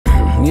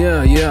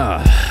Yeah,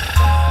 yeah.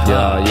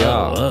 Yeah,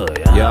 yeah. Oh,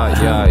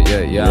 Yeah, yeah,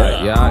 yeah,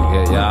 yeah,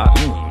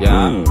 yeah,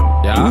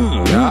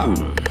 yeah,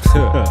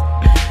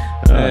 yeah.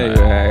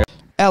 Hey.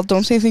 Al,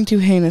 don't say anything too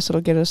heinous. It'll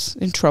get us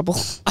in trouble.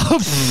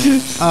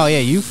 Oh, yeah,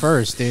 you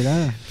first, dude.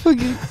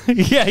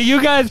 Yeah,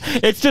 you guys,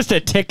 it's just a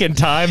ticking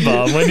time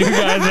bomb when you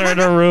guys are in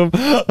a room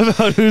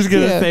about who's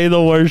going to say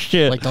the worst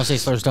shit. Like, don't say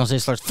slurs, don't say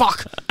slurs.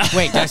 Fuck!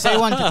 Wait, did I say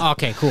one?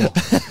 Okay, cool.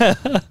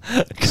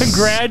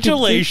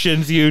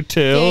 Congratulations, you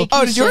two.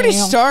 Oh, did you already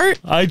start?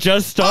 I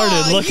just started.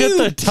 Oh, Look at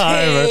the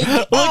timer. pig.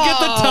 Look at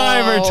the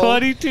timer.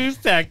 22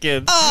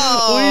 seconds.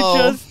 Oh. We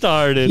just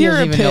started. You're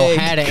a He doesn't even know pig.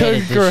 how to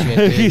edit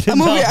this shit, dude.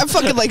 I'm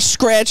fucking like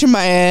scratching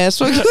my ass.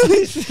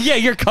 Yeah,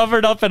 you're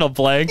covered up in a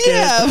blanket.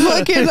 Yeah,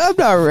 fucking, I'm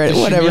not ready.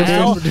 Whatever,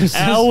 dude.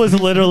 Al was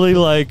literally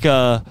like,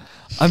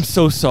 I'm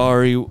so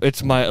sorry.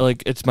 It's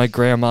my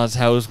grandma's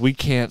house. We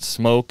can't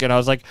smoke. And I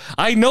was like,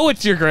 I know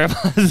it's your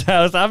grandma's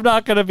house. I'm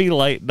not gonna be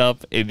lighting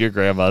up in your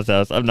grandma's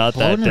house. I'm not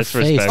that in her face.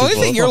 disrespectful. Only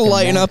thing you're Fucking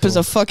lighting up is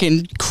a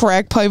fucking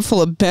crack pipe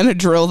full of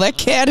Benadryl. That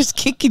cat is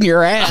kicking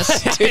your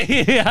ass,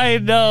 dude. I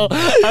know.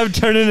 I'm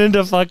turning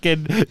into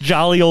fucking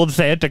jolly old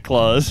Santa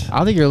Claus. I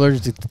don't think you're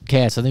allergic to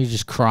cats. I think you're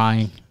just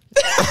crying.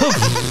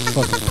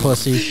 Fucking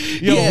pussy.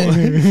 Yo,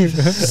 Yeah.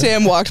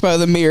 Sam walks by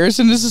the mirrors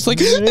and is just like,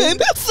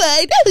 I'm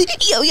outside.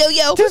 Yo, yo,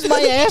 yo. Does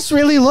my ass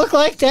really look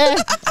like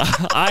that?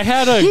 I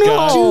had a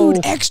guy.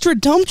 Dude, extra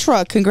dump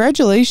truck.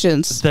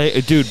 Congratulations.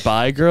 Dude,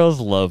 bi girls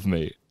love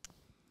me.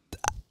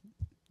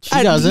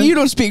 She doesn't. You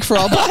don't speak for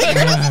all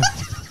bi.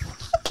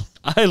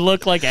 I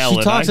look like Ellen.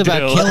 She talks I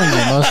about do. killing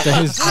you most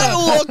days.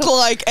 I look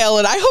like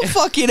Ellen. I hope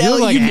fucking You look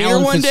Ellen like you meet her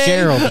Alan one day.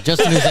 Fitzgerald,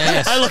 just in his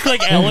ass. I look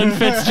like Ellen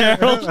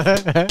Fitzgerald.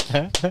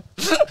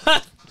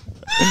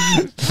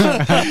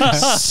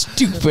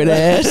 Stupid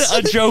ass.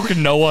 A joke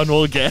no one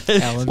will get.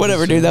 Alan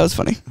Whatever, dude. That was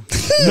funny.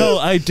 No,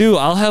 I do.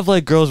 I'll have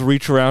like girls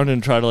reach around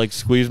and try to like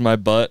squeeze my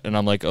butt, and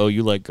I'm like, "Oh,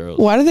 you like girls?"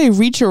 Why do they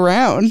reach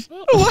around?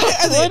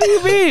 What do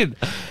you mean?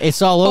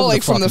 It's all over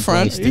like the from the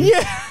fucking front? place, dude.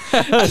 Yeah.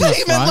 I thought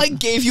you meant like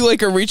gave you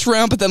like a reach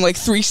around, but then like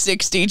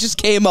 360 just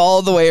came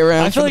all the way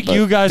around. I feel for like the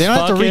you butt. guys They don't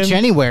have to reach fucking-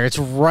 anywhere. It's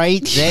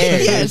right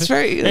there. Yeah, it's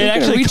very. It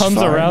actually comes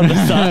around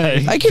the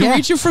side. I can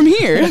reach you from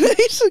here.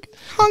 It's like,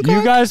 honk, You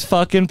honk. guys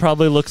fucking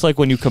probably looks like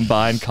when you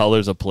combine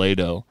colors of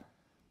Play-Doh.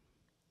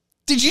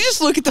 Did you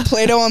just look at the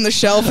Play-Doh on the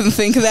shelf and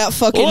think of that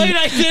fucking Wait,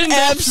 I didn't.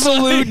 That's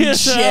absolute funny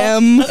as hell.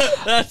 gem?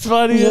 That's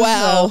funny. as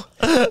Wow.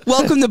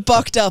 Welcome to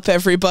Bucked Up,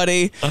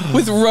 everybody,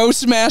 with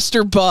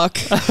Roastmaster Buck.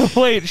 hell.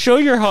 Wait, show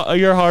your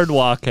hard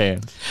walk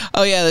hand.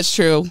 Oh, yeah, that's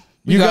true.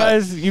 You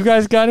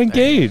guys got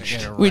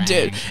engaged. We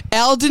did.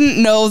 Al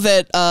didn't know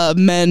that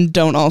men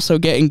don't also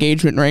get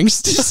engagement rings,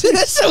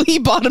 so he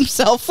bought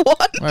himself one.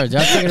 Alright,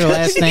 don't take her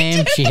last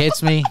name. She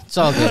hits me. It's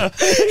all good.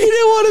 He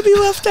didn't want to be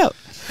left out.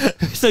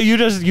 So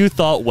you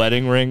thought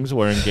wedding rings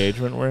were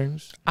engagement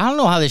rings? I don't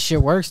know how this shit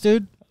works,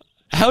 dude.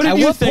 How did At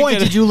you what think point it-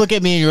 did you look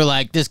at me and you're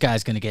like, this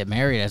guy's going to get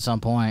married at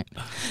some point?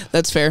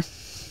 That's fair.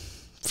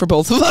 For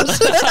both of us.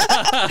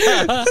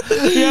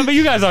 Yeah, but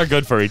you guys are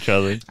good for each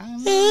other.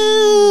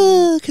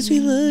 Because we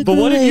look But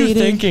what did you related.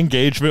 think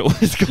engagement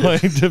was going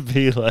to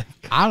be like?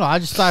 I don't know. I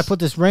just thought I put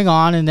this ring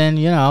on and then,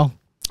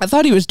 I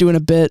thought he was doing a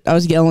bit. I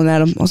was yelling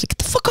at him. I was like, get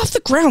the fuck off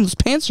the ground. Those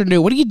pants are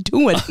new. What are you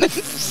doing?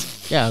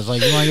 yeah, I was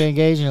like, you want to get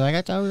engaged? And you're like,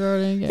 I thought we were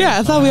already engaged. Yeah,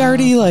 I thought we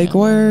already,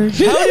 were.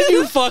 How did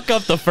you fuck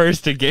up the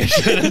first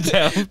engagement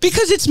attempt?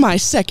 Because it's my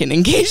second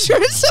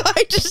engagement, so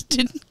I just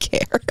didn't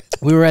care.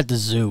 We were at the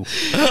zoo.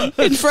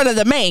 In front of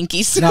the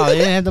monkeys. No, they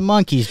didn't have the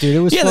monkeys, dude. It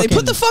was Yeah, they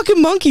put the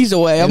fucking monkeys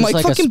away. it I'm was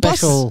like, a fucking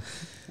special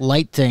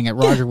light thing at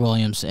Roger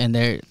Williams, and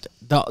the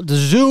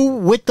zoo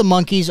with the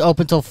monkeys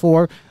open till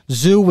 4.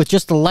 Zoo with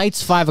just the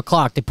lights 5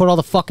 o'clock. They put all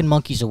the fucking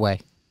monkeys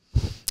away.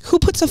 Who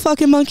puts a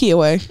fucking monkey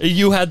away?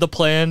 You had the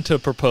plan to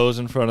propose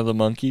in front of the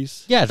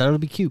monkeys? Yeah, I thought it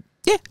would be cute.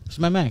 Yeah. It's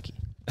my monkey.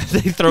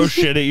 They throw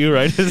shit at you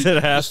right as it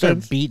Start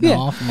happens. beating Yeah.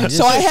 off. I'm like,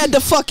 So I had to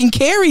fucking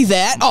carry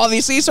that,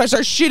 obviously. So I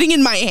start shitting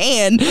in my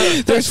hand.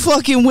 There's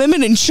fucking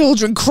women and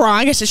children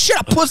crying. I said, shut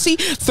up, pussy.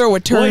 Throw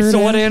a turd. Wait, so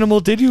what in animal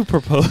did you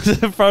propose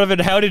in front of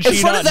it? How did she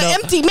front not of the know?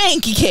 empty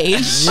monkey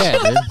cage. yeah,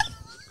 dude.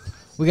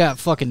 We got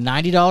fucking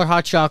 $90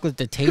 hot chocolate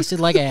that tasted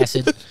like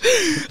acid. And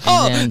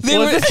Oh, then, they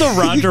Was were. this the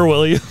Roger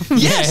Williams?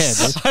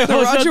 Yes. I The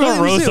was at Roger the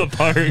Williams Rosa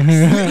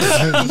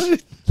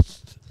Parks.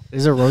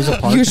 is it Rosa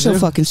Parks? You're so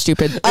fucking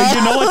stupid. And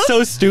you know what's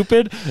so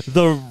stupid?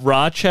 The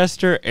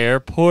Rochester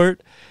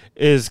airport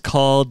is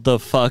called the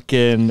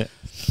fucking...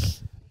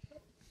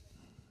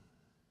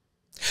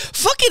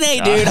 Fucking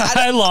A, dude.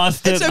 I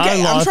lost it. It's I okay.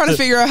 I'm lost trying to it.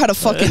 figure out how to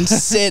fucking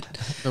sit.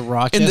 The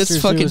Rochester in this Zoo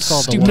fucking is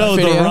called the stupid- what? No,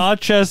 the video.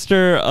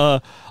 Rochester.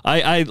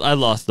 I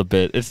lost the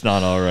bit. It's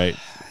not all right.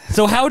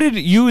 So how did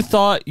you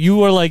thought you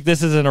were like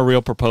this isn't a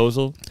real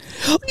proposal?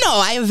 No,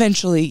 I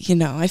eventually,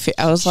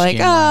 I was like,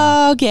 Shimmer.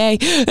 oh, okay.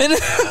 And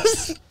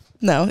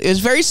no, it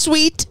was very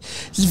sweet.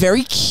 It was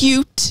very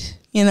cute,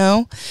 And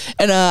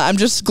I'm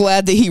just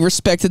glad that he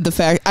respected the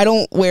fact I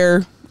don't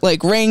wear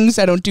like rings.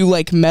 I don't do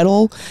like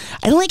metal.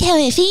 I don't like how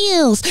it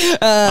feels.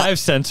 I have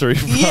sensory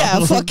problems.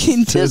 Yeah,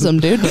 fucking tism,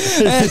 dude.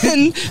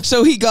 And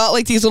so he got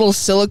like these little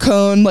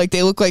silicone, like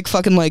they look like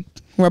fucking like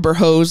rubber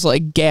hose,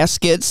 like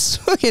gaskets.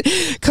 Fucking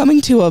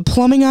coming to a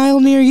plumbing aisle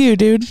near you,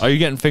 dude. Are you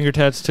getting finger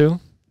tats too?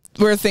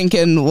 We're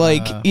thinking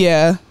like,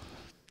 yeah,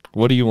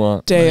 What do you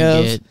want? day I'm gonna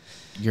of. get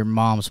your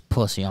mom's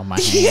pussy on my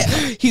hand. Yeah,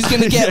 he's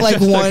gonna get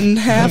like one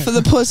half of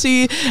the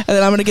pussy, and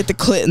then I'm gonna get the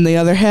clit in the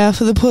other half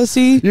of the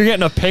pussy. You're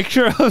getting a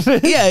picture of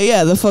it?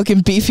 Yeah, the fucking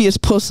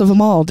beefiest puss of them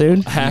all,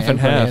 dude. Half Yeah, and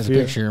everybody half. has a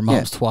yeah. picture of your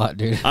mom's twat,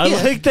 dude.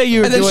 I like that you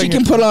were And then doing she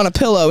can put it on a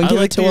pillow and I give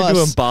like it to that you're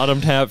doing us.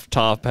 bottom half,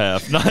 top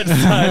half, not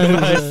side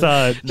by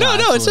side. No,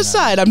 it's a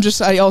absolutely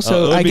side. I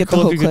also It'd I be get cool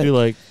the whole if you could do clit.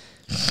 like.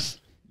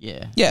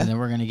 Yeah. Yeah. And then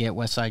we're gonna get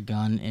West Side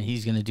Gun, and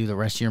he's gonna do the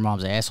rest of your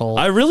mom's asshole.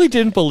 I really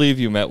didn't believe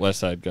you met West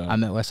Side Gun. I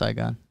met West Side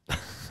Gun.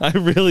 I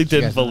really You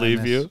didn't guys know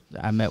believe you.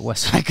 I met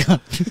West Side Gun.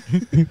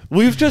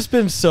 We've just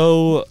been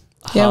so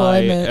Yeah, well,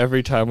 I high met-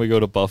 every time we go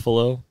to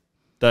Buffalo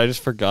that I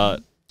just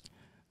forgot.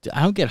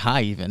 I don't get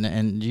high even,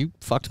 and you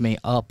fucked me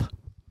up.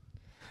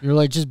 You're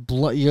like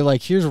you're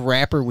like, here's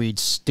rapper weed,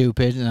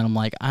 stupid, and I'm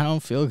like, I don't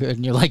feel good,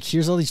 and you're like,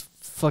 here's all these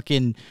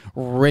fucking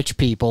rich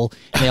people,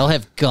 and they all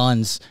have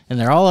guns, and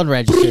they're all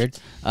unregistered.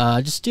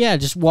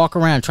 Just walk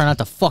around, try not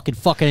to fuck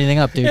anything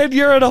up, dude. And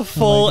you're in a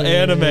full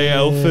anime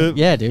outfit.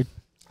 Yeah, dude.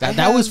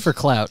 That was for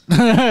clout. I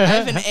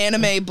have an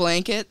anime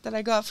blanket that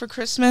I got for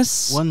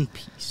Christmas. One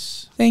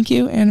Piece. Thank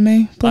you,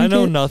 anime blanket. I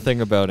know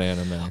nothing about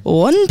anime.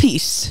 One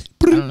Piece.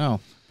 I don't know.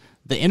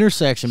 The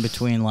intersection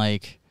between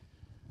like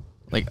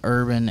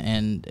urban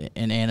and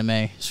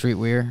anime,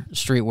 streetwear.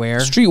 Street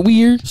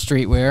weird.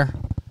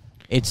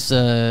 It's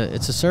a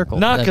circle.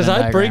 Not that because Venn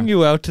I bring diagram.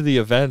 you out to the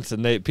events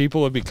and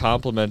people would be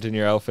complimenting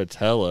your outfits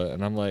hella,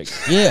 and I'm like,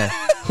 Yeah,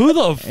 who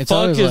the It's fuck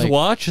always is like-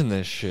 watching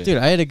this shit? dude.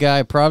 I had a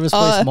guy Providence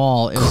Place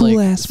Mall. It was cool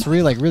like ass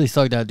three like really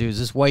thugged out dudes.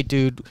 This white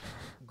dude,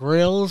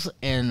 grills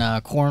and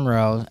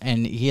cornrow,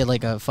 and he had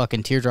like a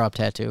fucking teardrop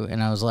tattoo.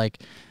 And I was like,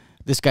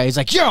 this guy. He's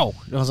like, yo.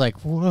 And I was like,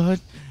 what?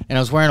 And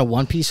I was wearing a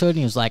One Piece hood, and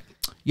he was like,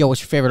 yo,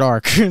 what's your favorite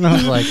arc? And I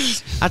was like,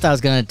 I thought I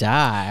was gonna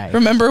die.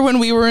 Remember when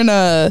we were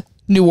in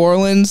New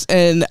Orleans,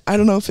 and I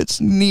don't know if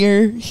it's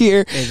near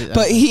here,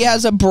 but he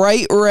has a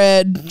bright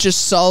red,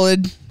 just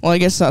solid. Well, I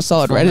guess it's not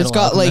solid Full red. It's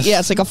Metal got like Alchemist.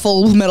 it's like a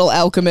Full Metal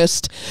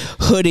Alchemist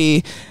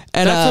hoodie,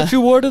 and That's what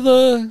you wore to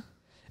the.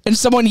 and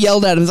someone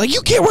yelled at him, like,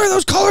 "You can't wear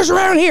those colors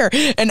around here!"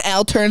 And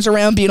Al turns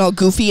around, being all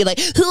goofy, and like,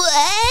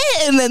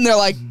 and then they're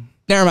like,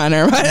 "Never mind."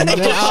 Never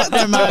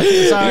mind.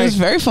 It Sorry. was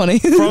very funny.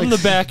 From the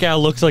back, Al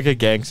looks like a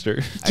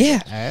gangster.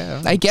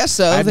 Yeah, I guess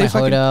so. I had They my hood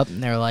fucking- up,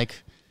 and they were like,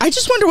 I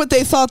just wonder what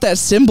they thought that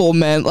symbol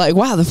meant. Like,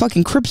 wow, the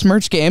fucking Crips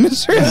merch game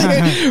is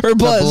really, or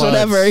Bloods, Bloods.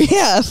 whatever.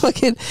 Yeah,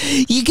 fucking,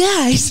 you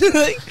guys.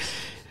 Like,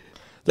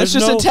 that's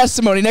There's just no- a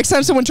testimony. Next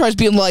time someone tries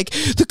being like,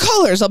 the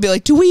colors, I'll be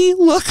like, do we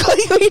look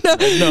like we know?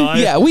 No,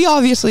 yeah, we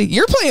obviously,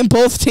 you're playing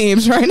both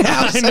teams right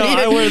now. I so know.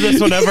 I you're- wear this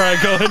whenever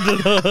I go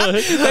into the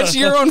hood. That's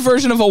your own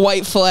version of a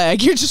white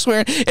flag. You're just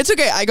wearing, it's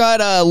okay. I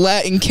got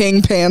Latin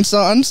King pants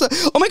on. So,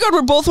 oh my God,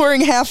 we're both wearing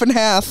half and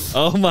half.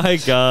 Oh my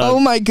god! Oh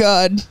my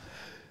God.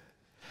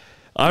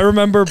 I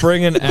remember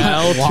bringing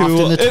Al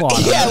wafting the to.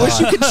 twat. Yeah, I wish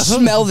you could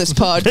smell this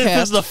podcast.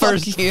 This is the Fuck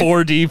first you.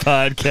 4D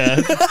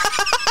podcast.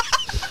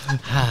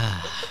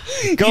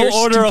 Go You're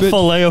order a stupid.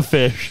 fillet of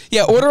fish.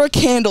 Yeah, order a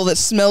candle that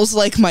smells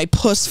like my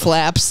puss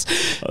flaps.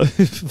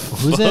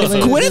 who's that?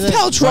 lady? Gwyneth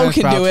Paltrow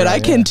can do it. I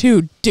can yeah.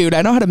 too. Dude,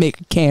 I know how to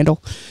make a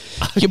candle.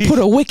 You put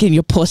a wick in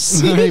your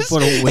puss. You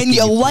put a wick and in you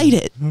your light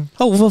it.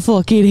 Oh, for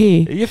fucking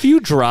here. If you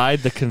dried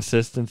the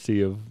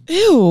consistency of.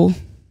 Ew.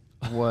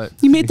 What?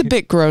 You made the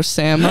bit gross,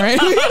 Sam, right?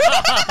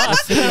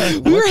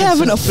 We were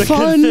having a The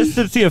fun...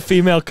 consistency of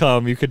female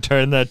cum, you could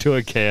turn that to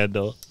a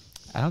candle.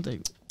 I don't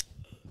think.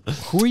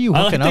 Who are you I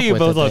like hooking that up you with?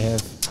 both That look- they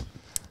have?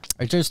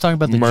 Are you just talking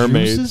about the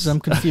Mermaids. juices?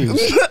 I'm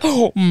confused.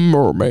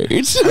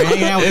 Mermaids. Are you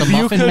hanging out with the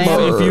Muffin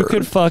Man? If you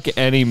could fuck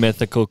any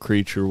mythical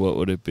creature, what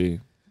would it be?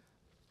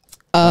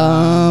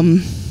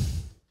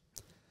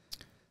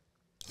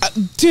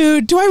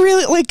 Dude, do I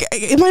really, like,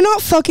 am I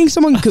not fucking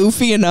someone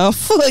goofy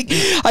enough? Like,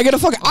 I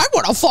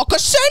want to fuck a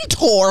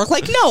centaur.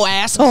 Like, no,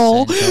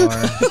 asshole.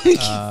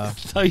 Centaur.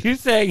 So you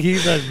saying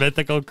he's a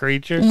mythical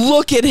creature?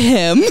 Look at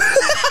him.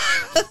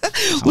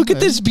 Look at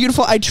this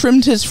beautiful. I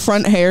trimmed his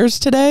front hairs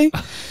today,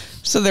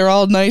 so they're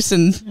all nice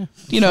and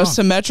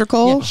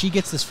symmetrical. Yeah, she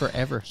gets this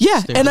forever. Yeah,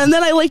 Stupid. and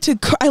then I like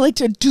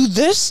to do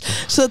this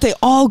so that they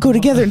all go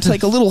together into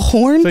like a little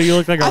horn. So you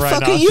look like a I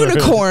fuck a rhinoceros.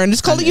 unicorn.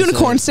 It's called a And it's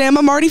unicorn, a- Sam.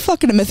 I'm already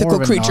fucking a mythical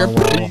More of a creature.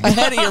 narwhal.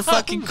 Ahead of your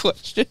fucking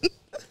question.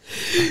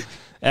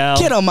 Al,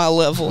 Get on my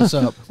level. What's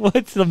up?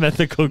 what's the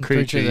mythical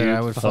creature, Creature that you'd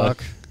I would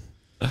fuck.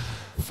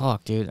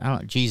 Fuck, dude. I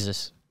don't.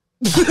 Jesus.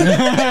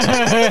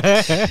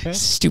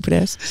 Stupid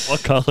ass.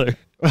 What color?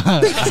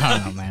 I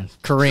don't know, man.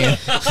 Korean.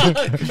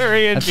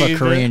 Korean I'd fuck Jesus.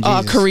 Korean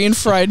Jesus. Korean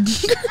fried.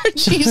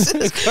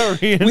 Jesus.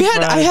 Korean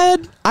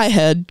I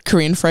had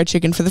Korean fried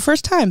chicken for the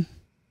first time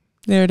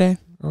the other day.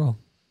 Oh.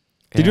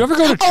 Did you ever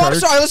go to church? Oh, I'm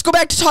sorry. Let's go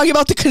back to talking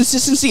about the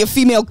consistency of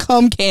female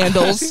cum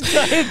candles.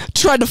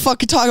 Tried to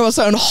fucking talk about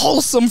something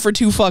wholesome for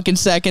 2 fucking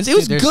seconds. It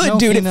was There's good, no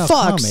dude. It female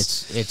cum.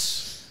 fucks.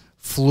 It's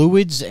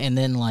fluids and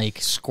then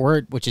like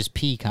squirt, which is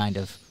pee, kind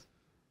of.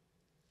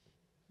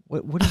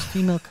 What is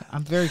female?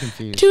 I'm very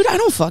confused. Dude, I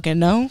don't fucking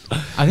know.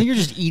 I think you're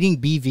just eating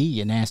BV,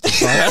 you nasty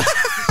fuck.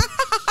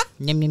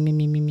 Nyam, nyam, nyam,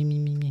 nyam, nyam,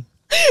 nyam, nyam,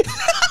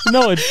 nyam.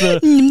 No, it's the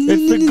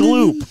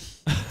gloop.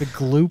 The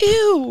gloop.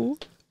 Ew.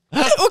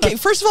 Okay,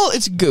 first of all,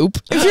 it's goop.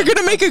 If you're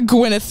gonna make a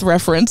Gwyneth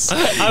reference,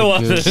 I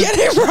wasn't. get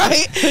it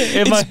right.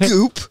 It's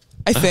goop.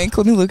 I think.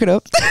 Let me look it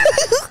up.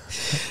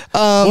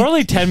 We're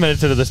only 10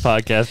 minutes into this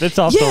podcast. It's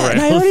off the Yeah, rails.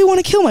 and I already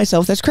want to kill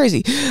myself. That's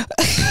crazy.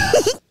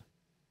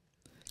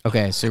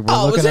 Okay, so we're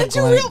Oh, was looking that up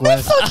too real?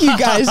 Man, fuck you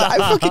guys. I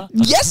fucking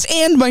yes,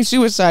 and my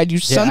suicide. You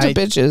sons of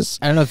bitches.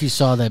 I don't know if you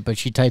saw that, but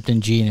she typed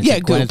in G and it's Yeah, a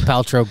Gwyneth goop.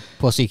 Paltrow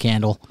pussy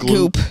candle.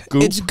 Goop.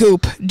 Goop. It's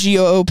goop.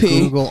 GOOP.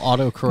 Google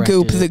autocorrected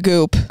Goop. it. The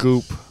goop.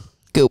 Goop.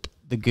 Goop.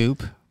 The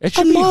goop. It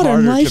should A be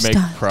modern harder to lifestyle.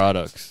 make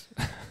products.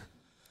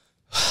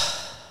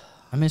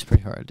 I mean, it's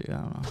pretty hard, dude. I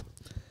don't know.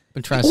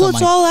 Been trying to Well, sell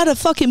it's my, all out of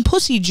fucking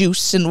pussy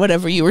juice and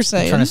whatever you were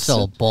saying. trying to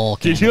sell a ball.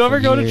 Did candle you ever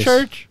for go to years.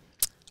 church?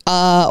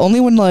 Only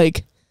when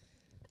like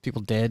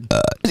People dead.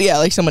 yeah,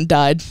 like someone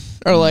died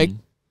or like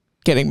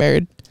getting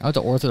married. I went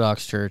to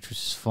Orthodox church, which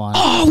is fun.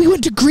 Oh, we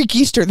went to Greek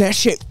Easter. That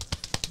shit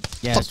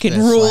Yeah, fucking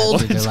it's ruled.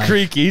 slaps, dude. What's They're like,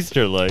 Greek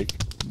Easter like?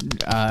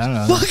 I don't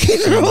know. fucking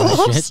Some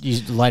rules. shit.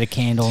 You light a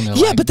candle and they're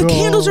Yeah, like, but the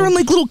candles are in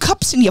like little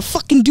cups and you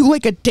fucking do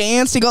like a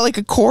dance. They got like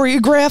a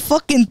choreographed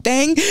fucking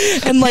thing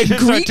and like You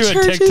just start Greek doing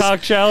churches.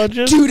 TikTok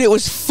challenges? Dude, it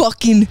was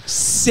fucking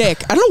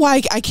sick. I don't know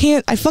why I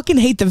can't. I fucking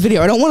hate the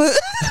video. I don't want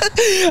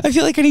to. I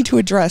feel like I need to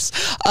address.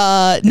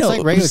 No, It's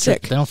like it regular was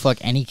church. sick. They don't fuck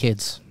any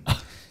kids.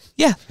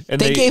 Yeah, And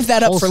they they- gave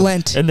that up for wholesome.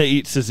 Lent And they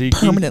eat tzatziki.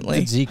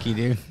 permanently. Tzatziki,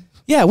 dude.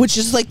 Yeah, which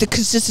is like the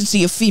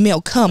consistency of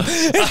female cum.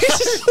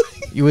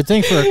 You would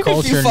think for a if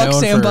culture you fuck known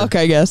Sam for, Buck,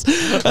 I guess.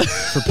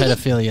 for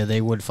pedophilia,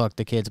 they would fuck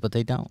the kids, but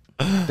they don't.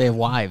 They have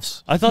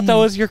wives. I thought that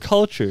was your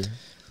culture.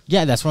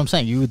 Yeah, that's what I'm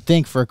saying. You would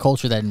think for a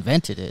culture that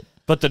invented it,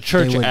 But the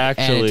church they would add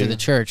it actually. to the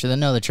church. And then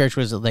no, the church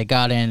was they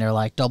got in. They're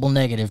like double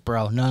negative,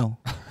 bro. No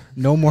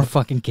more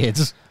fucking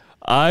kids.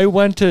 I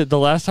went to. The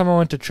last time I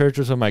went to church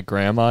was when my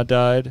grandma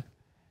died.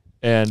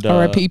 And.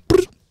 R.I.P.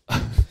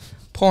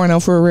 Pouring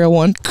out for a real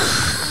one.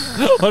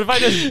 What if I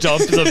just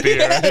dumped the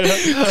beer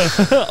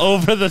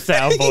over the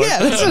soundboard? Yeah,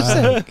 that's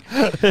what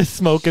I'm saying.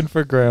 Smoking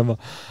for grandma.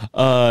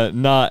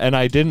 And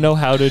I didn't know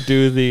how to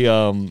do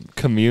the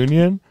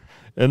communion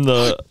and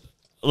the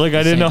like.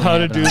 I didn't know Same how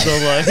to thing do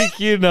happened the like,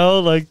 you know,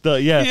 like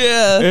the yeah.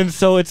 Yeah. And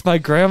so it's my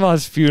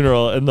grandma's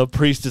funeral, and the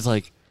priest is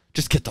like,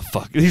 "Just get the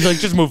fuck." He's like,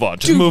 "Just move on.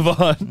 Just move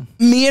on."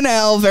 Me and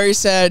Al, very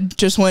sad,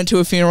 just went to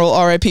a funeral.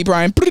 R.I.P.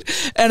 Brian.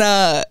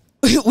 And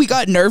we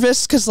got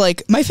nervous because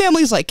like my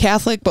family's like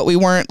Catholic, but we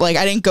weren't like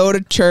I didn't go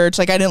to church,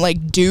 like I didn't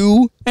like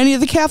do any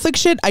of the Catholic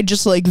shit. I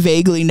just like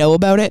vaguely know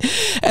about it.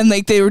 And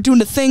like they were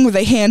doing a thing where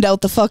they hand out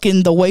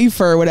the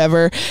wafer or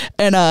whatever,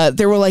 and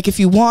they were like, if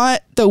you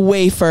want the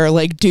wafer,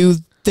 like do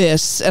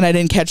this, and I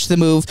didn't catch the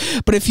move,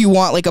 but if you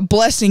want like a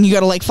blessing, you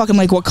gotta like fucking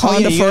like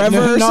Wakanda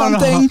forever or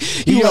something.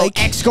 You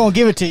like X gonna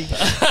give it to you.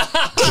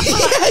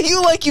 yeah,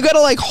 you gotta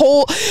like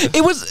hold.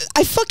 It was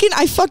I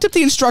fucked up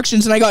the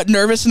instructions and I got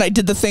nervous and I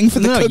did the thing for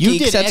the No, cookie you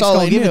because did that's X all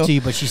gonna I give knew. it to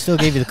you, but she still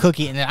gave you the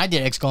cookie, and then I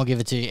did X gonna give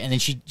it to you, and then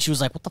she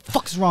was like, "What the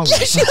fuck is wrong with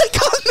you?" She like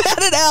got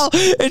mad at Al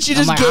and she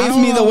just like, I gave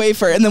don't me the know.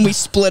 wafer and then we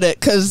split it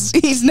because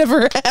he's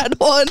never had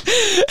one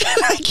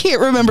and I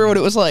can't remember what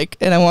it was like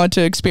and I want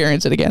to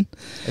experience it again.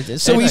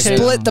 So we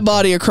split the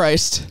body of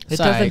Christ. It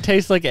Sorry. doesn't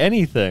taste like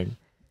anything.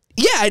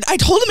 Yeah, I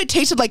told him it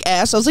tasted like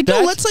ass. I was like,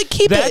 no, let's like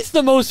keep That's it.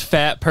 the most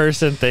fat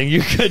person thing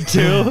you could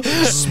do.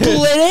 Split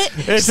it.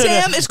 It's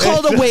Sam, a- it's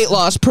called a weight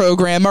loss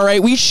program, all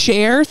right? We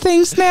share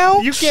things now.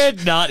 You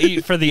can't not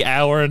eat for the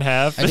hour and a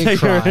half. I that did you're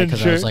cry in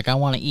because I church. was like, "I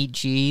want to eat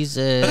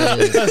Jesus."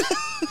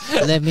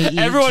 Let me eat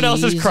Everyone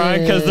else is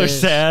crying because they're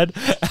Jesus. sad.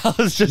 I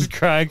was just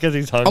crying because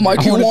he's hungry. I'm like,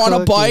 I you want a want a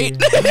cookie.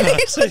 bite?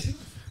 He's like,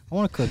 I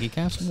want a cookie.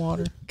 Can I have some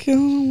water?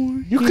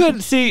 you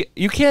couldn't see.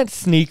 You can't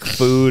sneak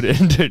food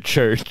into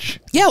church.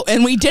 Yeah,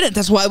 and we did it.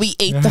 That's why we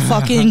ate the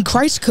fucking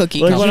Christ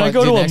cookie. Like when I fuck,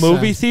 go dude, to a next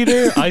movie time.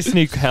 theater, I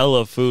sneak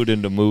hella food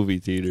into movie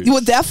theaters.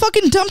 With that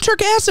fucking dump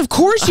truck ass, of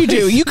course you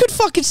do. You could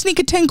fucking sneak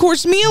a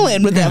 10-course meal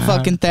in with that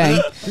fucking thing.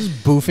 Just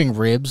boofing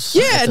ribs.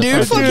 Yeah, What the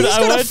dude. fuck? Fucking, Dude, he's I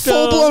got a went to-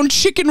 full-blown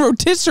chicken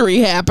rotisserie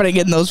happening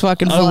in those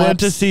fucking I flaps. went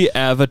to see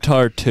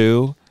Avatar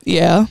 2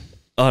 Yeah.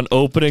 on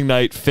opening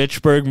night,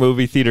 Fitchburg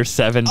movie theater,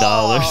 $7.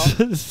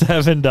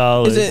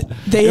 $7. Is it?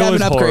 They It haven't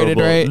was upgraded,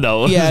 horrible. right? No.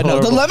 It was Yeah, no. The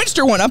horrible.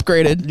 Leominster one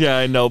upgraded. Yeah,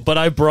 I know, but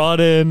I brought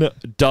in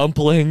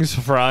dumplings,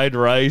 fried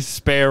rice,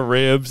 spare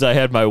ribs. I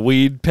had my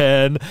weed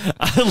pen.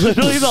 I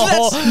literally the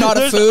That's whole not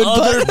a there's food,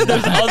 other, but-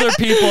 there's other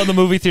people in the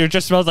movie theater. It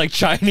just smells like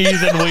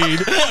Chinese and weed.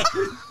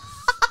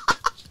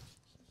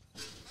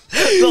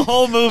 The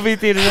whole movie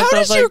theater. Just How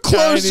smells does your like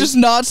clothes Chinese. just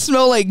not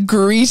smell like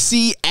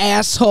greasy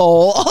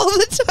asshole all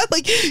the time?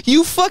 Like,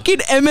 you fucking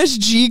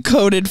MSG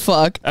coated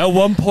fuck. At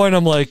one point,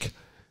 I'm like,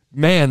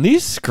 man,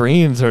 these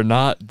screens are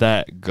not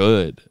that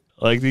good.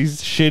 Like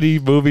these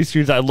shitty movie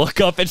screens, I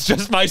look up, it's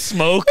just my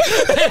smoke.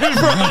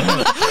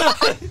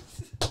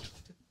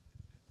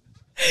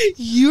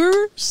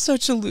 You're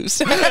such a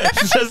loser.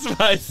 It's just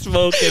my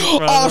smoke in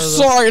front Oh, of them.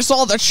 sorry, it's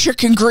all the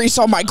chicken grease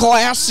on my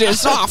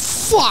glasses. Oh,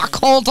 fuck,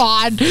 hold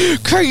on.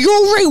 Can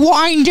you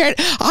rewind it?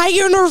 I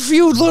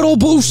interviewed Little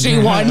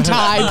Boosie one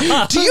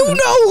time. Do you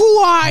know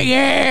who I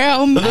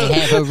am? I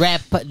have a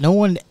rap, but no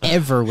one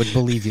ever would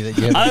believe you that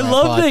you have a I rap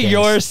love that podcast.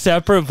 you're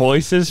separate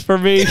voices for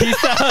me.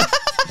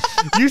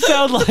 You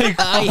sound like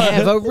I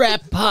have a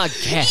rap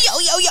podcast. Yo.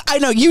 I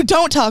know, you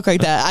don't talk like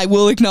that. I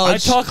will I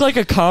acknowledge. talk like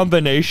a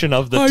combination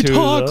of the I two.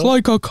 talk though.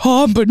 like a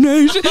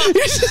combination.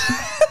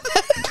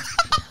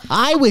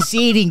 I was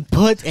eating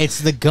it's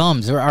the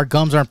gums. Our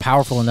gums aren't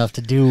powerful enough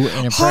to do an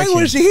I impression.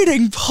 was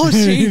eating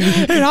pussy,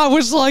 and I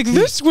was like,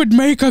 this would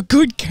make a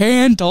good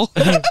candle.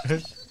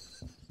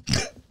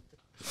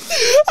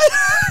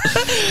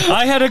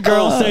 I had a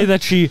girl say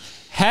that she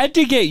had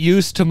to get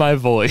used to my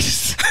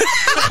voice.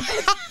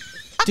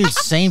 Dude,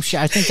 same shit.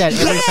 I think that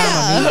every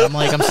time I'm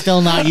like, I'm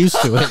still not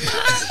used to it.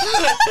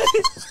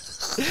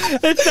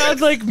 It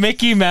sounds like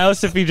Mickey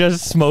Mouse if he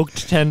just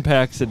smoked 10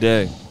 packs a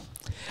day.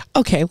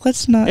 Okay,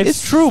 let's not.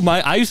 It's true.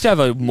 I used to have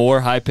a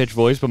more high-pitched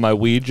voice, but my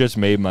weed just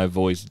made my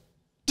voice.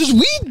 Does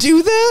weed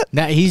do that?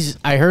 Now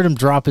I heard him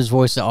drop his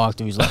voice to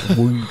octave. He's like,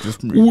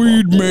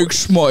 Weed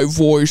makes my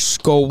voice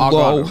go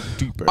low.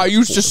 I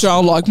used to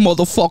sound like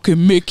motherfucking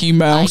Mickey I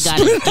Mouse. got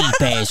a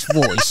deep ass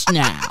voice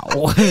now.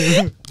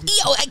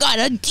 Yo, I got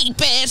a deep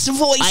ass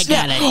voice. I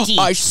got a deep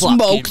I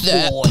smoke fucking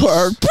that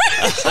voice.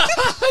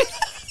 perp.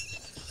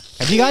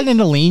 Have you gotten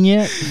into lean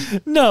yet?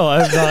 No,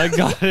 I've not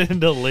gotten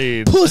into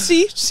lean.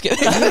 Pussy. Just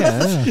kidding.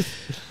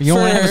 You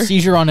don't want to have a For-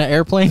 seizure on an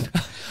airplane?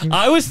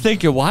 I was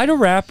thinking, why do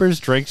rappers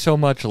drink so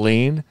much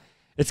lean?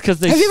 It's because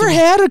they. Have you ever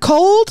had a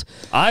cold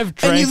I've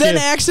drank and you then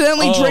it.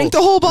 accidentally Oh, drank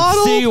the whole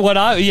bottle?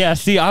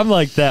 See, I'm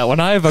like that. When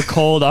I have a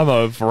cold, I'm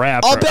a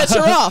rapper. All bets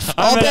are off.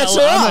 All bets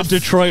are I'm off. a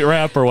Detroit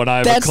rapper when I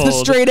have That's a cold. the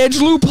straight edge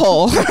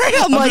loophole. I'm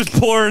I'm like,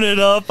 just pouring it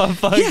up. I'm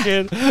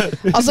fucking. I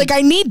was like,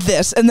 I need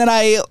this, and then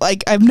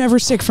I'm never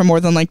sick for more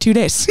than like 2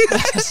 days.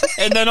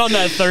 And then on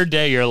that third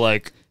day, you're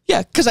like,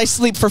 Yeah, because I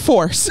sleep for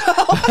 4, so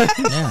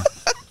Yeah.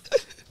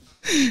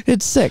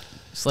 it's sick.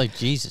 It's like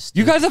Jesus.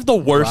 you dude. guys have the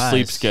worst Rise.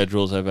 sleep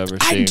schedules I've ever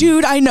seen.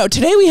 Dude, I know.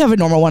 Today we have a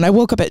normal one. I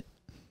woke up at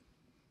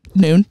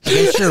noon.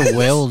 You sure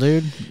will,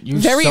 dude. You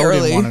Very so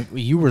didn't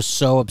early. you were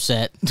so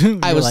upset.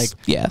 I was like,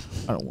 yeah.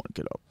 I don't want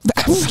to get up.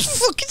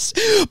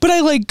 But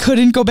I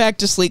couldn't go back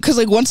to sleep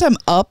because once I'm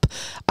up,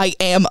 I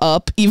am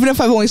up. Even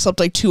if I've only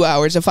slept 2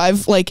 hours, if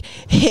I've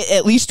hit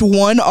at least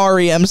one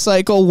REM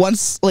cycle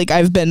once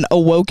I've been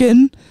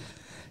awoken,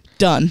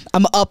 done.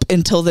 I'm up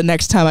until the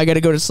next time I got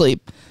to go to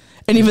sleep,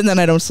 and even then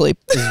I don't sleep.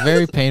 It's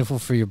very painful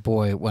for your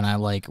boy when I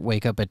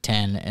wake up at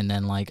 10 and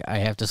then I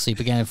have to sleep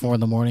again at 4 in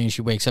the morning and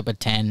she wakes up at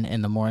 10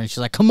 in the morning. She's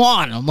like, come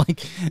on. I'm like,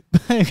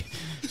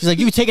 she's like,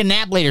 you can take a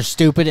nap later,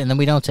 stupid. And then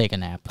we don't take a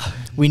nap.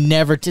 We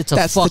never, it's a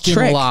That's the fucking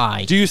trick.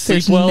 lie. Do you sleep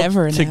There's well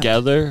never a nap.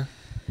 together?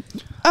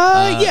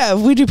 Yeah,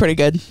 we do pretty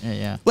good.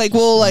 Yeah.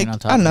 We'll Lying on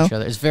top I don't of know. each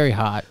other. It's very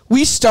hot.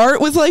 We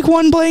start with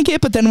one blanket,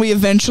 but then we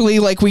eventually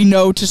we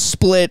know to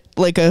split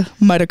a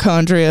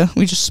mitochondria.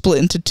 We just split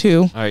into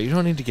 2. All right, you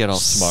don't need to get all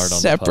smart on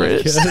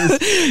Separate. the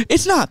podcast.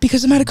 It's not,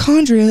 because a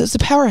mitochondria is the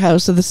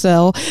powerhouse of the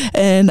cell,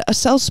 and a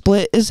cell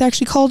split is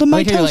actually called a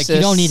Like, mitosis. you're like, you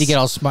don't need to get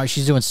all smart.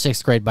 She's doing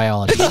 6th grade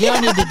biology. You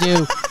don't need to do.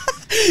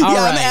 All Yeah,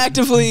 I'm right.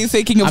 actively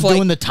thinking of I'm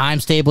doing the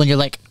times table, and you're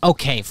like,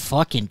 okay,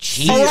 fucking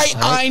Jesus. all right,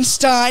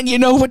 Einstein, you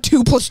know what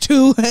 2 +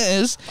 2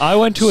 is. I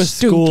went to a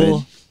Stupid.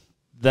 school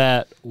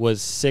that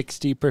was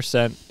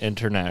 60%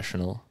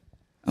 international,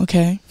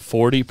 Okay.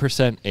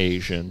 40%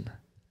 Asian,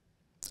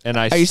 and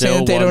I Are you still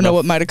saying that they won don't know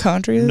the- what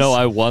mitochondria is? No,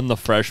 I won the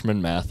freshman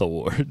math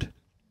award.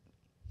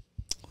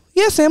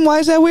 Yeah, Sam, why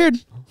is that weird?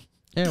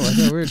 Yeah, why's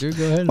that weird, dude?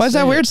 Go ahead. and Why is that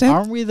say it. we're Sam?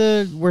 Aren't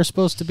we're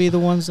supposed to be the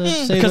ones that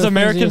say Because those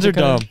Americans things are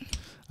the other dumb. kind of-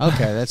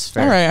 Okay, that's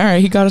fair. All right,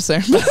 he got us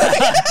there.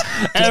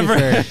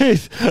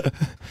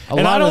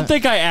 And I don't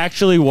think I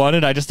actually won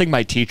it. I just think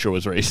my teacher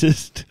was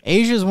racist.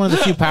 Asia is one of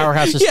the few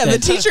powerhouses. Yeah, the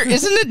that- teacher,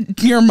 isn't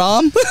it your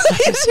mom?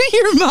 Isn't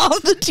your mom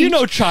the teacher? You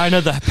know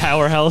China, the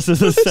powerhouse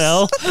is a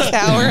cell.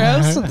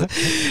 Powerhouse?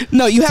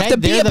 No, you have to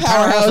be They're a the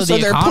powerhouse powerhouse, of so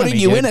the they're economy, putting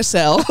you dude. in a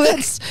cell.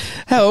 That's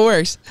how it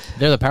works.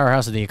 They're the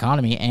powerhouse of the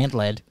economy and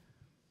lead.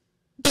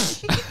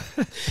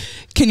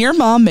 Can your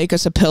mom make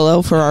us a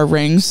pillow for our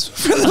rings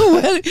for the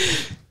wedding?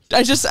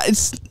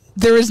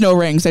 There is no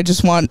rings. I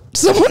just want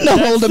someone to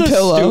hold a That's the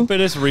pillow.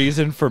 stupidest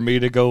reason for me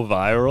to go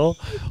viral.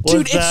 was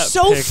Dude, that it's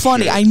so picture.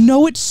 funny. I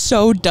know it's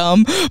so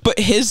dumb, but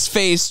his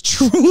face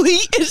truly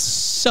is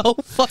so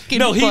fucking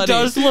No, he funny.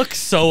 does look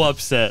so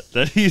upset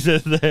that he's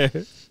in there.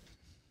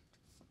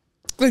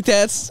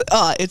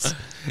 It's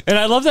And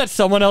I love that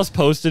someone else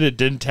posted it,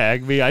 didn't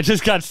tag me. I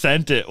just got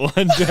sent it one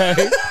day.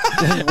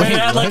 And it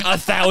had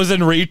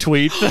 1,000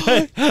 retweets.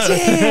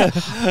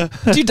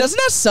 damn. Dude, doesn't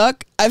that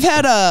suck? I've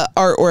had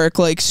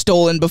artwork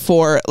stolen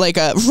before.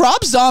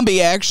 Rob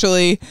Zombie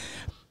actually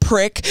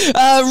prick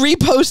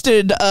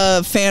reposted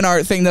a fan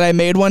art thing that I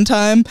made one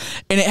time,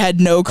 and it had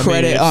no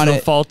credit on it's it.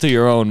 no fault of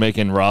your own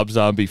making Rob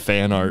Zombie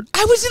fan art.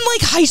 I was in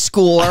like high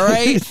school, all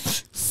right?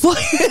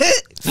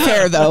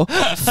 Fair though.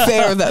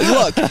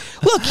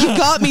 Look, you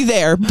got me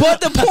there.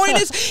 But the point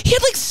is, he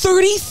had like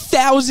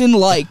 30,000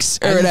 likes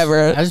or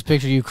whatever. I just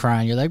picture you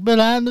crying. You're like, but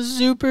I'm a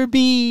super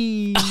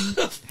bee.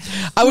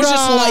 I was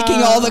just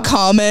liking all the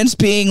comments,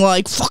 being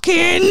like,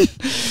 fucking.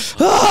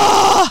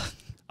 Ah!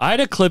 I had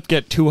a clip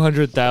get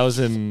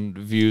 200,000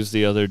 views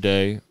the other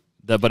day,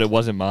 but it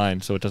wasn't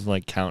mine, so it doesn't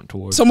like count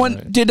towards. Someone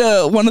mine. did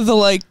one of the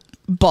like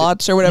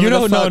bots or whatever. You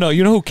know, the fuck. no.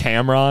 You know who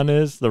Cameron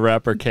is? The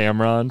rapper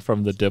Cameron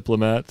from the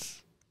Diplomats.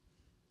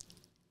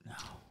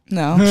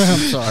 No. I'm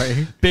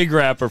sorry. Big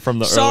rapper from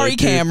the Sorry, early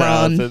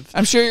Cameron. 2000s.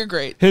 I'm sure you're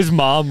great. His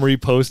mom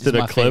reposted He's a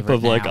my clip favorite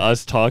of like now.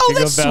 us talking Oh,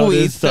 that's about sweet,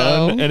 his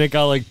son, though. and it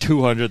got like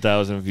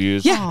 200,000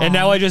 views. Yeah. And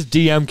now I just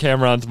DM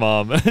Cameron's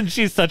mom, and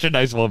she's such a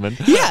nice woman.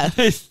 Yeah,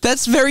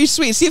 that's very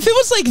sweet. See, if it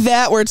was like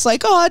that, where it's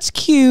like, oh, it's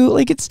cute,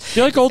 like it's Do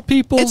you like old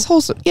people? it's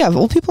wholesome. Yeah,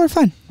 old people are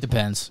fun.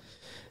 Depends.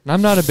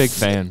 I'm not a big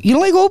fan. You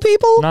don't like old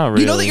people? Not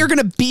You know that really. you're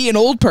gonna be an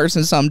old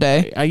person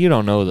someday. You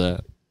don't know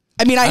that.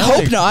 I mean, I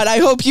hope like- not. I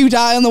hope you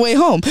die on the way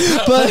home.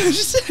 But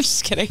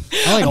just kidding.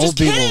 I like I'm old just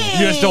people. kidding.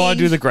 You just don't want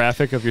to do the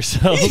graphic of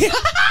yourself.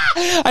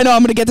 I know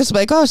I'm gonna get this.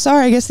 Like, oh,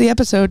 sorry. I guess the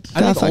episode I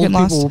got think fucking old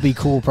lost. people will be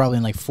cool probably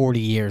in like 40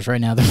 years. Right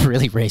now, they're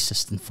really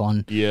racist and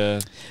fun. Yeah.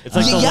 It's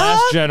like the Yeah.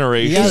 last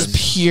generation. Yeah.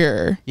 It's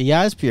pure.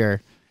 Yeah, it's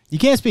pure. You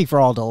can't speak for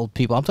all the old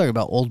people. I'm talking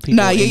about old people.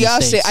 Nah, in the Yaya.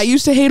 States. I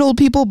used to hate old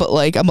people, but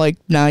like, I'm like,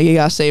 nah,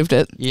 Yaya saved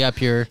it. Yeah,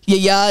 pure.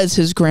 Yaya is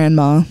his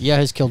grandma. Yeah,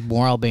 has killed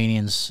more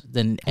Albanians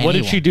than anyone.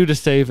 What did she do to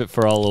save it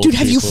for all old Dude,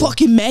 have you people?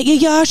 fucking met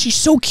Yaya? She's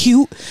so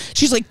cute.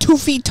 She's like 2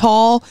 feet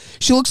tall.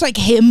 She looks like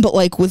him, but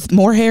like with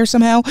more hair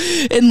somehow.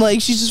 And like,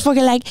 she's just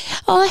fucking like,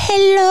 oh,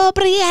 hello,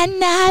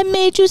 Brianna. I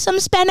made you some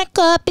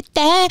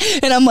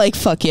spanakopita. And I'm like,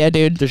 fuck yeah,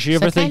 dude. Does she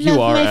ever think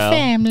you are Al?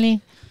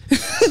 family.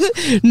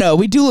 No,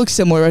 we do look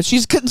similar.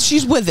 She's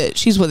with it.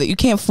 She's with it. You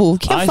can't fool.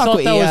 Can't I fuck thought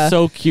with that Yaya. was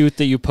so cute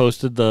that you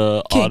posted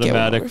the Can't get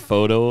automatic over it.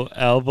 photo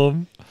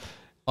album.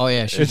 Oh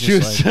yeah, And she's she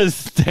was just like,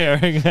 just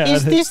staring at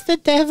is it. this the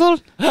devil?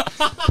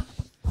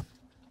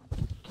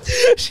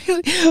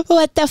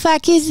 What the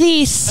fuck is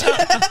this?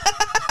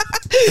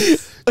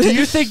 Do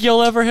you think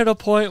you'll ever hit a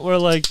point where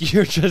like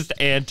you're just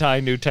anti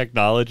new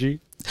technology?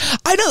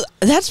 I know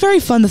that's very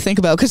fun to think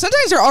about because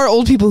sometimes there are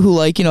old people who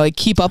like, you know, like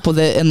keep up with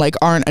it and like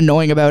aren't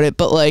annoying about it.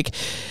 But like,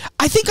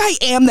 I think I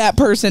am that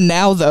person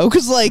now though.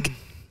 Cause like,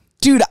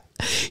 dude,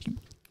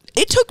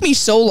 it took me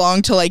so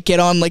long to like get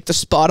on like the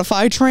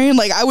Spotify train.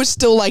 Like I was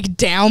still like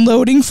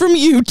downloading from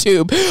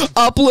YouTube,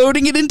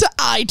 uploading it into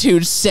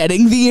iTunes,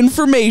 setting the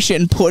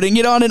information, putting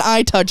it on an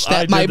iTouch I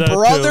that did my that,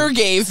 brother too.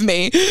 gave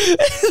me.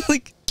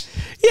 Like,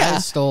 I yeah.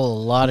 stole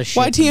a lot of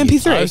shit. from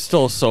YTMP3. I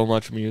stole so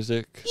much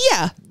music.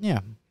 Yeah. you. Yeah.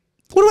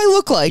 What do I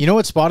look like? You know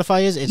what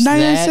Spotify is? It's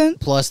 99 that cent?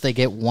 plus they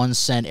get 1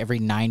 cent every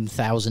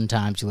 9,000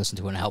 times you listen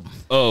to an album.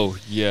 Oh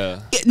yeah.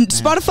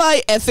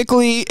 Spotify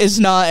ethically is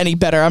not any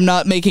better. I'm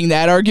not making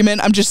that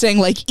argument. I'm just saying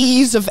like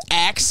ease of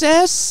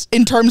access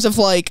in terms of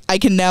like I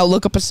can now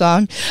look up a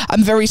song.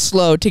 I'm very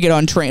slow to get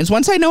on trains.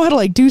 Once I know how to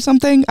like do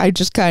something, I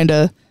just kind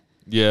of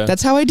Yeah.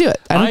 that's how I do it.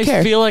 I don't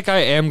care. feel like I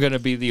am gonna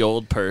be the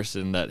old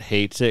person that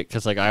hates it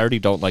because like I already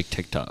don't like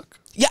TikTok.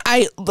 Yeah,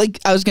 I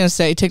was gonna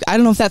say TikTok. I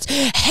don't know if that's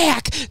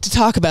hack to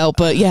talk about,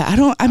 but yeah,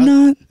 I'm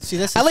not. See,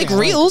 that's I the like thing.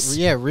 Reels.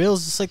 Yeah,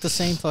 Reels is like the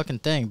same fucking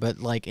thing, but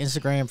like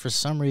Instagram for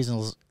some reason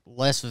is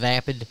less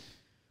vapid.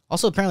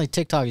 Also, apparently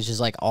TikTok is just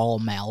like all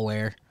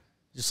malware,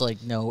 just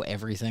like know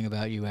everything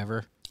about you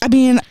ever. I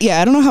mean, yeah,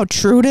 I don't know how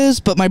true it is,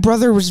 but my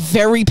brother was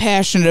very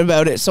passionate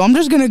about it, so I'm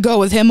just gonna go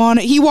with him on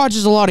it. He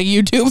watches a lot of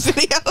YouTube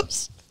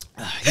videos.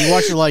 You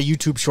watched a lot of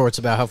YouTube shorts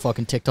about how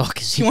fucking TikTok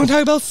is. You want to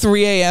talk about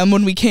 3 a.m.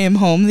 when we came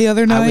home the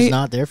other night? I was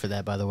not there for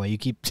that, by the way. You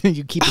keep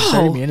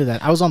inserting me into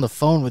that. I was on the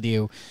phone with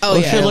you. Oh, Oh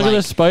yeah. shit! Look at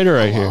this spider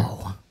right here.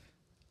 Hello.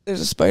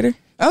 There's a spider.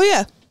 Oh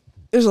yeah,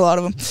 there's a lot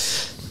of them.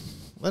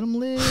 Let him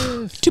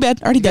live. Too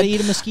bad, already You gotta dead,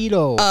 eat a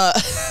mosquito.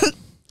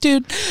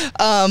 dude.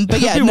 But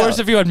yeah, It'd be no. worse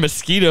if you had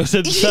mosquitoes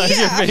inside your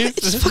Yeah, face.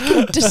 it's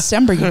fucking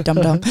December, you dum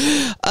dum.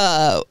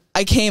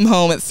 I came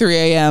home at 3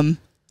 a.m.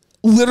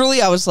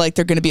 Literally, I was like,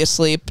 they're gonna be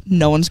asleep.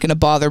 No one's gonna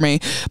bother me.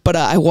 But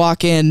I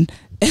walk in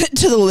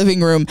to the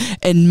living room,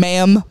 and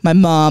ma'am, my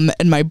mom,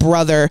 and my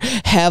brother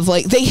have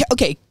like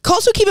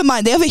also keep in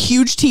mind they have a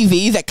huge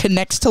TV that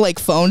connects to like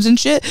phones and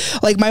shit.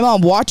 Like my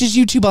mom watches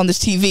YouTube on this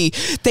TV.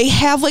 They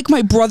have like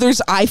my brother's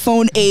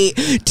iPhone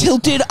 8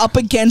 tilted up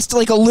against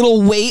like a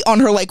little weight on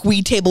her like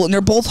Wii table, and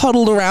they're both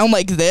huddled around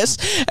like this.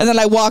 And then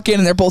I walk in,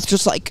 and they're both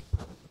just like,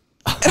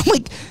 and I'm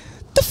like,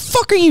 the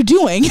fuck are you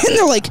doing? And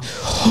they're like,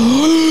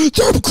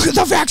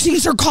 the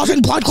vaccines are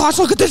causing blood clots.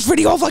 Look at this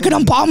video of like an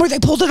embalmer. They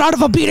pulled it out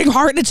of a beating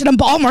heart and it's an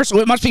embalmer, so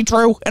it must be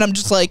true. And I'm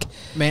just like,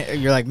 Man,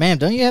 you're like, ma'am,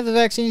 don't you have the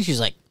vaccine?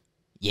 She's like,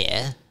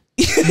 yeah.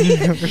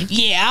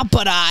 yeah,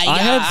 but I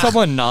had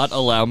someone not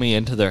allow me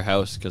into their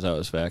house because I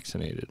was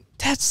vaccinated.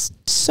 That's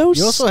so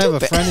You also stupid.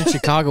 have a friend in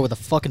Chicago with a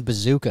fucking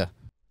bazooka.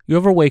 You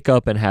ever wake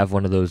up and have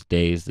one of those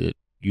days that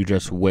you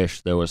just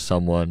wish there was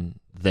someone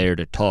there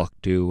to talk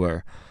to,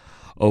 or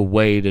a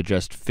way to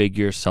just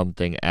figure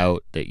something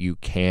out that you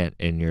can't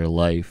in your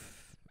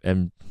life.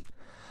 And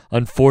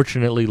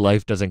unfortunately,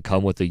 life doesn't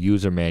come with a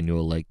user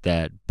manual like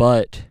that,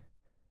 but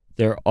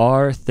there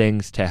are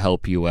things to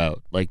help you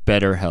out, like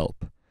BetterHelp.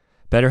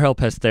 BetterHelp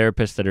has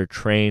therapists that are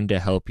trained to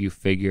help you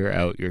figure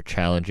out your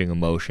challenging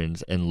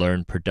emotions and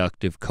learn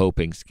productive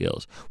coping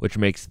skills, which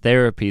makes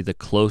therapy the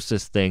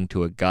closest thing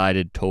to a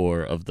guided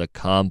tour of the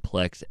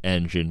complex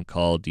engine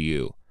called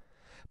you.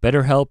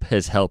 BetterHelp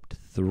has helped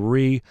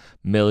 3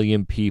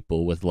 million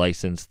people with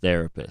licensed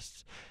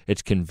therapists.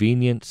 It's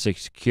convenient,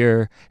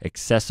 secure,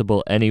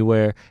 accessible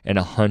anywhere, and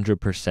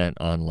 100%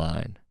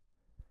 online.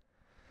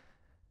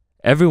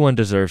 Everyone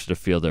deserves to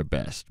feel their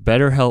best.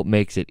 BetterHelp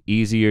makes it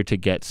easier to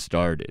get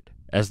started.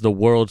 As the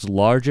world's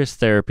largest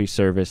therapy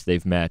service,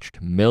 they've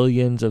matched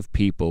millions of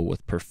people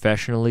with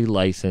professionally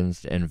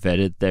licensed and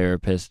vetted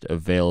therapists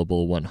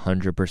available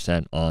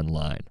 100%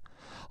 online.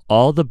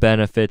 All the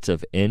benefits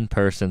of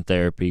in-person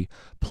therapy,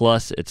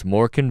 plus it's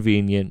more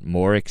convenient,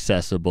 more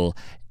accessible,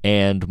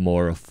 and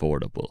more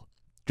affordable.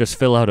 Just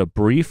fill out a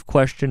brief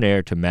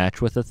questionnaire to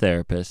match with a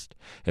therapist.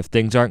 If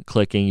things aren't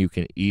clicking, you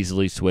can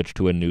easily switch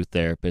to a new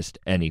therapist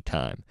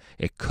anytime.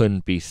 It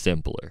couldn't be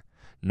simpler.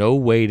 No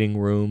waiting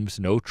rooms,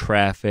 no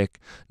traffic,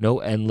 no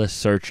endless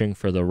searching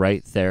for the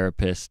right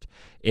therapist.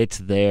 It's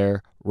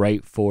there,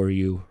 right for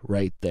you,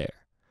 right there.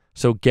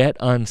 So get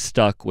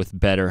unstuck with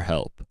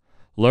BetterHelp.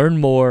 Learn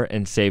more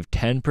and save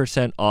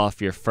 10% off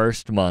your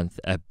first month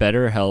at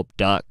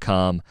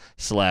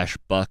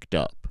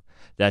betterhelp.com/buckedup.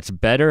 That's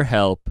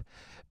BetterHelp,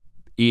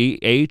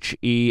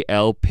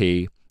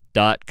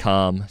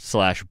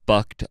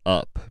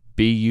 HELP.com/buckedup,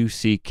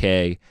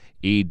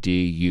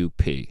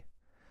 BUCKEDUP.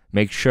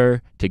 Make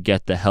sure to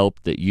get the help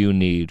that you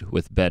need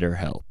with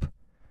BetterHelp.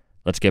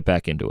 Let's get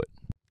back into it.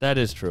 That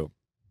is true.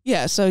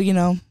 Yeah, so,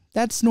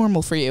 that's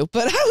normal for you.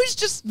 But I was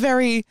just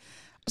I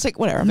was like,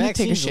 whatever, I'm going to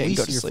take a shit and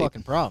go to your sleep.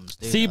 fucking problems,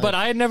 dude. See, but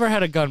I had never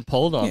had a gun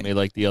pulled on me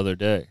like the other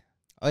day.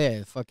 Oh,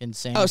 yeah, fucking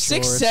Sam. Oh,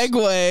 sick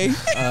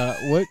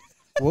segue.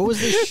 What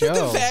was this show?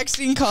 The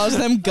vaccine caused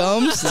them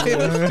gums, too.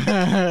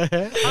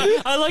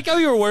 I like how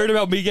you were worried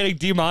about me getting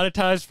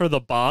demonetized for the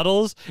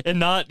bottles and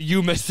not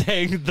you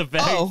saying the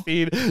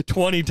vaccine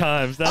 20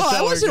 times. That's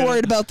I wasn't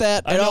worried about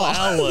that I at know all.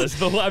 Al was,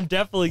 but I'm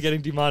definitely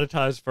getting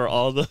demonetized for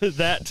all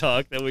that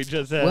talk that we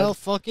just had. Well,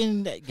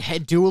 fucking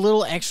do a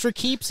little extra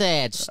keeps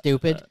ad,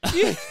 stupid.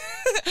 BetterHelp.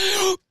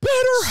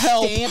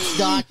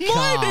 Stamps.com.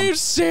 My name's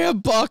Sam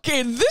Buck,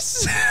 and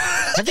this.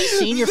 Have they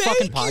seen your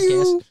fucking Thank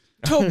you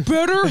to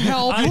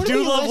BetterHelp. I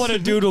do love when a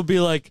dude will be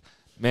like,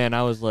 man,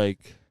 I was like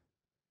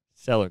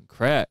selling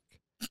crack.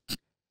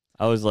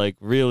 I was like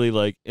really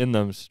like in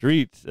them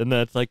streets. And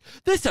that's like,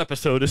 this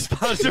episode is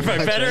sponsored by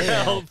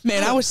BetterHelp.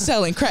 Man, I was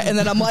selling crack, and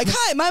then I'm like,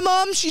 "Hi, my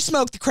mom. She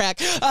smoked crack."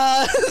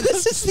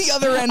 This is the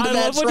other end of I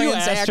that love when you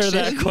asked transaction. her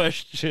that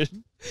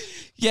question.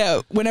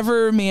 Yeah,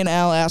 whenever me and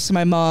Al asked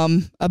my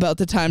mom about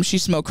the time she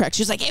smoked crack,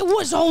 she's like, "It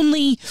was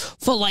only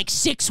for like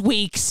 6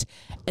 weeks,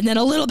 and then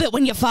a little bit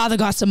when your father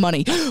got some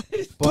money."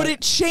 But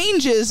it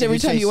changes every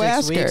time you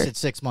ask her. It's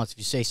 6 months. If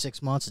you say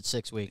 6 months, it's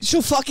 6 weeks.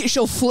 She'll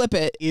she'll flip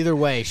it. Either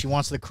way, she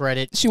wants the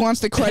credit. She wants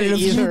the credit of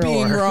you Either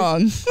being or.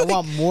 wrong. I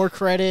want more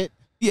credit,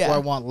 Yeah. or I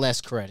want less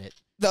credit.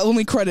 The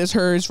only credit is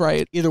hers,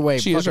 right? Either way,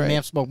 She is fucking right.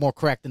 man smoked more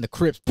crack than the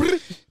Crips.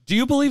 Do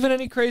you believe in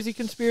any crazy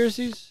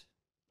conspiracies?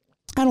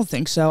 I don't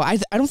think so. I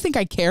don't think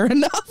I care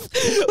enough.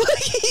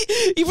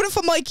 Like, even if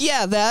I'm like,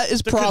 yeah, that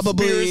is The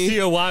probably.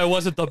 conspiracy of why I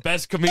wasn't the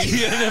best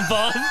comedian in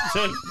Boston.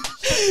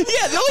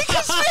 Yeah, the only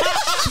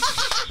conspiracy.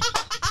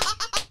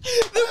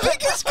 The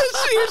biggest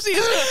conspiracy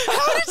is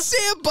how did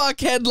Sam Buck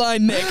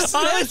headline Knicks?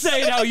 I would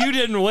say no, you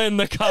didn't win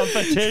the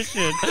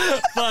competition,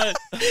 but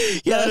Yeah,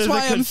 that that's is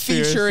why a I'm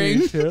featuring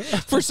conspiracy, too.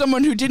 for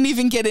someone who didn't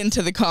even get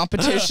into the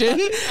competition.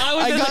 I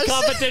was in got- the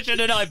competition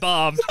and I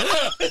bombed.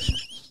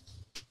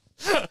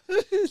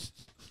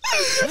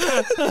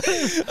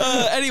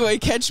 Anyway,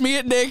 catch me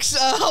at Knicks.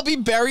 I'll be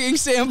burying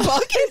Sam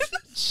Buck in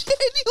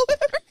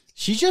January.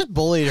 She just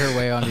bullied her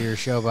way onto your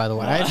show, by the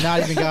way. I have not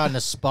even gotten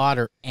a spot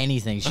or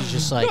anything. She's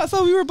just like, I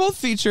thought we were both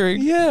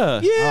featuring. Yeah.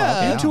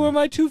 Yeah. You two are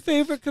my two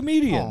favorite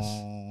comedians.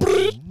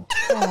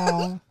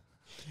 "Aw."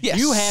 Yes,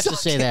 You have to suck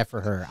say it. that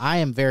for her. I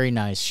am very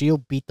nice. She'll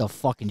beat the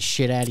fucking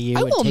shit out of you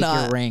I and will take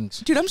not. your rings.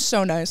 Dude, I'm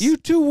so nice. You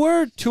two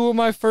were two of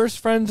my first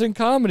friends in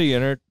comedy,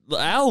 and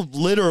Al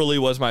literally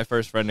was my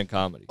first friend in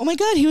comedy. Oh my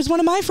God, he was one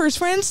of my first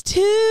friends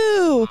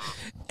too.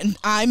 And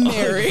I'm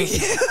married.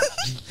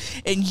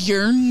 And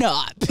you're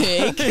not,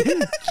 pig.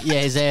 Yeah,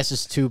 his ass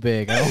is too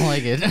big. I don't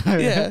like it.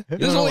 Yeah.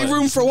 There's only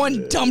room for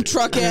one dump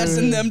truck ass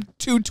and them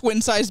 2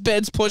 twin-sized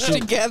beds pushed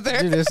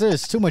together. Dude, this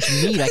is too much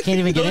meat. I can't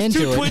even get Those into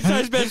two it.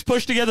 twin-size beds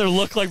pushed together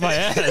look like my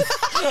ass.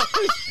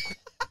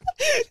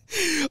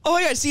 Oh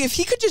my God, see, if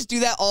he could just do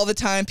that all the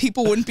time,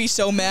 people wouldn't be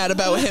so mad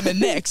about him and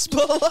Knicks.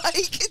 But,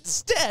 like,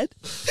 instead.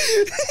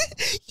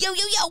 Yo.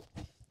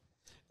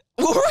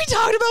 What were we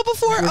talking about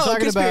before? We're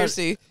talking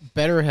conspiracy. about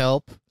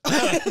BetterHelp.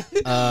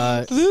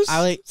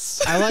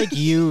 This I like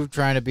you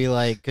trying to be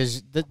like,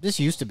 because this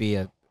used to be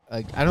a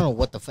I don't know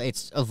what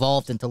it's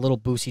evolved into Little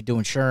Boosie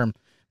doing Sherm,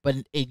 but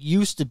it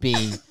used to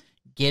be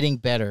getting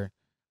better.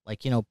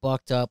 Like, you know,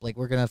 bucked up, like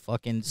we're gonna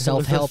fucking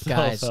self-help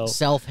guys,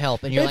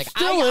 self-help, and you're like,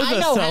 I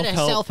know how to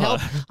self-help.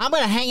 I'm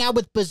gonna hang out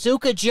with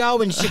Bazooka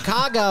Joe in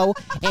Chicago,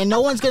 and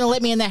no one's gonna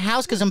let me in the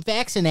house because I'm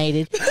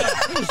vaccinated.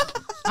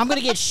 I'm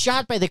gonna get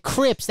shot by the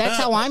Crips. That's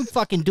how I'm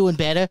fucking doing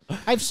better.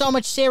 I have so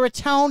much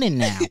serotonin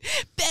now.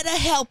 Better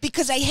help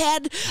because I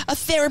had a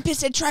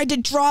therapist that tried to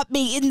drop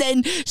me, and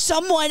then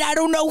someone, I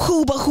don't know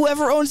who, but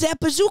whoever owns that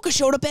bazooka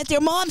showed up at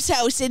their mom's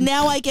house, and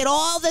now I get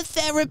all the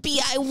therapy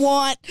I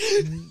want.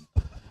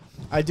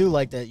 I do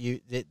like that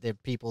the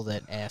people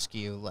that ask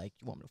you, like,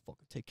 you want me to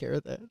fucking take care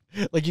of that?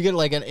 Like, you get,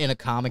 like, in a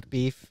comic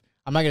beef.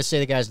 I'm not going to say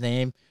the guy's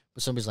name,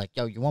 but somebody's like,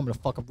 yo, you want me to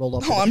fucking roll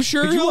up? Oh, I'm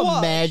sure Could you you'll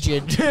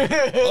imagine?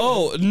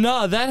 Oh,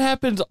 no, that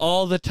happens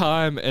all the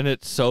time, and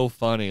it's so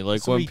funny.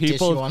 Like, Somebody when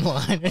people... dish you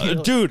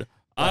online. Dude,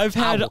 I've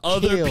had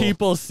other kill.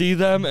 people see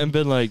them and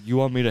been like, you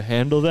want me to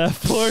handle that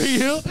for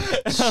you?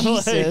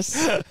 Jesus.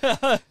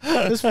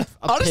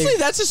 Honestly,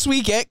 that's a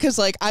sweet get, because,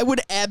 like, I would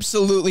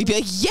absolutely be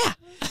like, yeah.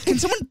 Can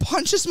someone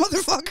punch this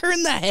motherfucker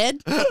in the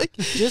head? Like,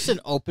 just an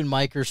open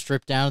micer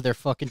stripped down to their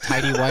fucking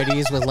tighty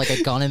whities with, like,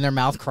 a gun in their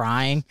mouth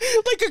crying.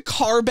 like a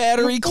car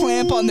battery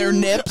clamp on their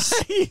nips.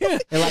 They're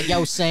like,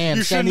 yo, Sam,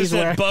 You send shouldn't have these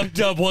said where... Bucked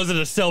Up wasn't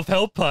a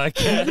self-help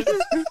podcast.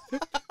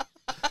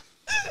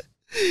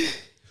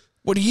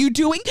 What are you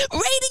doing? Rating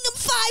him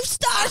 5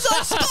 stars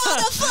on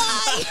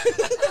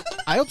Spotify.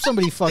 I hope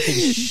somebody fucking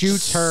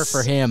shoots her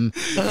for him,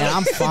 and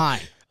I'm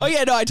fine. Oh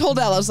yeah, no, I told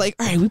Al, I was like,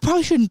 all right, we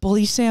probably shouldn't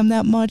bully Sam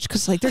that much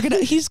because like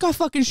he's got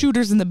fucking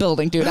shooters in the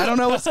building, dude. I don't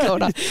know what's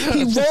going on.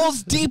 He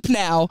rolls deep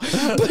now,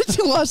 but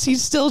to us,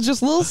 he's still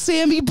just little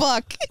Sammy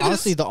Buck.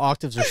 Honestly, the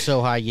octaves are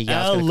so high, you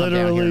guys Al gotta come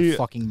down here and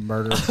fucking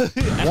murder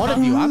one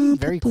of you. I'm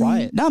very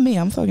quiet. Not me,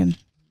 I'm fucking.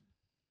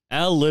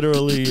 Al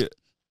literally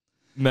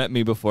met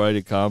me before I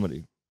did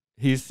comedy.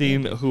 He's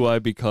seen who I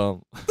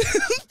become.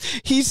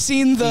 He's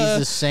seen He's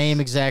the same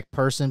exact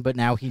person, but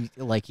now he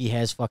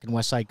has fucking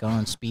West Side Gun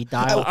on speed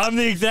dial. I'm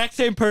the exact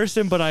same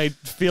person, but I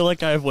feel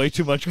like I have way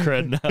too much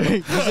cred now.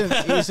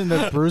 he's in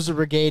the Bruiser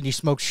Brigade, and he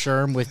smokes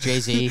Sherm with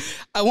Jay-Z.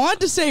 I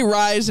wanted to say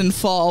rise and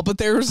fall, but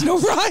there was no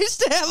rise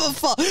to have a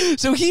fall.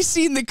 So he's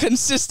seen the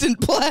consistent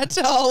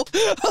plateau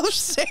of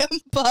Sam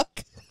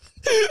Buck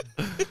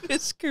in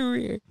his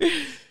career.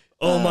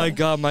 Oh my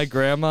God, my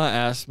grandma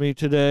asked me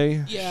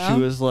today. Yeah?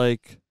 She was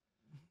like,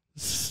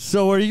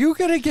 so are you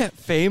going to get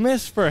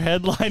famous for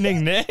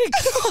headlining Nick?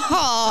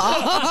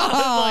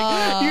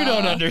 Like, you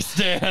don't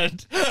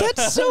understand.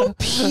 That's so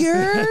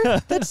pure.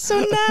 That's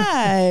so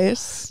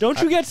nice. Don't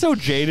you get so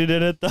jaded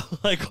in it, though?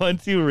 Like,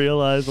 once you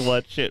realize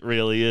what shit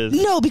really is.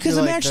 No, because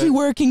You're I'm like actually the-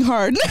 working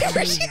hard.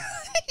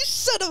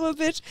 Son of a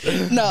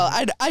bitch. No,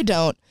 I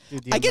don't.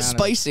 Dude, the I get amount of-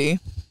 spicy.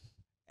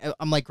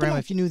 I'm like, Grandma,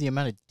 if you knew the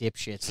amount of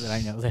dipshits that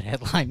I know that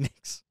headline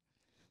Knicks,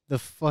 the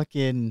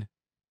fucking...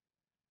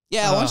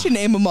 Yeah, why don't you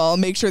name them all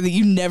and make sure that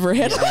you never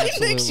headline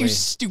Knicks, you absolutely.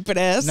 stupid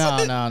ass. No,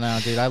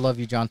 dude. I love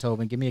you, John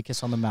Tobin. Give me a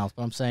kiss on the mouth.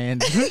 But I'm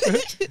saying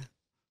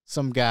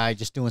some guy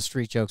just doing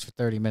street jokes for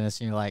 30 minutes,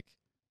 and you're like,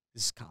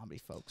 this is comedy,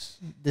 folks.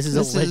 This is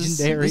a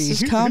legendary...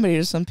 This is comedy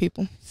to some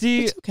people.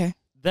 See, It's okay.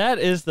 that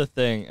is the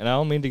thing, and I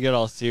don't mean to get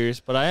all serious,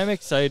 but I am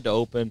excited to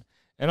open.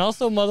 And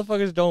also,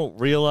 motherfuckers don't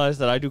realize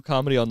that I do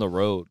comedy on the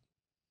road.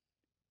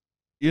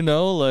 You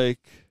know, like...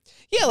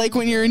 Yeah, like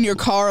when you're in your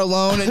car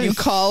alone and you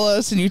call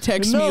us and you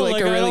text me like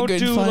a I really don't good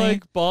do funny.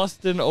 like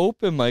Boston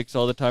open mics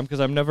all the time because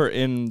I'm never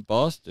in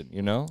Boston,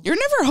 you know? You're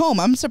never home.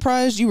 I'm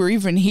surprised you were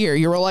even here.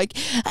 You were like,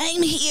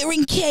 I'm here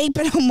in Cape.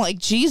 And I'm like,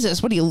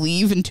 Jesus, what do you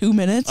leave in 2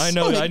 minutes? I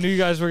know. Like, I knew you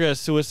guys were going to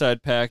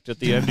suicide pact at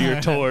the end of your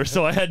tour,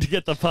 so I had to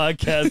get the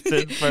podcast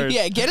in first.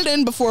 Yeah, get it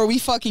in before we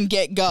fucking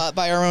get got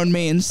by our own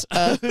means.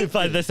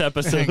 By this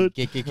episode.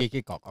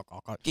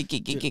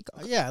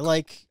 Yeah,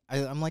 like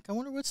I'm like, I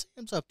wonder what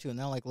Sam's up to, and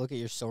then I like look at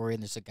your story,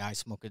 and there's a guy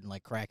smoking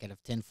like crack out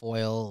of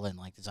tinfoil, and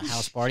like there's a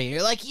house party, and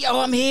you're like, yo,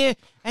 I'm here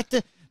at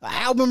the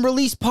album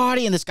release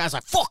party, and this guy's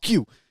like, fuck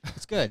you.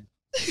 It's good.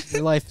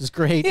 Your life is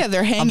great. Yeah,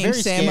 they're I'm hanging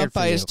very Sam scared up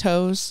by for his you.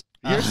 toes.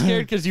 You're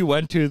scared because you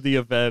went to the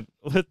event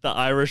with the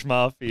Irish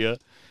Mafia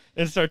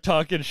and start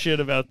talking shit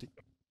about the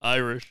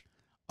Irish.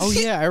 Oh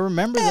yeah, I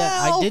remember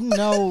that. I didn't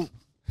know.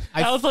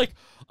 I was like,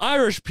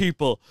 Irish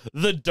people,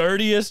 the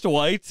dirtiest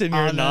whites, and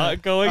you're no.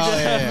 not going to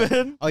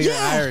heaven. Oh, you're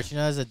Irish. You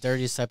know, as the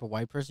dirtiest type of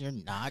white person,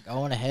 you're not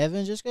going to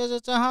heaven just because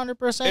it's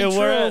 100% And true.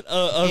 we're at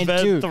an And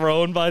event dude,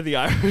 thrown by the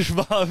Irish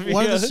Mafia.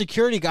 one of the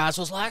security guys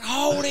was like,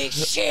 "Holy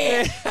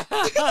shit!"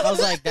 I was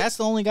like, "That's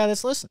the only guy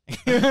that's listening."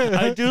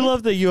 I do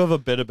love that you have a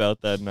bit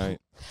about that night.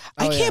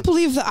 I Oh, yeah. can't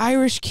believe the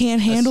Irish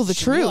can't handle the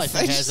Shamil, truth. I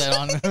think has that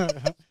on.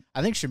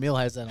 I think Shamil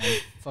has that on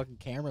fucking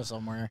camera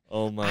somewhere.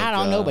 Oh my! I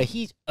don't know, but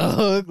he's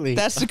ugly.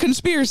 That's the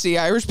conspiracy.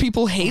 Irish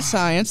people hate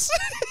science.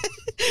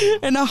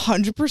 And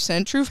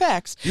 100% true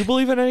facts. Do you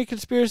believe in any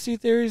conspiracy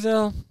theories,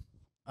 Al?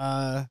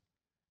 My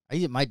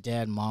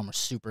dad and mom are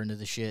super into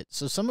the shit.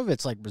 So some of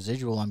it's like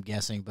residual, I'm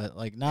guessing, but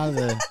like none of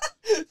the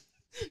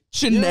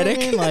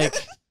Genetic. You know what I mean?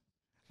 Like,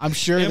 I'm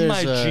sure In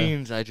there's my a,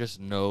 genes, I just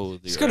know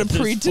the It's got a Earth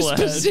is flat.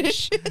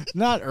 predisposition.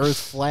 not Earth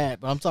flat,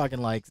 but I'm talking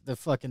like the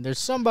fucking. There's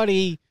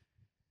somebody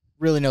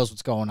really knows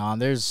what's going on.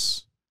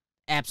 There's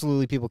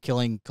absolutely people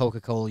killing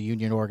Coca-Cola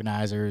union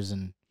organizers,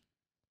 and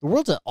the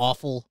world's an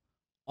awful,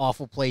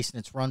 awful place, and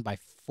it's run by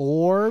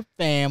 4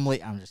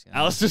 family. I'm just kidding.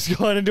 Alex just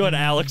going into an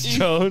Alex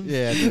Jones.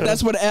 Yeah. dude.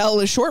 That's what Al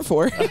is short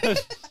for.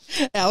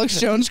 Alex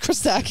Jones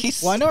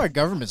Christakis. Well, I know our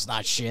government's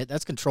not shit.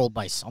 That's controlled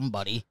by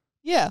somebody.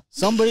 Yeah.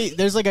 Somebody.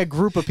 There's like a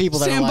group of people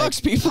that are like, Sandbox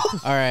people.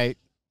 all right,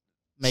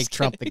 make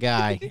Trump the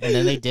guy, and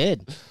then they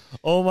did.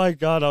 Oh my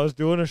God, I was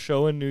doing a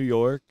show in New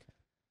York,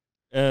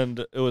 and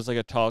it was like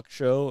a talk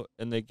show,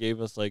 and they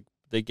gave us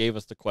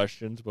the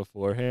questions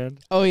beforehand.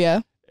 Oh,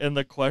 yeah. And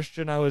the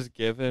question I was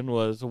given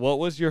was, what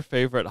was your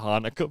favorite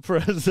Hanukkah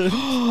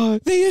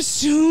present? They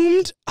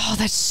assumed. Oh,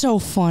 that's so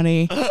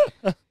funny.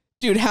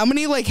 Dude, how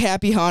many like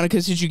happy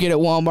Hanukkahs did you get at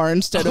Walmart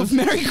instead of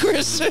Merry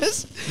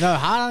Christmas? No,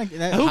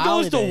 Who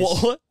goes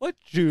to what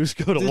Jews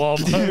go to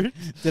Walmart?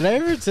 Did I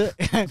ever?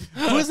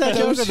 Who was that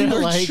joke? Those Where who they're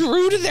are like,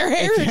 true to their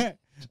heritage.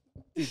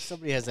 Dude,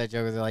 somebody has that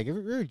joke. Where they're like, if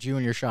you're a Jew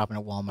and you're shopping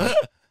at Walmart,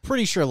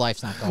 pretty sure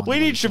life's not going. We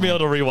need Shamil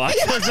to rewatch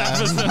this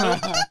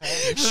episode.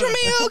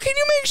 Shamil, can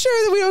you make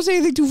sure that we don't say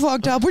anything too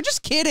fucked up? We're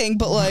just kidding,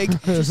 but like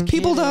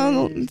people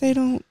they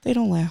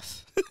don't laugh.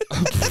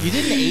 You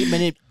did an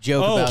 8-minute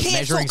joke Oh. about Cancel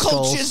measuring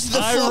skulls. culture's the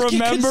I fucking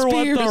remember what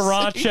the conspiracy.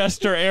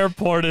 Rochester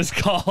airport is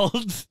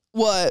called.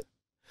 What?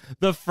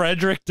 The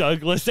Frederick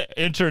Douglass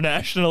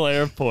International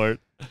Airport.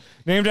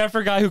 Named after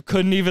a guy who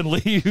couldn't even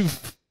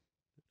leave.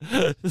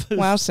 the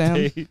Wow, Sam.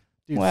 state.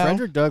 Dude, Wow.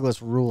 Frederick Douglass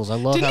rules. I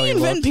love Didn't how he he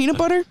invent looked. peanut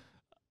butter?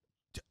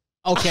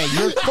 Okay,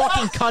 you're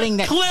fucking cutting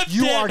that. Clipped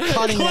You it. are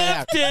cutting that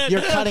out. Clipped it.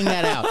 You're cutting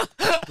that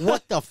out.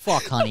 What the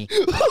fuck, honey?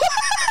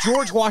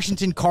 George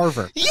Washington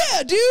Carver.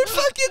 Yeah, dude.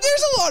 Fucking,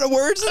 there's a lot of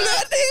words in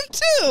that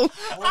name too.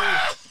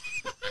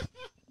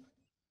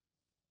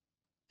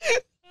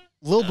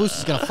 Lil Boost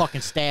is gonna fucking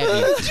stab you.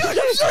 Dude,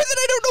 I'm sorry that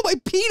I don't know my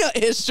peanut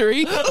history.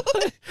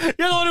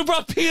 You're the one who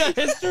brought peanut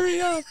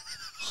history up.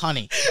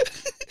 Honey.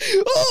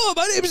 Oh,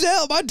 my name's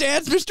Al. My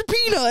dad's Mr.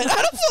 Peanut.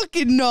 I don't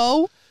fucking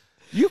know.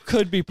 You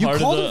could be You part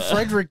called of him the.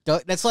 Frederick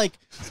Doug. That's like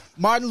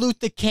Martin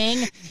Luther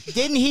King.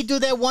 Didn't he do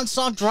that one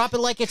song, Drop It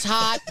Like It's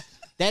Hot?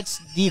 That's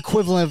the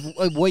equivalent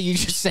of what you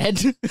just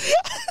said.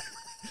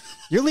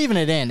 You're leaving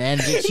it in.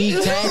 And did she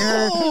tag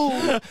her?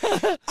 Oh,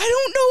 I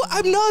don't know.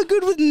 I'm not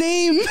good with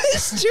name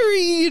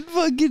history and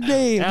fucking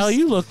names. Al,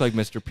 you look like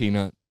Mr.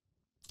 Peanut.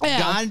 Yeah.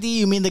 Gandhi,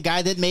 you mean the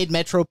guy that made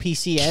Metro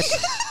PCS?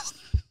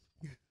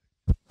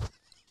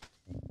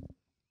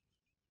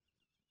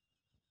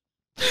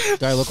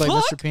 Do I look like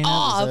Fuck Mr. Peanut?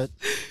 off. Did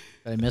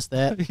I miss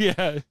that? Yeah.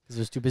 Because I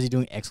was too busy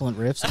doing excellent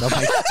riffs about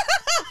my...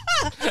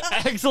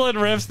 Excellent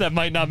riffs that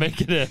might not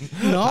make it in.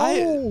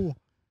 No.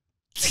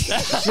 She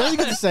doesn't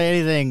get to say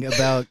anything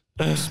about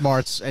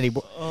smarts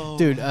anymore.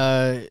 Dude,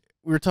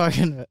 we were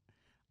talking...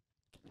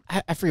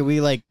 I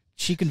forget,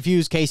 she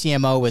confused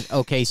KCMO with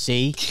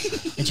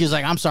OKC. And she was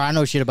like, I'm sorry, I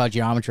know shit about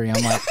geometry.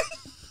 I'm like...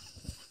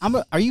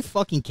 are you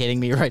fucking kidding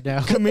me right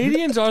now?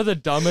 Comedians are the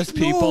dumbest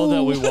people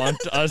that we want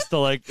us to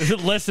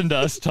listen to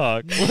us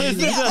talk. Listen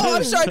Yeah, to oh,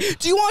 I'm us. sorry.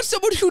 Do you want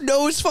someone who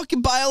knows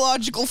fucking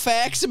biological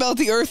facts about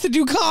the Earth to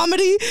do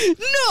comedy?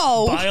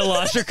 No.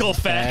 Biological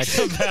facts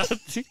about.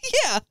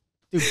 Yeah.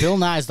 Dude, Bill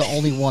Nye is the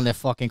only one that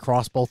fucking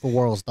crossed both the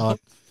worlds, dog.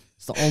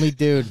 It's the only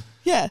dude.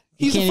 Yeah.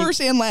 He's the can't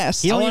first and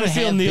last. He I don't want to even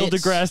feel have Neil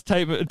bits.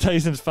 deGrasse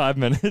Tyson's 5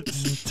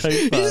 minutes. Type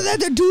Isn't 5. that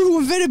the dude who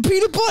invented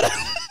peanut butter?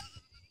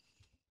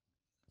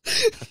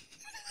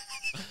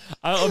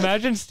 I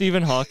imagine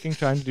Stephen Hawking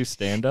trying to do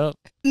stand up.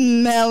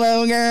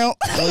 Mellow girl.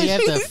 Well, you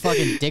have to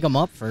fucking dig him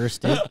up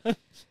first, dude.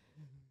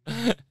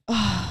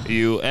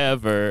 You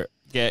ever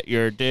get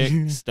your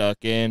dick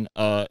stuck in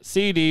a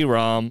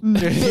CD-ROM?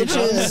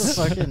 Bitches.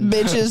 Fucking-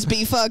 Bitches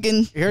be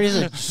fucking. Here is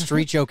a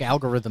street joke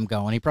algorithm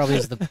going. He probably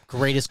is the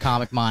greatest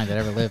comic mind that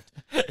ever lived.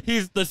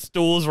 He's the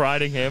stools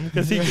riding him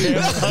because he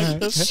can't fuck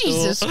the stool.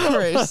 Jesus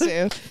Christ,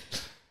 dude.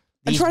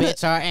 These trying to-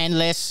 bits are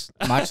endless,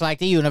 much like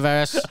the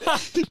universe.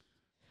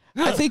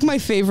 I think my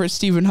favorite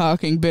Stephen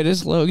Hawking bit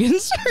is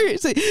Logan's.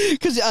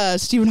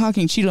 Because Stephen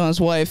Hawking cheated on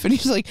his wife, and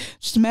he's like,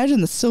 just imagine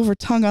the silver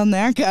tongue on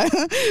that guy.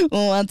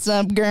 What's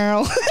up,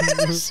 girl?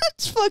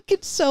 It's fucking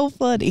so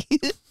funny.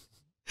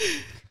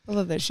 I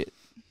love that shit.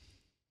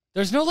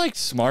 There's no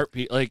smart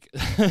people.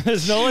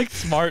 There's no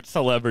smart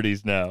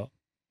celebrities now.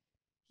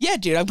 Yeah,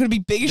 dude, I'm gonna be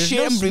big as There's shit.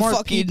 no I'm gonna be smart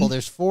fucking. people.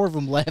 There's 4 of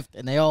them left,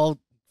 and they all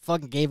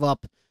fucking gave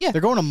up. Yeah.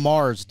 They're going to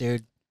Mars,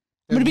 dude.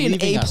 I'm gonna be an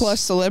They're leaving A+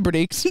 us.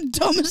 celebrity because I'm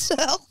dumb as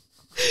hell.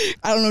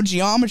 I don't know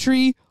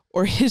geometry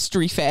or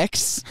history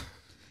facts.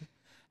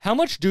 How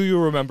much do you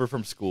remember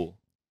from school?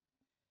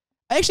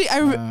 Actually, I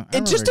it just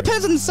remember depends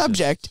on the doing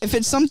subject. If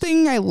it's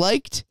something I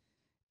liked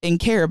and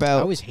care I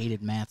about, always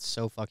hated math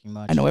so fucking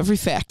much. I know every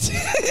fact.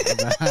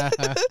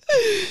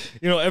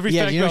 You know every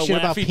Yeah, fact you know about shit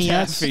about Laffy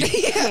peanuts?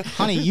 Taffy.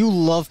 Honey, you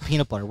love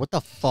peanut butter. What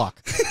the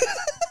fuck?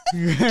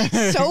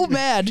 So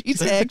mad.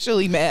 He's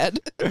actually mad.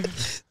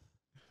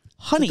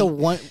 honey, The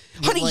one,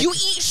 honey, like- you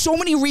eat so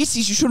many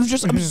Reese's, you should have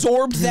just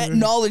absorbed that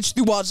knowledge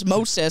through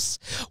osmosis,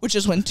 which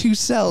is when two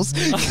cells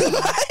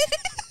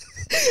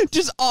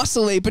just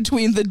oscillate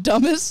between the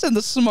dumbest and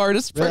the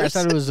smartest Really? I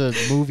person. thought it was a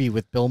movie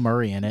with Bill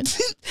Murray in it.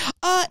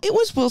 It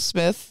was Will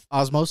Smith.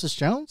 Osmosis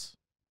Jones?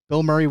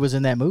 Bill Murray was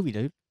in that movie,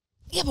 dude.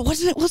 Yeah, but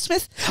wasn't it Will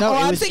Smith? No, oh, it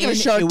I'm was thinking of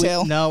in- Shark it was-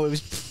 Tale. No, it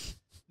was.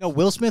 No,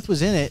 Will Smith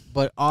was in it,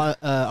 but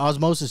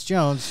Osmosis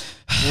Jones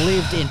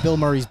lived in Bill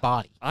Murray's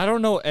body. I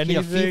don't know He had a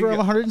anything fever of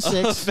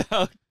 106.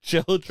 about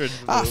children's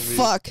Ah, movies.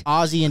 fuck.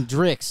 Ozzy and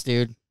Drix,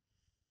 dude.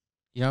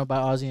 You know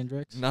about Ozzy and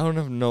Drix? I don't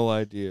have no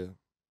idea.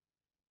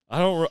 I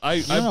don't. I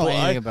You don't know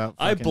anything I, about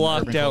I fucking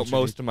blocked urban out culture,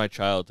 most dude. of my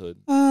childhood.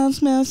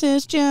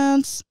 Osmosis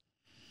Jones.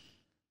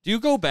 Do you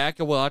go back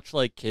and watch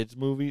like kids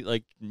movies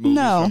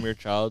from your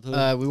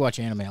childhood? We watch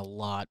anime a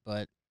lot,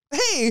 but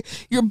Hey,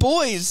 your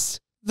boys,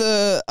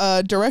 the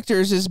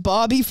directors, is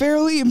Bobby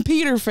Farrelly and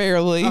Peter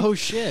Farrelly. oh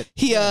shit,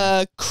 He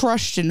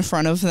crushed in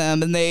front of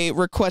them, and they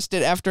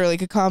requested after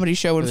like a comedy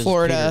show in It was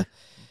Florida. Peter.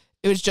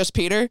 It was just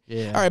Peter.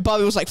 Yeah. All right,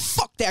 Bobby was like,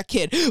 "Fuck that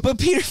kid," but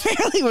Peter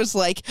Farrelly was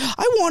like,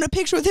 "I want a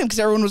picture with him," because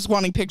everyone was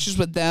wanting pictures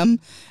with them,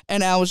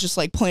 and Al was just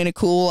like playing it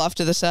cool off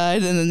to the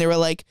side, and then they were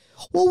like,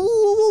 "Whoa, whoa,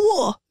 whoa,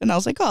 whoa, whoa," and I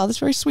was like, "Oh, that's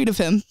very sweet of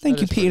him. Thank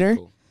That you, is pretty Peter.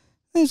 cool.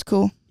 That's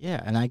cool."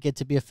 Yeah, and I get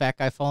to be a fat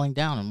guy falling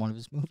down in one of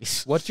his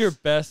movies. What's your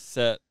best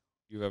set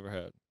you've ever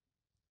had?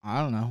 I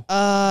don't know.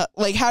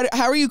 Like how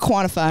are you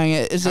quantifying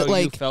it? Is How it you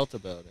like felt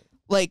about it?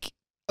 like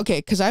okay?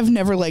 Because I've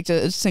never liked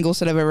a single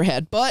set I've ever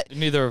had, but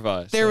Neither have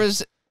I. there so.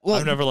 was. Well,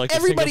 I've never liked a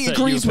everybody single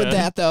set agrees you've with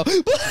had. that though.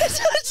 But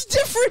it's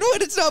different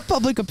when it's not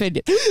public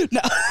opinion.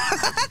 No,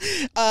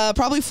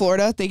 probably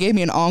Florida. They gave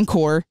me an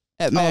encore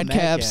at Mad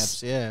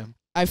Caps. Yeah.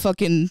 I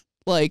fucking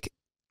like,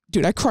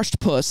 dude. I crushed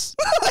puss.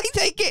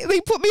 Like they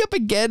put me up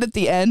again at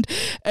the end,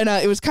 and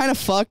it was kind of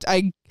fucked.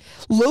 I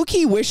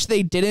low-key wish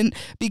they didn't,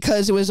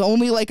 because it was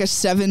only like a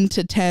 7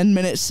 to 10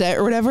 minute set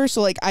or whatever.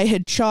 So like I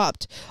had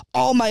chopped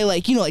all my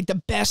like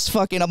the best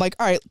fucking. I'm like,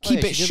 all right,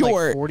 keep it she did,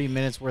 short. Like 40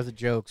 minutes worth of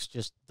jokes,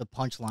 just the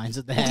punchlines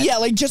of that. Yeah,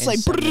 like just in like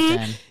 7 to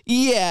 10.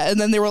 yeah, and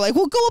then they were like,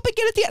 "Well, go up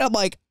again at the end." I'm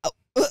like,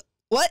 "What?"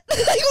 Like, what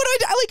do I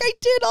do? Like I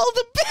did all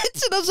the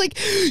bits, and I was like,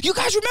 "You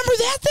guys remember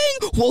that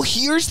thing? Well,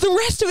 here's the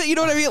rest of it." You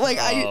know what I mean? Like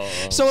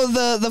so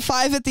the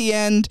 5 at the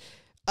end,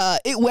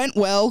 it went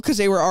well because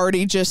they were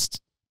already just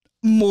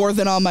more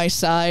than on my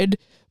side,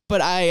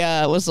 but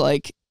I was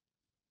like,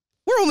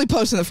 "We're only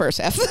posting the first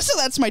half," so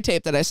that's my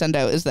tape that I send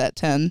out is that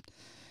 10,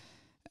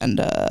 and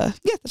yeah,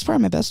 that's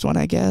probably my best one,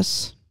 I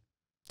guess.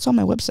 It's on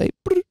my website.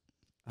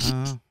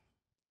 Trying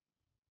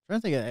to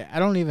think. I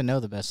don't even know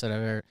the best that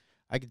I've ever.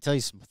 I could tell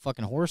you some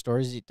fucking horror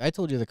stories. I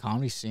told you the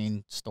comedy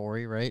scene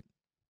story, right?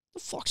 The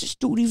fuck's this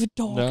dude even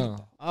talking?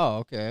 No. Oh,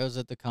 okay. I was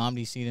at the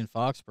comedy scene in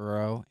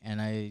Foxborough, and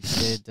I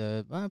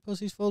did my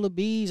pussy's full of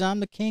bees. I'm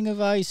the king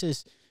of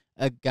ISIS.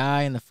 A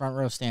guy in the front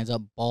row stands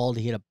up bald.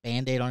 He had a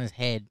Band-Aid on his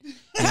head.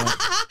 And he went,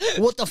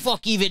 "What the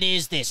fuck even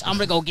is this? I'm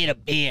gonna go get a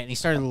beer." And he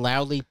started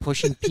loudly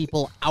pushing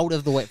people out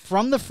of the way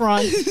from the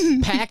front,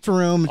 packed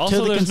room to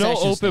Also, the there's no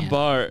concession open stand.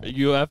 bar.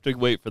 You have to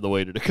wait for the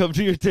waiter to come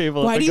to your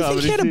table. Why at the do you think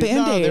comedy he had a scene.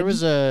 Band-Aid? No, there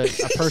was a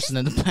person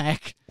in the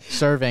back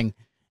serving,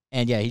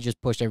 and yeah, he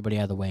just pushed everybody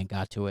out of the way and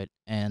got to it.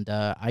 And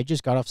I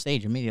just got off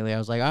stage immediately. I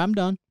was like, "I'm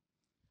done."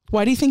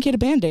 Why do you think he had a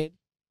Band-Aid?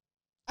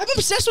 I'm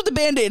obsessed with the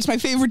Band-Aid. It's my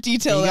favorite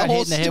detail He of got that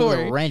whole hit in the head with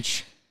story. a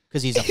wrench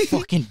because he's a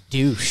fucking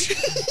douche.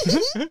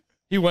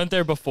 He went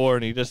there before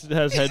and he just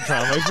has head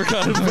trauma. He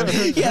forgot about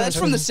it. Yeah, that's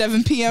from the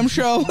 7 p.m.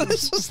 show.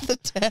 This was the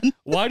 10.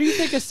 Why do you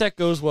think a set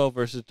goes well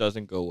versus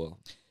doesn't go well?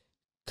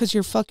 Because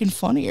you're fucking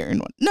funnier.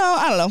 No,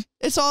 I don't know.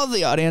 It's all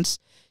the audience.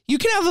 You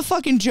can have a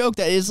fucking joke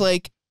that is,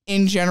 like,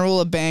 in general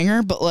a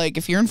banger, but, like,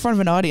 if you're in front of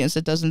an audience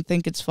that doesn't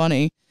think it's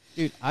funny.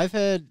 Dude, I've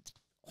had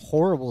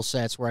horrible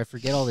sets where I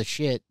forget all the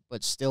shit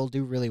but still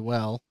do really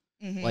well.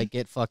 Like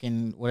get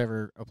fucking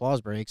whatever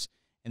applause breaks.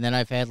 And then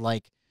I've had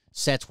like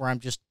sets where I'm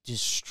just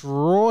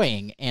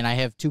destroying and I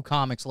have 2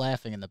 comics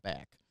laughing in the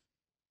back.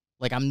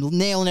 Like I'm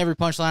nailing every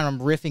punchline, I'm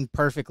riffing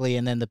perfectly,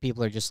 and then the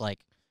people are just like,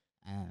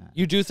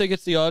 You do think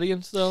it's the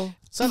audience, though?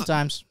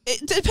 sometimes.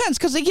 It depends,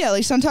 because, like, yeah,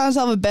 like, sometimes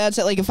I'll have a bad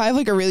set. Like, if I have,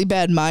 like, a really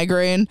bad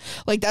migraine,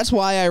 like, that's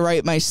why I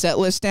write my set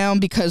list down,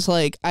 because,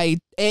 like, I,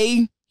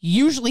 A,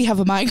 usually have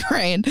a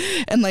migraine,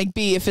 and, like,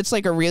 B, if it's,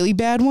 like, a really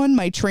bad one,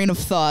 my train of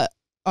thought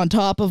on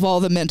top of all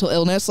the mental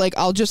illness, like,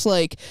 I'll just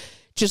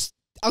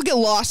I'll get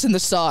lost in the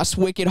sauce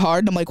wicked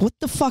hard, and I'm like, what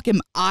the fuck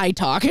am I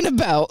talking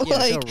about? Yeah,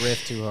 like, don't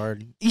riff too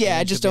hard. Yeah, And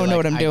I it just could be don't know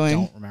like, what I'm doing.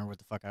 I don't remember what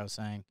the fuck I was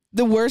saying.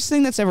 the worst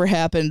thing that's ever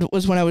happened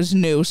was when I was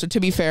new, so to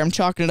be fair, I'm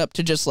chalking it up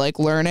to just, like,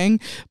 learning,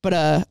 but,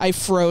 I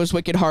froze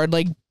wicked hard,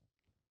 like,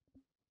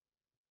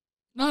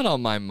 Not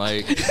on my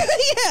mic.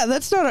 yeah,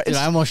 that's not, Dude,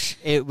 I almost,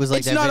 it was like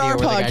it's that not video our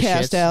where the guy podcast,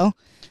 shits. Al.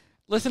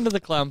 Listen to the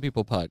Clown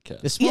People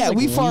podcast. This smells Yeah, like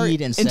we fart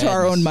weed and into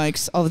our own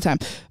sadness. mics all the time.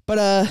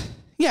 But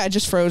yeah, I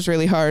just froze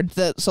really hard.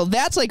 So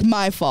that's like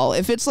my fault.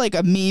 If it's like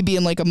a me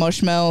being like a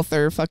mush mouth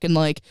or fucking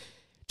like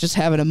just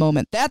having a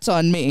moment, that's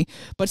on me.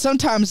 But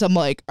sometimes I'm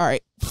like, all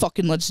right,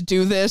 fucking let's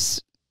do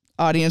this.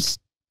 Audience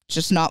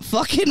just not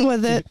fucking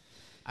with it.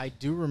 I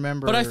do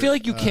remember. But I feel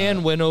like you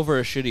can win over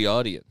a shitty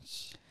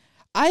audience.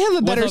 I have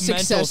a better With a mental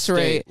success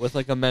rate. state, with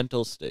like a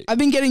mental state. I've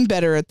been getting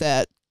better at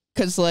that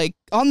because, like,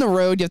 on the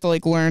road, you have to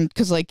like learn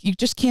because, like, you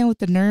just can't let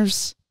the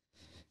nerves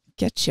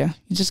get you.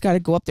 You just got to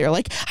go up there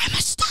like, I'm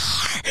a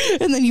star,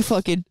 and then you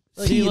fucking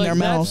pee in like, their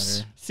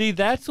mouths. See,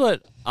 that's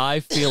what I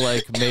feel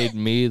like made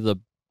me the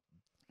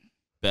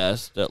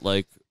best at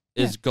like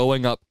is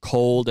going up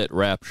cold at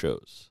rap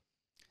shows.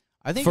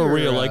 I think For you're,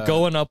 real, like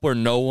going up where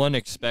no one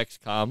expects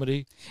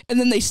comedy. And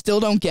then they still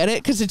don't get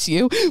it because it's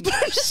you. But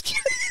I'm just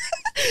kidding.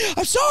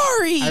 I'm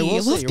sorry. I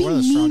will say Let's you're be one of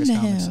the mean strongest to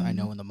comics him. I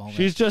know in the moment.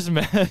 She's just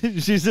mad.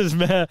 She's just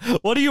mad.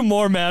 What are you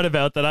more mad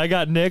about? That I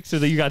got Knicks or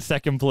that you got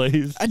second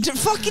place?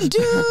 Fucking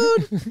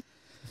dude.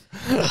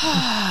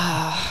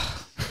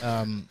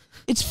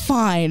 It's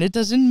fine. It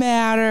doesn't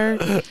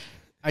matter.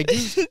 I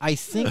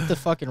think the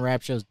fucking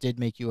rap shows did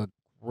make you a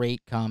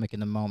great comic in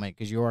the moment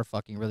because you are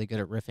fucking really good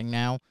at riffing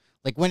now.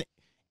 Like when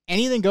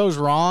anything goes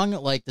wrong,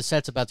 like the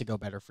set's about to go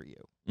better for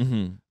you.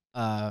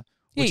 Mm-hmm.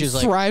 Which he is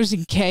like thrives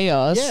in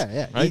chaos.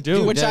 yeah. I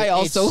do. Which I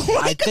also it's- I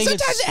like. 'Cause think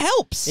sometimes it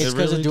helps. It's It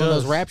because really of doing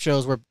does. those rap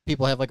shows where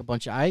people have like a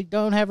bunch of I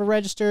don't have a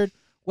registered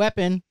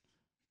weapon.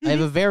 I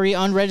have a very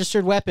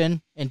unregistered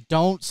weapon and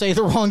don't say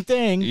the wrong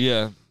thing.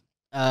 Yeah.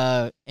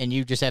 And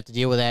you just have to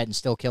deal with that and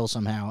still kill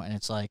somehow. And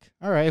it's like,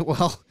 all right,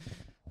 well,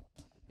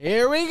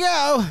 here we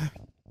go.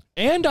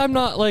 And I'm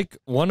not like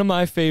one of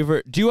my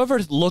favorite. Do you ever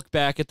look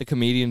back at the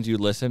comedians you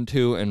listen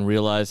to and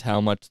realize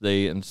how much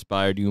they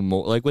inspired you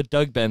more? Like with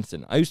Doug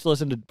Benson. I used to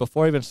listen to,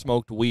 before I even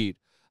smoked weed,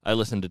 I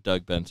listened to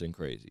Doug Benson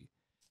crazy.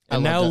 I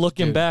And love now Doug,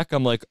 looking dude. back,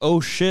 I'm like, oh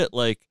shit,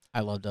 like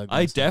I love Doug.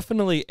 I Benson.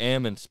 definitely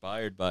am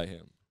inspired by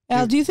him.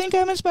 Al, do you think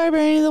I'm inspired by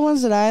any of the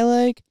ones that I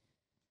like?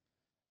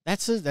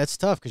 That's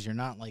tough because you're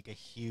not like a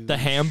huge The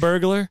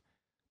Hamburglar?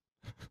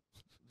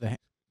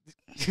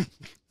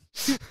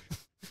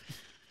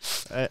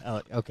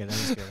 Okay, that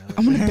was good.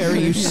 I'm gonna bury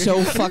you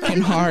so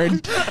fucking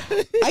hard.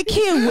 I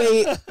can't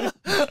wait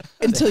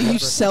until you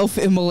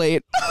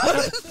self-immolate.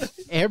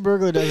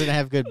 Hamburglar doesn't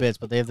have good bits,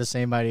 but they have the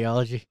same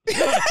ideology.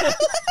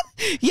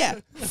 Yeah,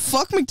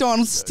 fuck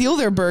McDonald's, steal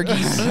their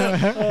burgers.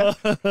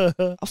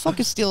 I'll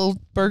fucking steal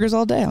burgers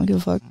all day. I don't give a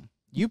fuck.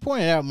 You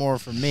pointed out more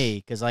for me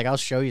because like I'll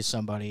show you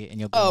somebody and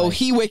you'll be Oh, like,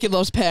 he wicked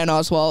loves Patton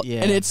Oswalt,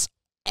 Yeah. and it's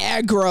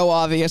aggro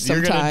obvious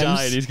You're sometimes. gonna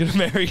die and he's gonna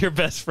marry your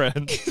best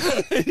friend.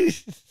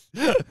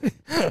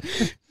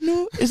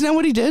 No, isn't that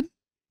what he did?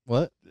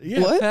 what? Yeah,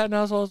 What? Patton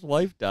Oswalt's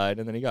wife died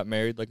and then he got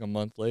married like a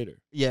month later.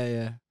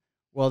 Yeah.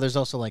 Well, there's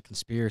also like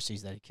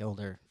conspiracies that he killed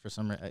her for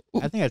some reason.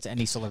 I think that's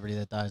any celebrity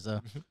that dies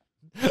though.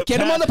 Get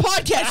him on the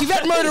podcast. You've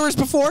had murderers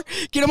before.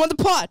 Get him on the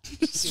pod.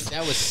 Dude,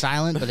 that was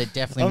silent, but it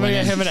definitely I'm gonna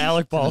went get in him and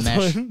Alec to the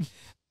mesh. Baldwin.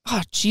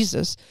 Oh,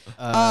 Jesus.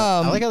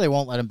 I like how they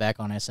won't let him back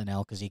on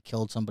SNL because he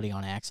killed somebody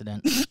on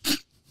accident.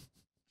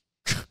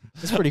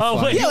 It's pretty Oh,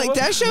 funny. wait. Yeah, like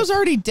that show's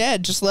already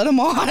dead. Just let him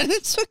on.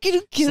 It's fucking who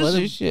Just gives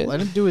let a shit.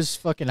 him do his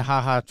fucking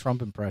haha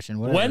Trump impression.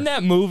 Whatever. When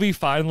that movie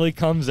finally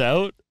comes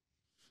out,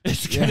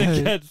 it's gonna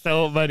Yeah. get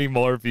so many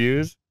more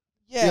views.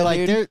 Yeah, You're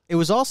like, dude. it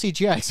was all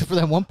CGI except for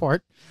that one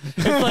part. It's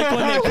like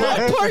when they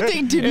What part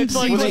they didn't It's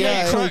like see when When they they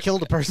yet? actually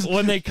killed a person.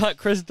 when they cut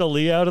Chris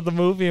D'Elia out of the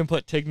movie and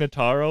put Tig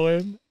Notaro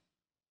in.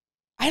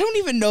 I don't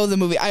even know the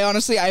movie. I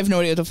have no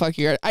idea what the fuck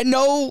you're. I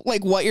know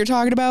like what you're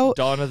talking about,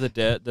 Dawn of the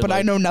Dead, but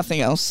I know nothing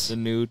else. the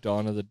new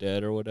Dawn of the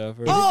Dead or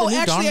whatever. Oh, the new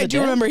Dawn actually, of I the do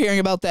Dead? remember hearing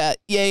about that.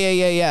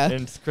 Yeah.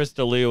 And Chris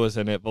D'Elia was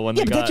in it, but when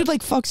Yeah, they but that got dude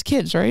like fucks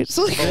kids, right?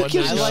 So like, But who when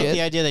gives they- a I like shit?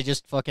 the idea they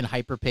just fucking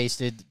hyper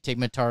pasted Tig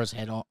Notaro's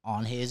head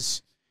on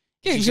his.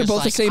 Yeah, She's you're just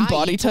both the like, same "I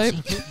body eat type.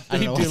 pussy." I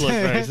they don't do know. look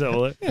very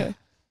similar. I don't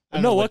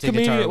No, know what Tig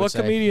Notaro would what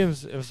say.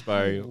 comedians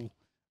inspire you?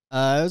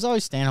 It was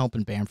always Stanhope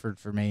and Bamford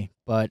for me,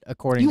 but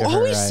according You to her,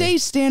 always say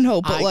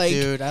Stanhope, but like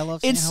dude, I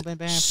love it's Stanhope and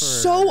Bamford.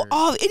 so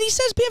off. And he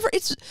says Bamford.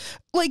 It's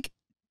like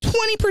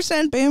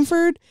 20%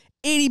 Bamford,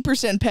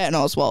 80% Patton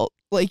Oswalt.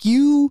 Like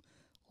you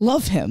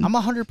love him. I'm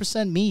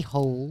 100% me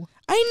hole.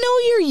 I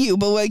know you're you,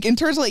 but like in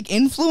terms of like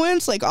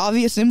influence, like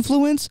obvious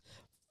influence,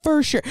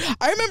 for sure.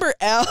 I remember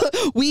Al.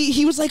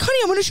 He was like, "Honey,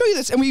 I'm going to show you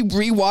this," and we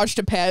rewatched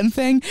a Patton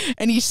thing,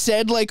 and he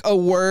said like a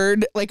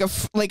word, like a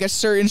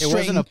certain It string,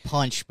 wasn't a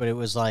punch, but it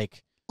was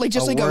like like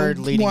just a like word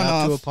a leading one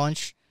up to a off.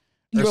 punch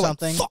You or were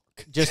something, like,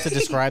 "Fuck." just to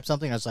describe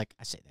something. I was like,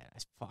 I say that.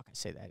 I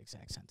say that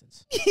exact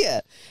sentence.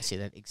 Yeah, I say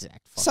that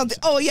exact fucking something. sentence.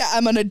 Oh yeah,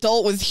 I'm an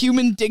adult with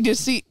human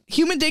dignity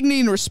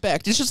and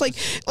respect. It's just like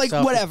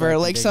Self-respect whatever, and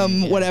like dignity,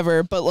 some yeah.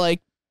 whatever, but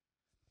like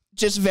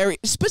just very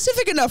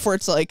specific enough where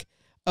it's like,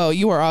 oh,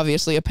 you are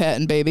obviously a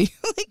Patton baby.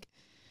 Like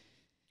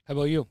How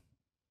about you?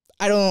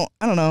 I don't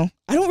know.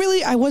 I don't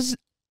really. I was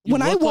You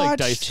when I look like watched.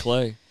 Dice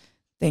Clay.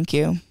 Thank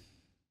you.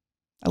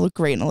 I look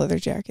great in a leather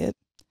jacket,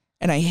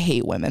 and I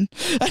hate women.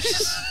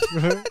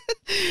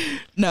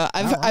 No,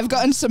 I've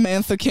gotten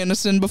Samantha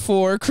Kinnison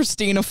before,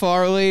 Christina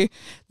Farley.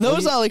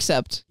 Those Well, I'll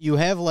accept. You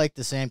have like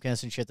the Sam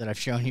Kinison shit that I've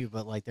shown you,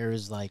 but like there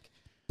is like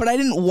but I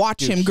didn't watch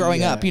Dude, him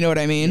growing up. You know what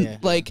I mean? yeah.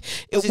 Like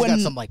He's when got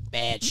some like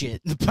bad shit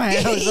in the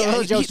past.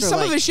 Those jokes are some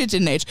like, of his shit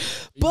didn't age,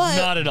 but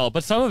Not at all,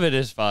 but some of it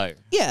is fire.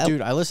 yeah,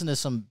 dude, I listened to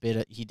some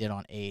bit he did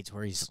on AIDS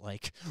where he's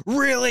like,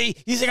 really?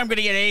 You think I'm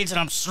gonna get AIDS and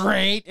I'm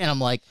straight? And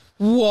I'm like,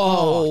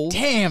 whoa, oh,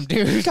 damn,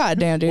 dude. god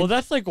damn, dude. Well,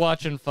 that's like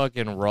watching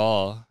fucking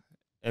Raw,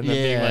 and then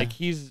being Yeah. like,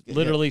 he's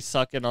literally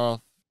sucking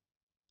off.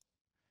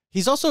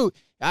 He's also,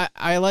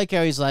 I like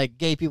how he's like,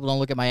 gay people don't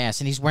look at my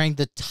ass, and he's wearing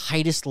the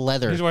tightest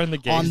leather He's wearing the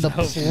gay on the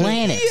outfit.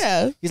 planet.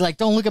 Yeah. He's like,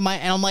 don't look at my,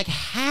 and I'm like,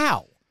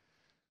 how?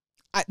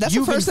 That's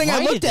You've the first thing I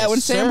invited looked at this,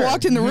 when Sam sir.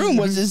 walked in the room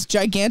was his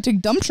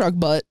gigantic dump truck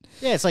butt.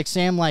 Yeah, it's like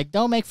Sam, like,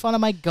 don't make fun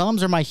of my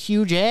gums or my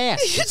huge ass.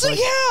 It's like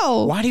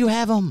how? Why do you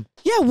have them?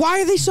 Yeah,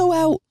 why are they so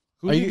out?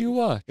 Who Are did you- you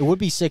watch? It would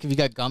be sick if you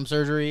got gum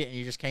surgery and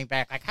you just came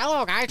back like,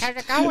 hello guys, how's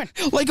it going?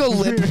 Like a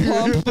lip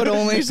plump, but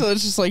only so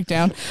it's just like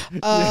down.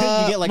 you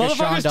get like a Sean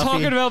Motherfuckers Duffy.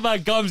 talking about my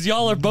gums.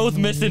 Y'all are both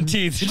missing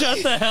teeth.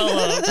 Shut the hell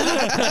up.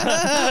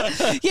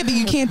 Yeah, but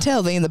you can't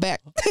tell. They in the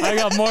back. I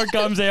got more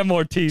gums and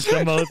more teeth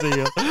than both of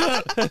you.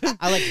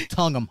 I like to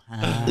tongue them.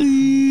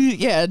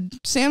 Yeah,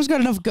 Sam's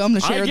got enough gum to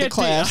share the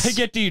class. I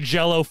get to eat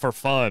Jello for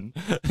fun,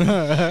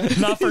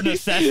 not for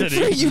necessity.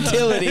 for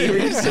utility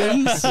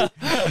reasons.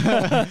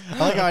 I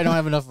like how I don't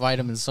have enough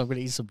vitamins, so I'm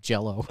gonna eat some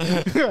Jello.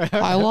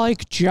 I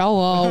like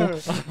Jello.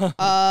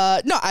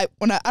 No, I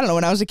don't know.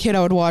 When I was a kid,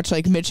 I would watch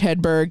like Mitch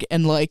Hedberg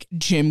and like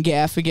Jim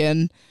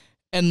Gaffigan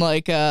and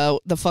like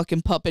the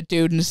fucking puppet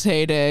dude in his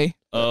heyday.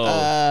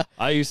 Oh,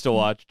 I used to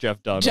watch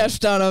Jeff Dunham. Jeff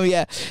Dunham,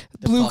 yeah.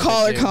 Blue puppet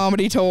Collar dude.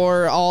 Comedy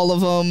Tour, all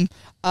of them.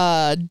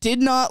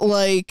 Did not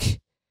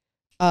like,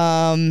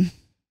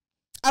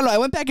 I don't know, I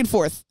went back and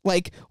forth.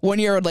 Like, one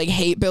year I would like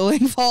hate Bill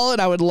Engvall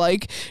and I would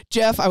like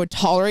Jeff. I would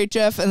tolerate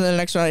Jeff, and then the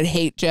next one I'd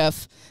hate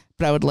Jeff,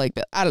 but I would like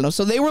Bill. I don't know.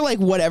 So they were like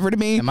whatever to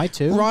me. Am I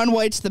too? Ron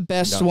White's the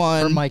best No. Her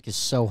one, mic is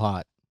so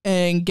hot.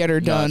 and Get Her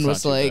No, Done it's not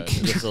was too like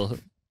bad. It's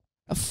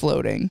a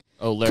floating.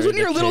 oh, Because Larry when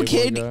you're a the little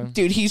Cable kid, Guy.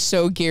 dude, he's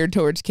so geared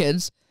towards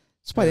kids.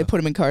 That's why Yeah. they put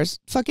him in cars.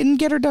 Fucking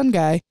Get Her Done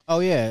guy. Oh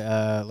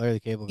yeah, Larry the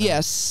Cable Guy.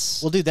 Yes.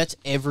 Well, dude, that's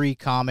every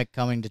comic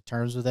coming to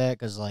terms with that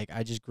because, like,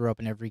 I just grew up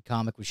and every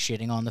comic was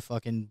shitting on the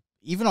fucking,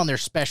 even on their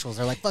specials.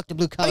 They're like, "Fuck the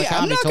Blue Oh, Collar yeah, I'm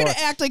Comedy not Tour," gonna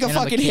act like a and I'm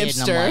a fucking kid,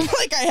 and I'm hipster. like,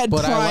 Like I had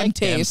but I prime liked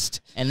them.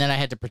 taste. and then I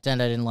had to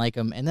pretend I didn't like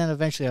them, and then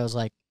eventually I was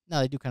like, "No,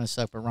 they do kind of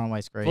suck," but Ron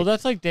White's great. Well,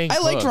 that's like Dane I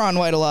Cook. liked Ron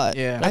White a lot.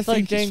 Yeah. That's I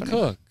like think he's Dane funny.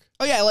 Cook.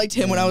 Oh yeah, I liked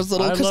him when I was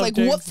little I because love like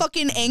Dane- what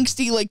fucking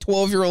angsty like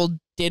 12-year-old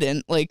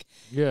didn't like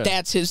Yeah.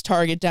 that's his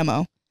target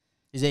demo.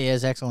 He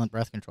has excellent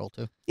breath control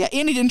too. Yeah,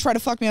 and he didn't try to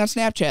fuck me on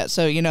Snapchat,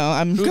 so you know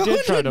I'm Who going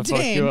did try to with fuck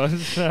Dane. you on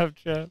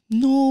Snapchat?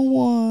 No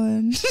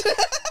one.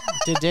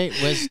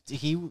 Was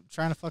he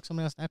trying to fuck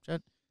somebody on Snapchat?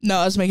 No,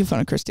 I was making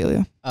fun of Chris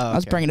D'Elia. Oh, I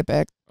was bringing it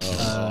back.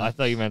 Oh, I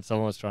thought you meant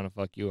someone was trying to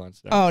fuck you on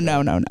Snapchat. Oh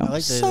no. I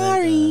like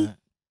Sorry.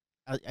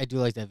 I do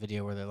like that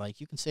video where they're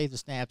like, "You can save the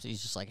snaps." And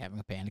he's just like having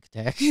a panic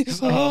attack.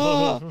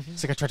 Oh.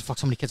 It's like I tried to fuck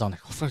so many kids on there.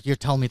 Oh, fuck, you're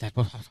telling me that.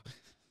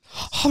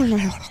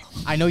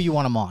 I know you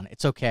want them on.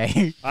 It's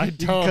okay. I You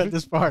can don't. cut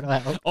this part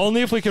out.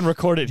 Only if we can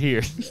record it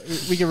here.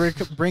 We can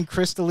bring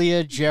Chris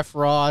D'Elia, Jeff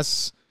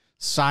Ross,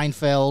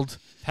 Seinfeld.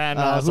 Pat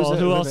Who's Oswalt. it-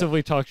 Who who's else it? have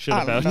we talked shit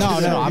I don't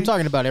about? know. No, I'm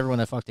talking about everyone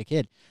that fucked a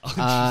kid.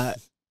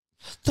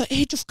 The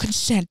age of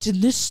consent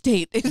in this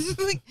state.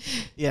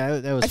 Yeah,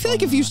 that was. I feel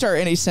like if you start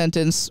any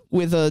sentence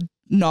with a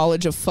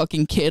knowledge of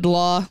fucking kid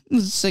law,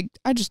 it's like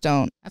I just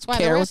don't. that's why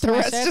care the what rest the of my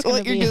rest set's of gonna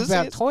what you're be gonna say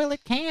about is.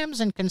 toilet cams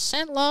and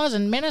consent laws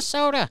in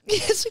Minnesota.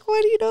 It's like,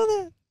 why do you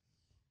know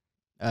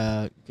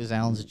that? Because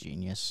Alan's a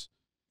genius,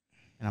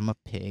 and I'm a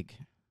pig.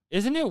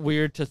 Isn't it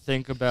weird to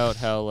think about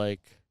how,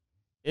 like,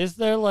 is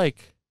there,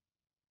 like,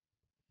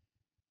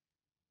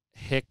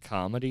 hick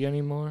comedy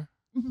anymore?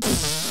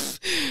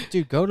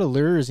 Dude, go to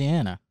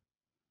Louisiana.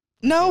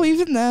 No,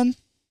 even then.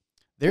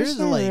 There's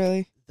not like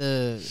really.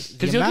 Because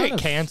the you'll amount get of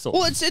canceled.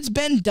 Well, it's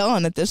been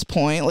done at this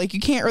point. Like you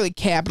can't really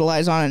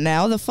capitalize on it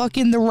now.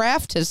 The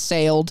raft has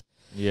sailed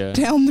yeah.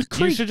 down the You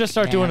creek. should just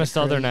start Damn doing a it,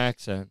 southern Creek.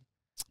 accent.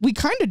 We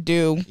kind of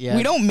do. Yeah,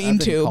 we don't mean I've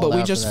been to, called but we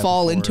out for just that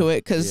fall before. into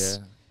it because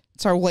Yeah.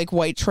 it's our like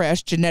white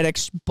trash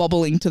genetics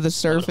bubbling to the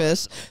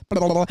surface.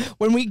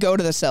 When we go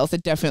to the south,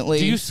 it definitely.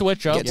 Do you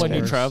switch up Gets when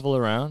you worse. travel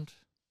around?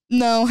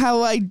 No,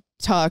 how I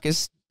talk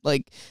is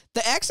like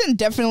the accent.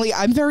 Definitely,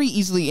 I'm very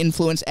easily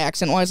influenced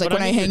accent wise. Like But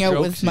when I I mean hang your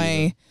out with jokes my.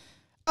 even.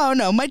 Oh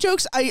no, my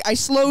jokes. I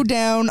slow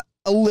down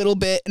a little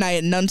bit and I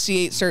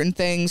enunciate certain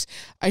things.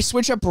 I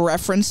switch up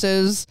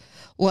references.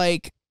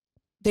 Like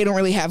they don't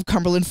really have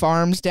Cumberland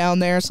Farms down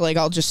there, so like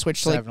I'll just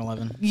switch to like.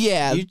 7-Eleven.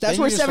 Yeah, You- that's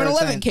then where you just started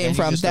 7-Eleven saying- came then you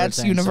from. just started That's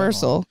saying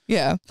universal.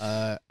 Yeah.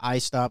 I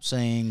stopped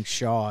saying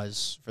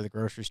Shaw's for the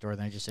grocery store,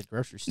 then I just said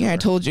grocery store. Yeah, I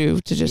told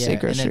you to just say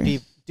And grocery.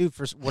 then dude,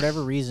 for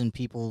whatever reason,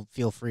 people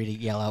feel free to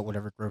yell out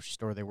whatever grocery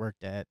store they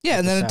worked at. Yeah, at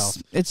and the then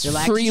South. it's They're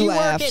like, free "Did you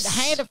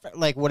laughs. work at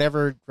like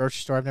whatever grocery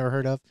store I've never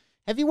heard of?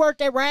 Have you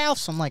worked at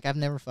Ralph's? I'm like, I've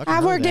never fucking.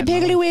 I've heard worked of at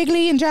that, Piggly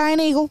Wiggly and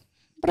Giant Eagle.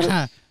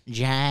 mother-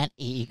 Giant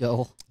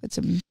Eagle. It's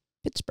in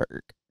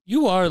Pittsburgh.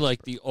 You are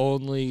like the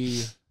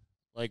only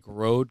like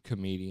road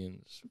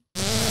comedians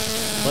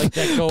like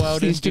that go out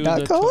Please and do do not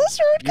the call us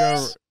road You're-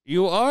 guys.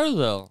 You are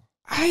though.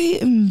 I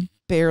am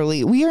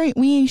barely. We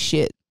ain't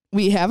shit.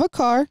 We have a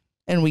car,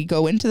 and we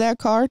go into that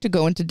car to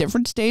go into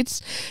different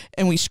states,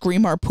 and we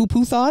scream our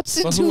poo-poo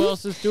thoughts But into who it.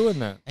 else is doing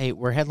that? Hey,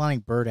 we're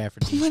headlining Bird Plenty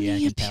Aphrodisiac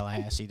of in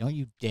Tallahassee. Don't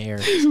you dare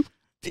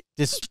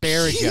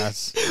disparage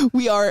us.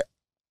 We are.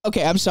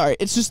 Okay, I'm sorry.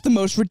 It's just the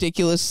most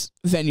ridiculous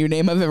venue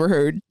name I've ever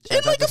heard. Shout In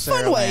out like to a fun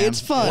Sarah way. Lamb.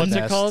 It's fun. What's it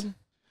Best. called?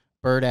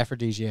 Bird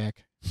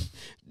Aphrodisiac.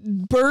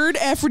 Bird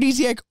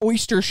Aphrodisiac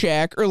Oyster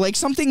Shack or like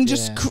something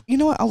just Yeah. you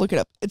know what, I'll look it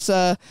up. It's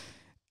Al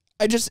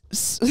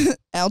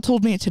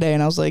told me it today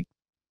and I was like,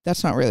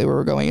 that's not really where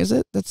we're going, is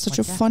it? That's such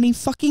a Like that. funny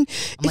fucking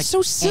I'm like,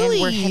 so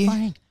silly. And we're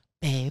headlining,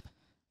 babe.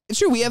 It's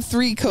true, we have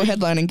 3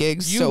 co-headlining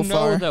gigs You so know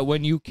far. that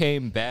when you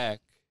came back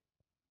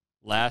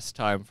last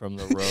time from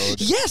the road,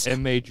 Yes. it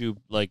made you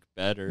like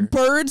better.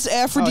 Birds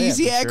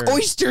Aphrodisiac sure.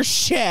 Oyster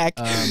Shack.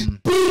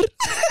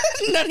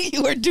 None of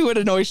you are doing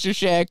an Oyster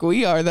Shack.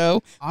 We are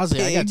though. Honestly,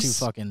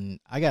 Pigs.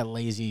 I got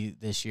lazy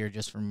this year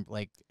just from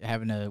like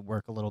having to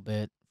work a little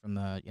bit from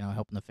the,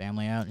 helping the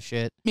family out and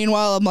shit.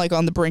 Meanwhile, I'm like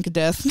on the brink of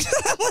death.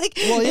 I'm like,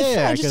 Well,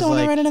 yeah, I just 'cause, don't want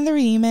to like- write another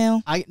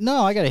email. I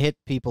got to hit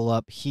people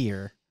up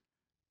here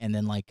and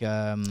then like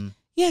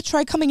Yeah,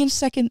 try coming in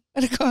second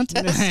at a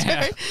contest.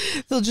 Yeah.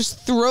 They'll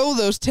just throw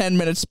those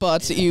 10-minute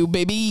spots at you,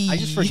 baby. I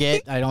just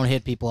forget I don't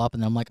hit people up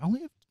and then I'm like, I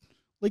only have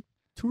like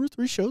 2 or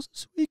 3 shows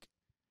this week.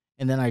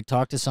 And then I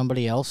talk to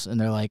somebody else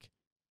and they're like,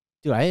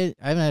 dude, I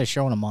haven't had a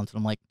show in a month. And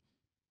I'm like,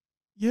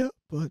 yeah,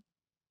 but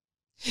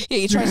Yeah,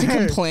 he tries to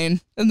complain,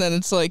 and then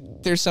it's like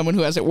there's someone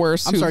who has it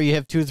worse. I'm who- sorry you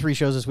have 2 or 3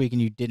 shows this week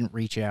and you didn't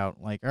reach out.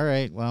 Like, all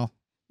right, well,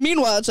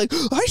 Meanwhile, it's like,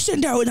 I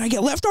send out and I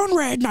get left on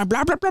red, and I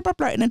blah, blah, blah, blah,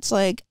 blah. And it's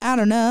like, I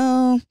don't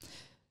know.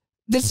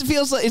 This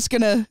feels like it's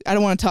going to, I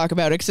don't want to talk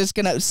about it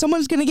because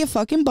someone's going to get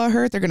fucking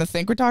butthurt. They're going to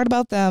think we're talking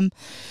about them.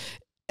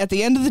 At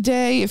the end of the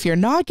day, if you're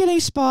not getting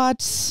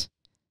spots,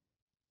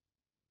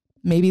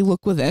 maybe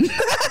look within.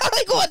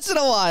 Like once in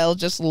a while,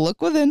 just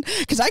look within.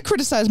 Because I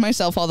criticize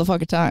myself all the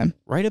fucking time.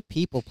 write a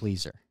people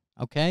pleaser,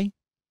 okay?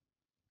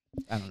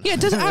 I don't know. Yeah, I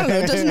don't know.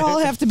 It doesn't all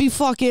have to be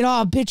fucking,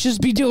 oh, bitches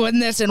be doing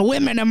this and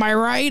women, am I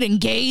right? And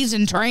gays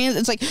and trans.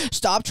 It's like,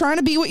 stop trying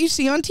to be what you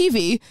see on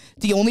TV.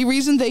 The only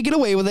reason they get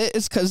away with it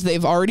is because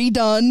they've already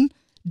done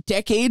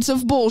decades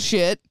of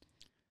bullshit.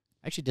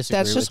 I actually disagree.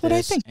 That's just with what I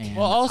this, think. and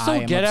Well, also I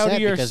am get out of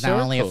upset your because now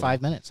I only have circle.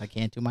 5 minutes. I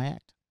can't do my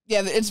act.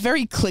 Yeah, it's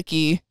very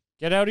clicky.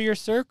 Get out of your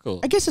circle.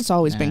 I guess it's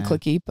always been Nah.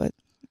 clicky, but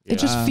Yeah. it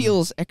just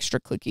feels extra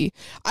clicky.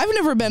 I've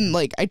never been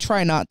like, I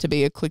try not to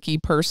be a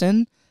clicky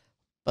person.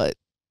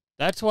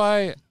 That's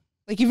why.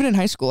 Like even in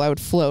high school, I would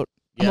float.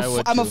 Yeah, I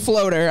would I'm a too.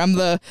 floater.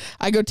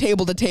 I go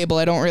table to table.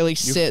 I don't really You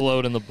sit.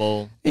 float in the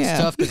bowl. It's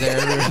Yeah. tough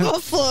because I'm a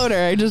floater.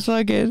 I just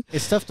fucking.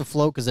 it's tough to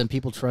float because then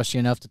people trust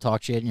you enough to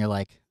talk shit, and you're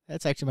like,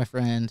 "That's actually my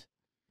friend."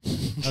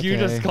 You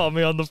just Okay. called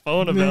me on the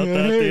phone about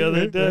that the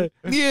other day.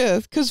 Yeah,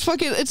 because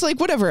fucking, it's like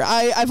whatever.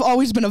 I've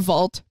always been a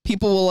vault.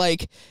 People will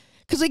like,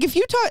 because like if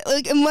you talk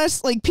like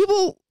unless like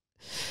people,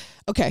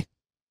 okay,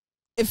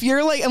 if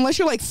you're like unless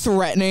you're like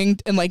threatening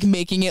and like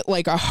making it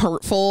like a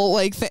hurtful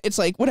like it's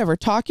like whatever.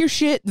 Talk your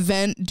shit,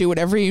 vent, do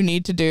whatever you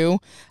need to do.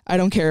 I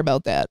don't care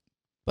about that.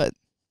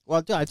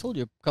 Well, dude, I told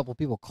you a couple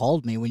people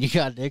called me when you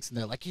got Dix, and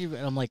they're like, and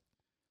I'm like,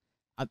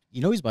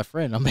 he's my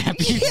friend. I'm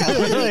happy.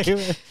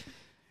 Yeah,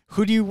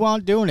 Who do you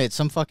want doing it?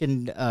 Some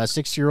fucking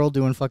 6-year-old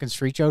doing fucking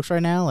street jokes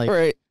right now? Like,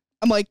 Right.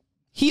 I'm like,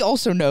 he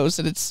also knows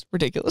that it's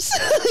ridiculous.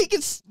 Like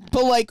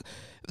but like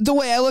the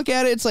way I look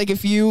at it, it's like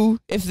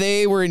if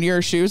they were in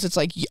your shoes, it's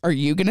like, are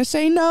you gonna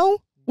say no?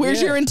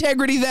 Where's Yeah. your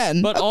integrity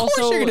then? But of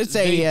also, course you're gonna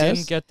say they yes.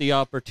 didn't get the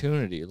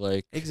opportunity.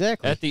 Like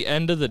exactly. at the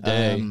end of the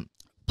day.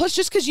 Plus,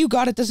 just because you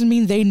got it doesn't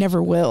mean they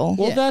never will.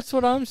 well, yeah. that's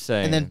what I'm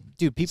saying. And then,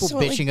 dude, people So,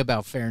 like- bitching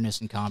about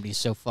fairness in comedy is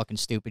so fucking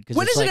stupid. Because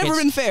When has it ever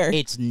been fair?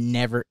 It's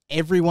never.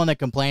 Everyone that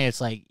complains, it's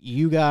like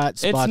you got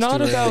spots it's not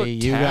too about early.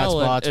 You talent. got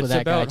spots It's with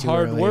that guy about too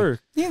hard early.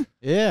 work.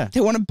 Yeah.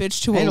 They want to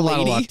bitch to And a a lot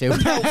of lady luck, too.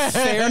 about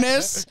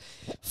fairness.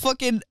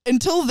 Fucking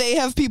until they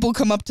have people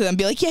come up to them and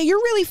be like, yeah, you're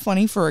really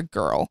funny for a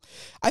girl.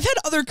 I've had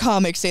other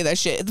comics say that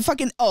shit. The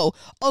fucking,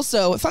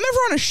 also, if I'm ever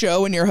on a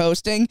show and you're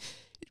hosting,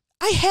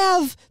 I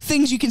have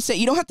things you can say.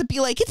 You don't have to be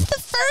like, it's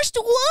the first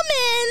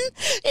woman.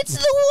 It's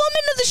the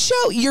woman of the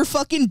show. You're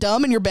fucking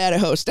dumb and you're bad at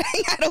hosting.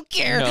 I don't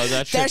care. No,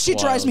 that shit's shit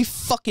drives wild. me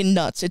fucking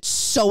nuts. It's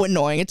so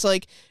annoying. It's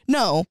like,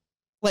 no,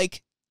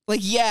 like,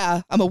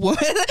 yeah, I'm a woman.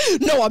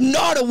 No, I'm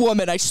not a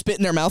woman. I spit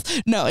in their mouth.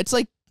 No, it's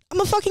like, I'm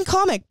a fucking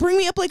comic. Bring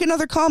me up like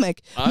another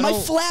comic. I My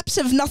don't- flaps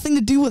have nothing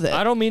to do with it.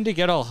 I don't mean to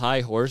get all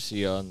high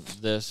horsey on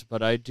this,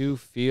 but I do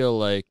feel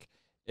like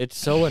it's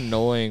so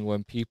annoying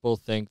when people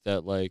think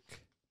that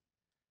like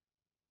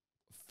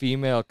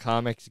female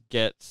comics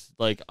gets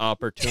like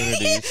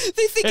opportunities.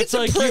 They think it's, a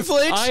like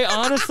privilege. I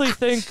honestly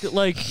think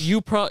like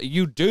you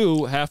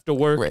do have to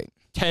work Right.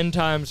 10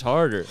 times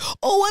harder.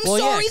 Oh, I'm Well,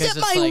 yeah, sorry 'cause that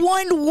it's my like-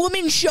 one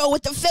woman show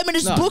at the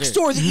feminist No,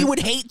 bookstore that you would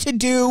hate to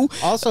do.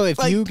 Also, if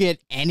Like- you get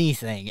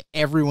anything,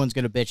 everyone's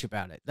gonna bitch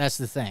about it. That's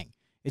the thing.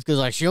 It's because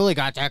like she only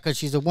got that because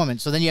she's a woman.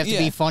 So then you have to Yeah.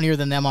 be funnier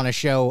than them on a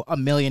show a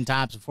million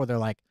times before they're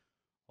like,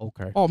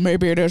 okay. Oh,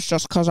 maybe it is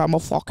just because I'm a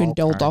fucking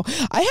Okay.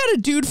 dildo. I had a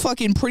dude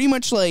fucking pretty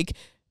much like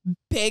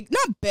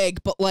not beg,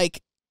 but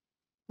like,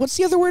 what's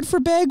the other word for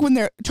beg when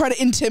they're trying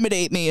to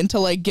intimidate me into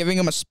like giving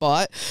them a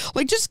spot?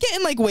 Like just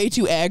getting like way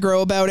too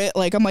aggro about it.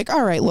 Like I'm like,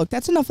 all right, look,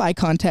 that's enough eye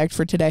contact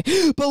for today.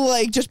 But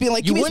like just being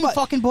like, You give me a wouldn't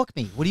spot. fucking book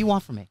me. What do you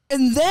want from me?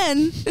 And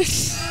then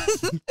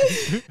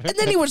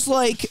he was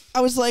like,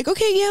 I was like,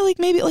 okay, yeah, like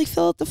maybe like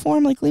fill out the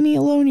form, like leave me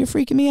alone, you're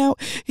freaking me out.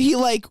 He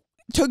like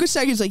took a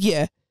second, he's like,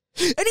 yeah.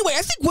 Anyway,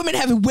 I think women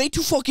have it way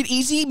too fucking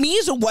easy. Me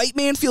as a white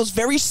man feels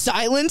very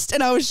silenced,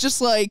 and I was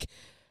just like,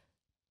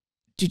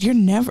 dude, you're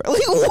never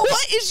like,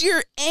 what is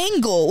your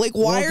angle? Like,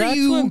 why Well, are that's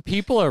you? when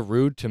people are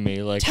rude to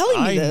me. Like,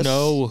 telling me I this?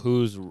 know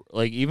who's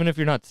like, even if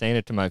you're not saying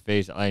it to my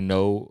face, I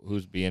know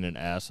who's being an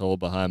asshole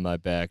behind my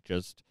back.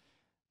 Just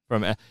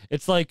from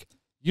it's like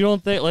you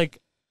don't think like,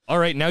 all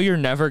right, now you're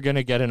never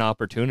gonna get an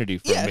opportunity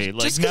from Yeah, me.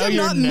 Like just now because I'm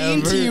you're not never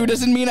mean to you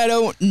doesn't mean I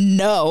don't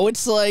know.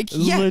 It's like,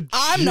 yeah,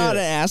 I'm not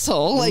an Legit.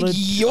 asshole. Like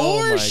your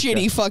Oh my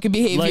shitty God. fucking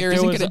behavior Like, there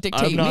isn't was- going to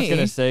dictate I'm not me.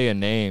 gonna say a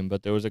name,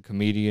 but there was a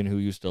comedian who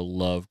used to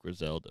love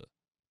Griselda,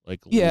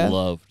 like Yeah.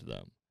 loved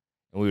them,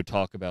 and we would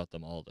talk about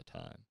them all the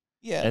time.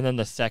 Yeah. And then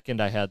the second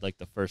I had like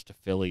the first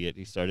affiliate,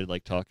 he started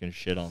like talking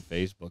shit on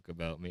Facebook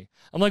about me.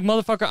 I'm like,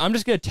 motherfucker, I'm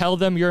just gonna tell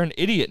them you're an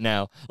idiot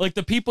now. Like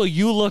the people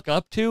you look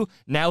up to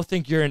now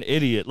think you're an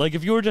idiot. Like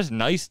if you were just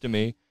nice to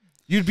me,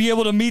 you'd be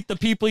able to meet the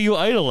people you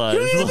idolize. You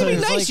don't even have to be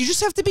Like, nice. You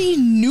just have to be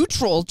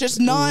neutral. Just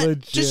not.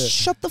 Legit. Just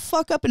shut the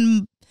fuck up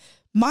and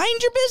mind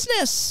your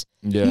business.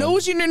 yeah.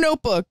 Nose in your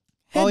notebook.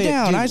 Head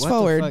down. dude, Eyes what the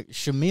forward. fuck?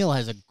 Shamil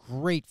has a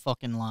great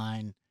fucking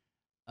line.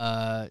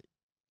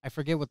 I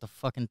forget what the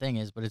fucking thing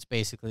is, but it's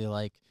basically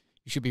like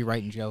you should be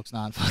writing jokes,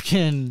 not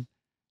fucking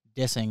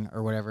dissing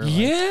or whatever. Like,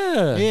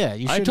 Yeah. yeah.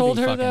 You I shouldn't told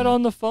be her fucking, that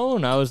on the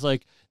phone. I was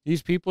like,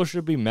 these people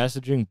should be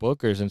messaging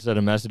bookers instead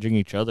of messaging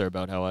each other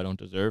about how I don't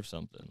deserve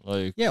something.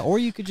 Like, Yeah, or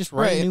you could just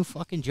write Right. a new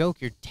fucking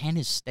joke. Your 10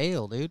 is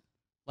stale, dude.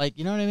 Like,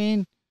 you know what I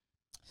mean?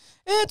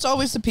 It's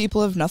always the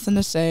people who have nothing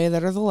to say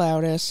that are the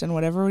loudest and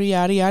whatever,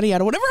 yada, yada,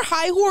 yada. Whatever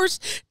high horse,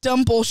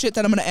 dumb bullshit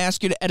that I'm going to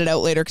ask you to edit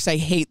out later because I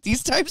hate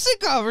these types of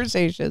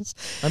conversations.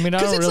 I mean, I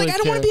Because don't it's really like, I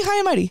don't want to be high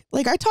and mighty.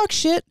 Like, I talk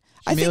shit.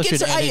 I think Shamil it's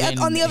should edit in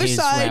on the other his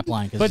side. rap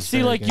line 'cause But it's see,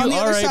 very like good. you, On the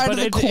all other right, side but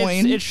of the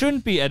coin. it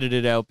shouldn't be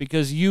edited out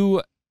because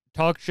you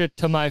talk shit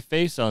to my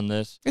face on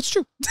this, It's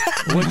true.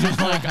 which is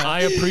like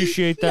I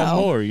appreciate that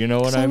No, more. You know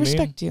what 'Cause I mean?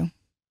 respect you.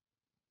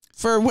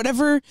 For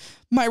whatever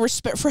my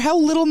respect, for how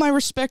little my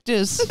respect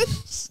is.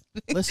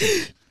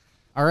 Listen,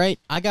 all right,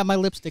 I got my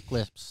lipstick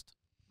list.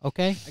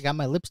 Okay, I got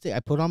my lipstick. I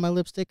put on my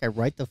lipstick. I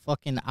write the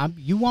fucking.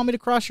 You want me to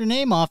cross your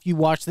name off? You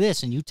watch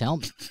this and you tell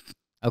me.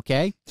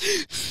 Okay,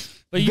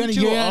 But you're you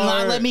two gonna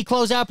not are let me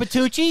close out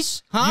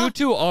Patucci's, huh? you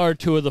two are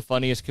two of the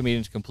funniest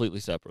comedians completely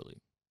separately,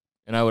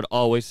 and I would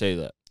always say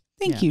that.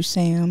 Thank Yeah. you,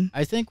 Sam.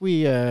 I think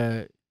we.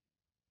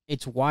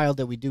 It's wild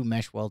that we do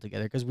mesh well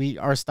together because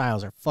our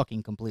styles are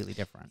fucking completely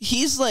different.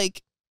 He's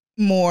like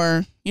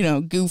more,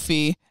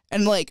 goofy.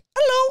 And like, I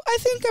don't know, I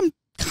think I'm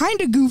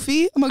kind of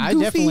goofy. I'm a I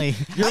goofy. definitely.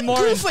 I'm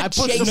goof I put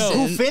some adjacent.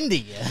 goof into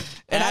you.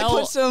 And I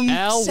put some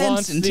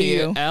sense into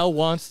you. Al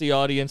wants the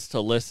audience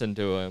to listen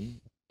to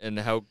him and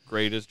how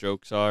great his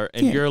jokes are,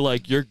 and Yeah. you're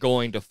like, you're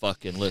going to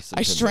fucking listen.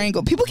 I to me.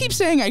 strangle. People keep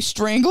saying I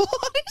strangle.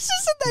 It's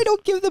just that I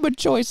don't give them a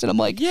choice. And I'm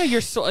like, Yeah,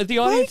 you're the Why do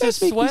you audience guys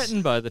is make me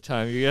sweating by the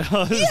time you get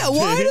on. yeah,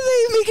 why do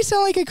they make it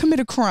sound like I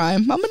commit a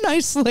crime? I'm a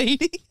nice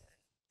lady.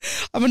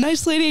 I'm a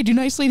nice lady. I do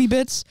nice lady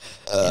bits.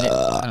 And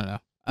I don't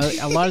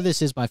know. A lot of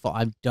this is my fault.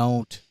 I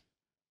don't.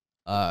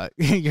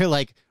 You're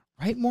like,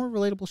 write more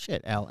relatable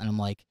shit, Al, and I'm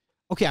like,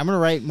 okay, I'm gonna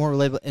write more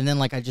relatable, and then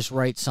like I just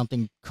write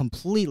something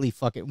completely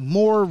fucking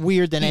more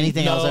weird than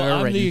anything else I've ever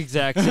I'm written. the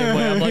exact same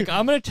way. I'm like,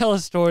 I'm gonna tell a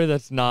story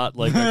that's not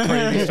like a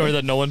crazy story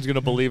that no one's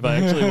gonna believe I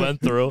actually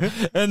went through,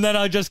 and then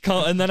I just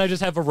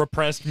have a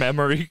repressed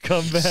memory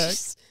come back.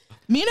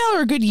 Me and Al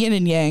are a good yin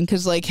and yang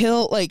because like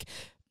he'll like.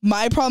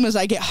 My problem is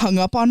I get hung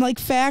up on like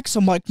facts.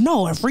 I'm like,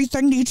 no,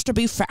 everything needs to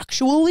be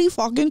factually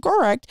fucking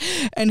correct.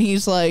 And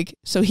he's like,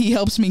 so he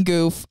helps me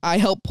goof. I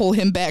help pull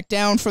him back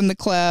down from the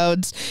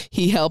clouds.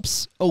 He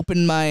helps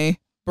open my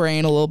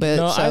brain a little bit.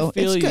 No, so I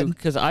feel it's you good.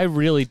 because I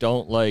really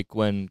don't like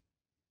when,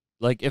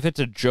 like, if it's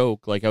a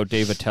joke, like how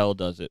Dave Attell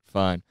does it,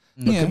 fine.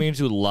 But Yeah. comedians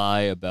who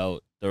lie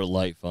about their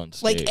life on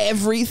stage, Like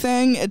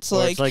everything, it's where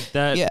like, it's like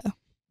that, yeah.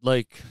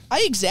 like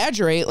I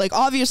exaggerate. Like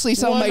obviously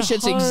some of my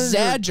shit's 100%.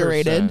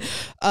 exaggerated.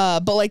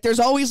 But like there's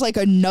always like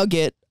a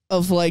nugget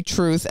of like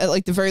truth at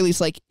like the very least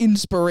like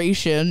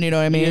inspiration, you know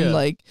what I mean? Yeah.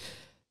 Like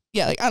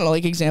yeah, like I don't know,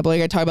 like example, like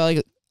I talk about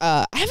like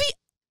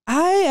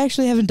I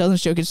actually haven't done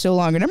this joke in so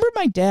long. Remember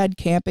my dad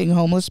camping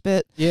homeless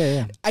bit?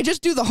 Yeah. I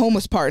just do the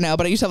homeless part now,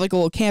 but I used to have like a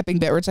little camping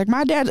bit where it's like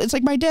my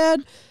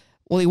dad,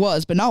 well, he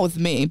was, but not with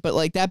me. But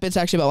like that bit's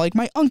actually about like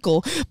my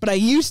uncle. But I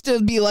used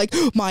to be like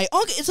my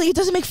uncle. It's like it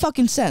doesn't make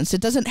fucking sense.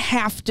 It doesn't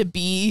have to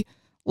be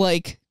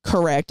like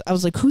correct. I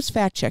was like, who's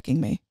fact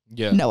checking me?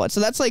 yeah. No one. So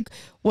that's like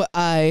what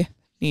I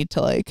need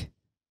to like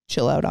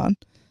chill out on.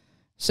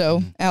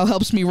 So Al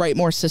helps me write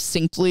more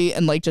succinctly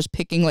and like just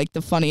picking like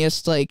the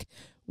funniest like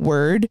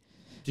word.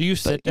 Do you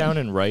sit But, yeah. down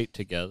and write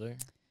together?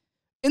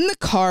 In the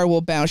car,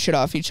 we'll bounce shit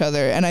off each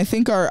other, and I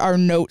think our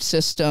note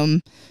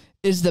system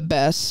is the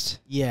best.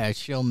 Yeah,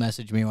 she'll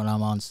message me when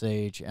I'm on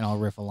stage, and I'll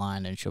riff a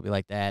line, and she'll be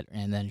like that,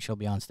 and then she'll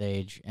be on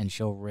stage, and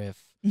she'll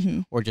riff,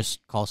 or just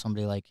call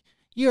somebody like,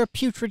 "You're a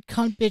putrid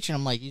cunt, bitch," and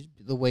I'm like,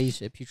 the way you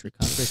said putrid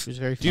cunt, bitch was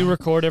very funny. Do you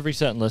record every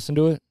set and listen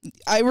to it?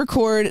 I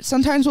record.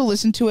 Sometimes we'll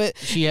listen to it.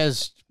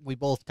 We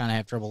both kind of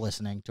have trouble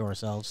listening to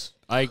ourselves.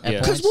 Yeah.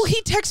 Because, well,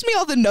 he texts me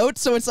all the notes,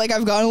 so it's like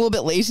I've gotten a little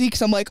bit lazy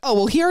because I'm like, oh,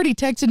 well, he already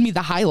texted me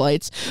the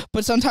highlights.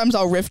 But sometimes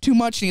I'll riff too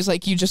much, and he's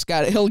like, you just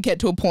got it. He'll get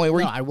to a point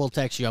where No, I will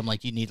text you. I'm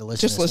like, you need to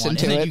listen Just to this listen one.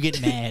 to and then it. you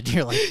get mad.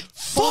 You're like,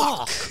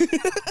 fuck.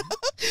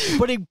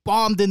 But it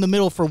bombed in the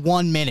middle for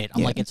 1 minute.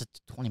 I'm like, it's a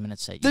 20-minute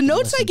set. You the can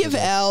notes I listen to give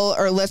this. Al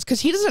are less because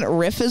he doesn't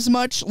riff as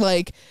much.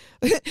 Like,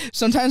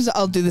 sometimes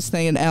I'll do this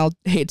thing, and Al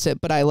hates it,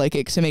 but I like it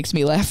because it makes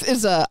me laugh.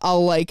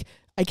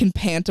 I can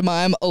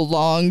pantomime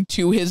along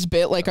to his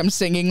bit like I'm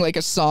singing like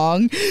a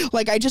song.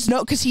 Like I just know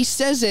because he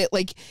says it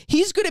like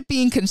he's good at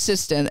being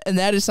consistent, and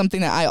that is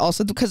something that I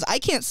also do because I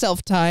can't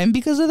self-time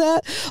because of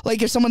that.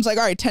 Like if someone's like,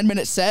 all right,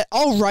 10-minute set,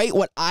 I'll write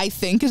what I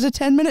think is a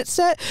 10-minute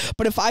set,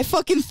 but if I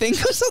fucking think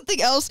of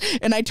something else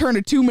and I turn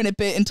a 2-minute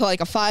bit into like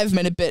a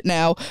 5-minute bit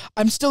now,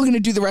 I'm still gonna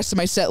do the rest of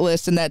my set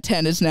list, and that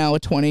 10 is now a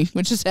 20,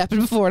 which has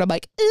happened before, and I'm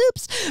like,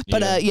 oops.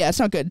 But yeah, it's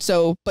not good.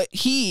 So, but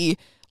he.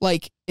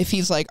 Like, if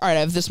he's like, all right, I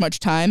have this much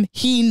time,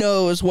 he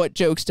knows what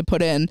jokes to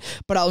put in,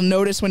 but I'll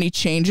notice when he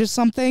changes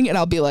something, and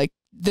I'll be like,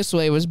 this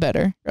way was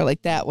better, or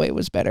like, that way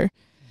was better,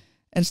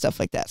 and stuff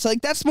like that. So,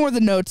 like, that's more the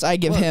notes I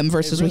give him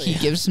versus what he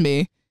gives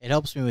me. It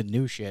helps me with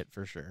new shit,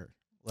 for sure.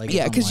 Like,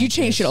 Yeah, because you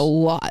change it a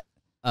lot.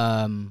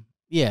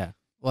 Yeah.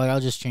 Like, I'll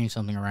just change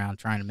something around,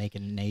 trying to make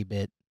it an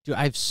A-bit. Dude,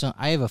 I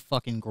have a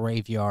fucking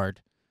graveyard.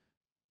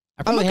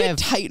 I'm a good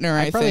tightener,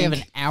 I probably think.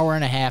 have an hour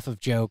and a half of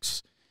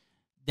jokes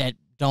that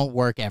don't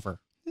work ever.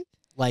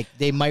 Like,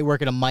 they might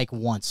work at a mic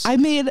once. I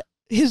made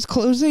his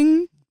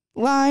closing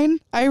line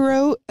I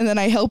wrote, and then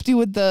I helped you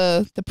with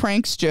the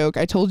pranks joke.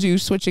 I told you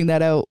switching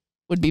that out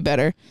would be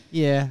better.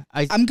 Yeah.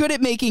 I'm good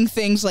at making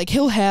things like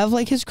he'll have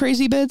like his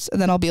crazy bits, and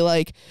then I'll be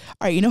like,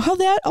 all right, you know how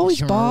that always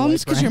You remember bombs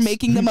white because you're pranks?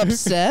 making them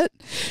upset?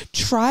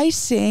 Try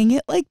saying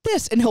it like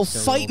this, and he'll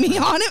fight me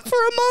on it for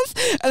a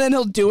month, and then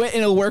he'll do it,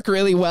 and it'll work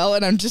really well,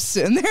 and I'm just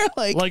sitting there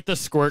like the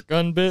squirt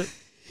gun bit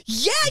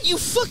yeah, you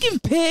fucking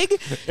pig.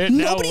 It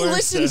now Nobody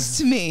works listens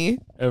to me.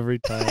 every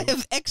I time.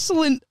 have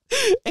excellent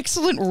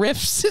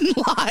riffs and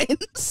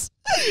lines.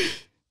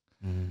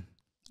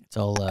 It's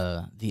all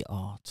the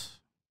art.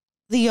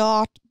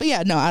 But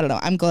yeah, no, I don't know.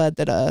 I'm glad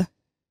that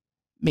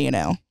me and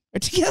Al are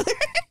together.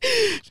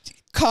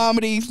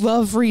 Comedy,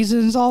 love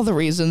reasons, all the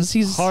reasons.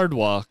 He's Hard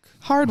walk.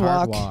 hard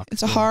walk. walk,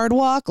 It's a yeah. hard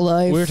walk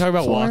life. We were talking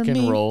about for walk and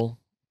me. roll,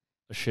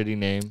 a shitty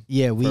name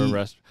Yeah, for a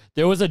restaurant.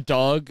 There was a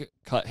dog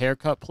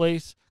haircut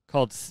place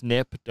called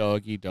Snip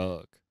Doggy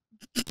Dog.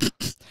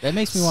 that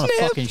makes me want to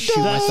Snip fucking shoot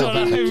dog. myself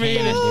That's in what the I mean.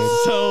 cannon, dude.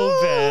 It's so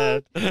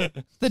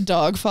bad. The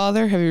Dog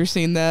Father. Have you ever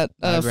seen that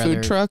I'd rather-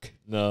 food truck?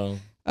 No.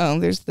 Oh,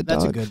 there's the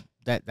That's dog. a good.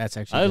 That's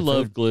actually. I good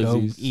love food. Go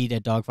glizzies. eat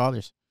at Dog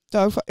Father's.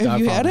 Have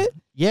you had it?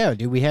 Yeah,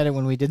 dude. We had it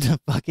when we did the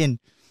fucking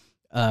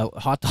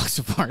hot dog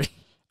safari.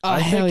 Oh, I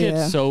hell think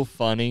yeah. it's so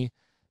funny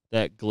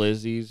that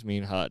glizzies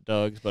mean hot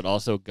dogs, but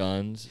also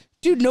guns.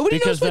 Dude, nobody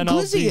Because knows what then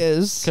I'll glizzy be-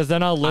 is. Because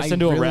then I'll listen I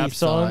to a really rap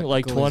song thought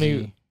like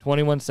glizzy-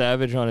 21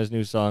 Savage on his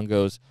new song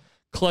goes,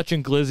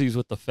 clutching glizzies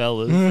with the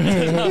fellas.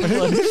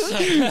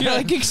 You're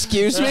like,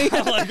 excuse me?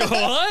 I'm like,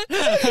 what?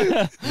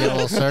 Get a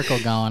little circle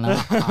going.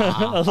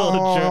 A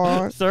little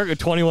jerk, circle,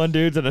 21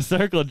 dudes in a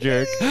circle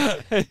jerk.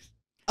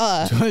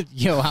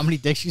 Yo, how many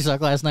dicks you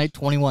sucked last night?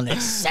 21.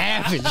 That's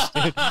savage,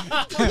 dude.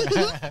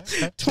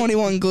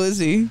 21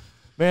 glizzy.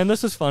 Man,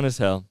 this is fun as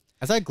hell.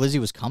 I thought Glizzy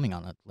was coming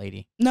on that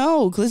lady.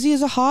 No, glizzy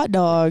is a hot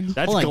dog.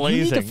 That's Hold on, glazing.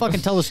 you need to fucking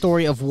tell the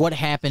story of what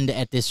happened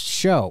at this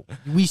show.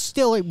 We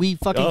fucking.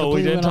 Oh,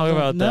 we completely didn't went talk off-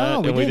 about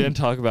that, No, and we didn't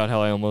talk about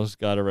how I almost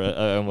got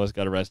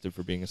arrested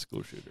for being a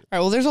school shooter. All right,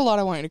 well, there's a lot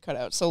I want you to cut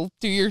out, so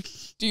do your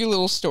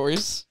little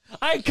stories.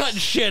 I ain't cutting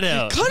shit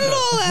out. Cut it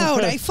all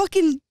out.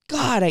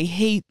 God, I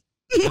hate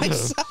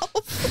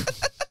myself.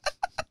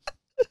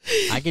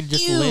 I could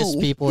just Ew. list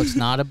people it's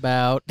not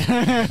about.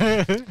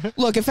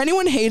 Look, if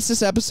anyone hates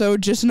this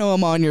episode, just know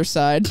I'm on your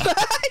side.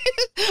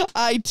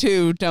 I,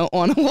 too, don't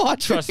want to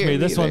watch Trust it me, here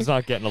this either. one's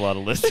not getting a lot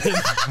of listens.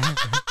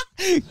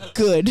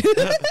 Good.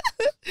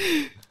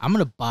 I'm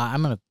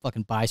gonna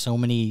fucking buy so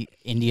many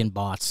Indian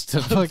bots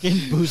to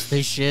fucking boost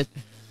this shit.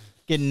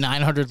 Get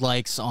 900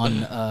 likes on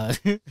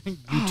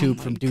YouTube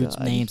from dudes'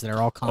 God. names that are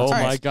all Oh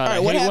constant. my right, god! all right, I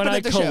what hate when happened I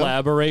at the show?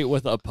 collaborate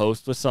with a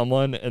post with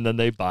someone and then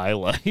they buy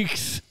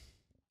likes.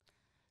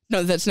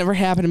 No, that's never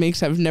happened to me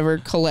because I've never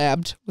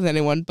collabed with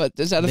anyone, but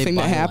is that a They thing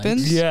that buy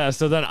happens? likes. Yeah,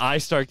 so then I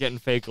start getting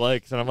fake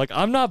likes, and I'm like,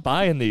 I'm not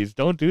buying these.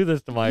 Don't do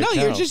this to my No,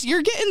 account.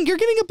 you're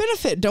getting a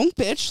benefit. Don't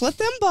bitch. Let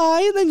them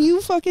buy, and then you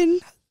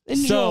fucking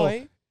enjoy.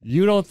 So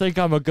you don't think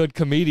I'm a good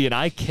comedian?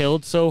 I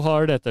killed so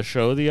hard at the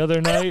show the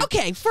other night.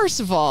 Okay, first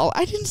of all,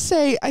 I didn't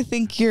say I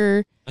think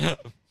you're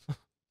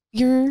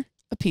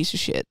a piece of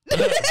shit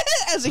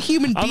as a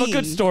human being. I'm a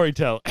good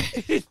storyteller.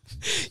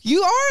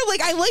 You are. Like,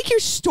 I like your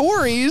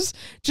stories.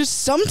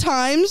 Just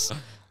sometimes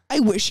I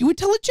wish you would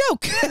tell a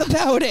joke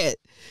about it.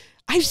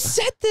 I've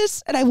said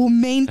this and I will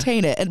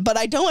maintain it. But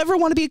I don't ever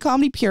want to be a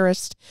comedy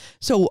purist.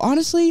 So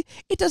honestly,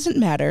 it doesn't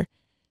matter.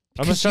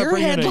 I'm gonna Because start you're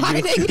bringing it.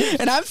 headlining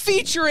and I'm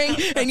featuring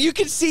and you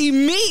can see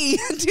me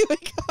doing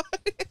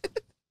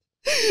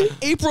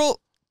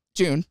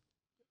June.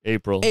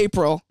 April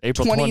 28th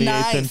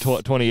 28th and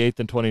 28th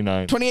and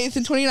 29th. 28th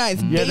and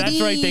 29th. Yeah,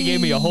 that's right. They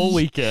gave me a whole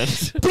weekend.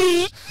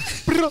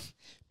 Do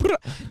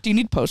you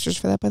need posters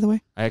for that, by the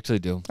way? I actually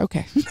do.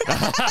 Okay.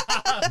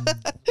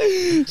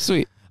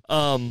 Sweet.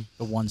 The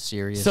one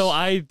serious. So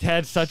I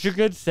had such a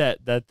good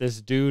set that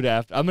this dude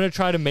after I'm gonna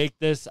try to make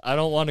this. I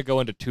don't want to go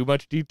into too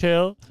much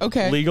detail.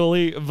 Okay.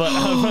 Legally, but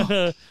I'm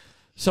gonna.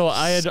 So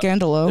I had.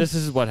 Scandalo. This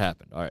is what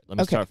happened. All right, let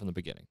me Okay. start from the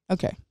beginning.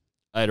 Okay.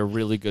 I had a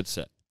really good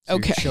set So you're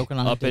Okay. choking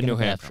on up your in dick New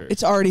the Hampshire. bathroom.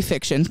 It's already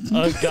fiction.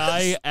 A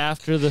guy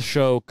after the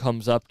show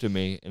comes up to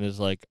me and is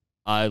like,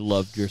 "I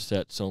loved your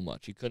set so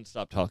much." He couldn't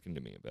stop talking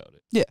to me about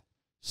it. Yeah.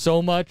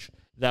 So much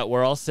that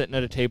we're all sitting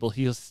at a table.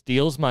 He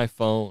steals my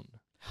phone.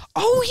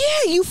 Oh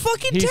yeah, you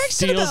fucking He texted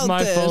steals about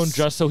my this. phone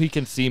just so he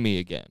can see me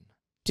again.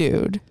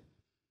 Dude.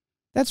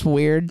 That's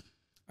weird.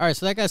 All right,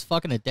 so that guy's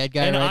fucking a dead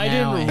guy And right I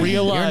now. didn't and you're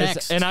realize,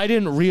 next. and I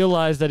didn't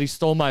realize that he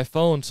stole my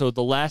phone. So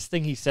the last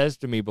thing he says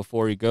to me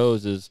before he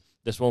goes is,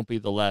 "This won't be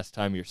the last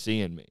time you're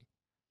seeing me."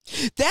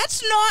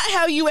 That's not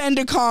how you end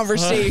a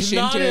conversation,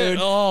 Not dude. at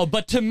all.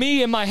 But to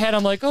me, in my head,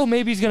 I'm like, "Oh,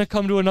 maybe he's gonna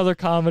come to another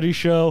comedy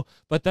show."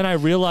 But then I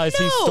realized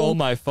he No. stole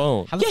my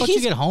phone. How the Yeah, fuck did you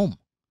he's- get home?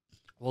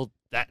 Well,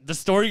 the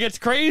story gets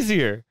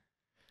crazier.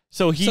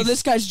 So he So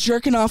this guy's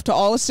jerking off to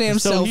all of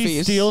Sam's so selfies.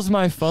 he steals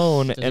my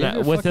phone, Does he and ever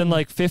within fucking-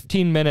 like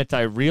 15 minutes,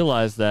 I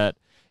realized that,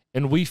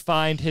 and we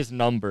find his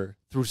number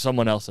through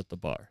someone else at the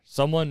bar.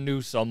 Someone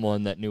knew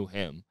someone that knew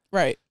him.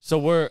 Right.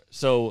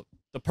 So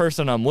the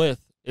person I'm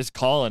with is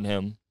calling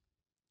him,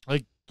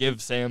 like, give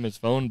Sam his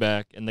phone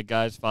back, and the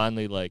guy's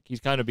finally like, he's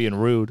kind of being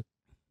rude,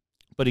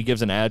 but he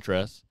gives an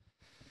address.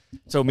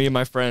 So me and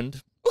my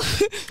friend,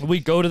 we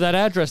go to that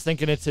address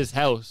thinking it's his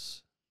house.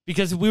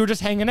 Because we were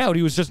just hanging out.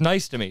 He was just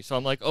nice to me. So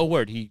I'm like, oh,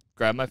 word. He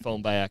grabbed my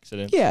phone by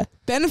accident. Yeah.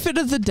 Benefit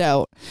of the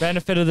doubt.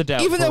 Benefit of the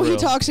doubt. Even for though he real.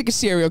 talks like a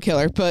serial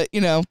killer, but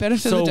you know,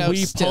 benefit of So the doubt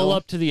we still. pull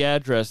up to the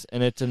address,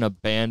 and it's an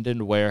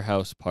abandoned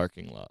warehouse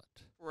parking lot.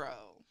 Bro.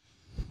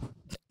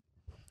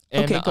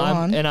 And Okay, go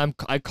on.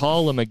 I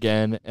call him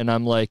again, and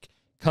I'm like,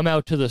 come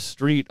out to the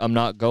street. I'm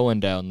not going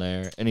down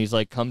there. And he's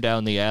like, come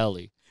down the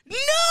alley. No!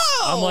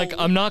 I'm like,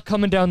 I'm not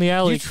coming down the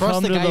alley. You trust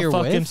Come the to guy the you're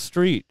fucking with?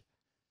 street.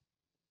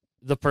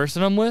 The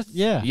person I'm with?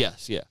 Yeah.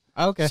 Yes, yeah.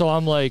 Okay. So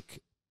I'm like,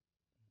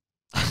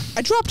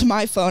 I dropped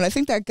my phone. I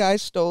think that guy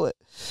stole it.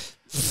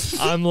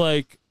 I'm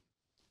like,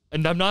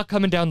 and I'm not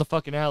coming down the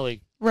fucking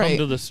alley. Right. Come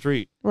to the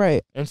street.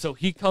 Right. And so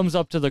he comes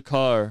up to the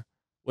car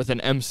with an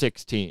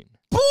M16.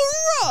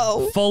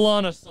 Bro! Full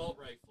on assault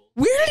rifle.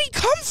 Where did he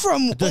come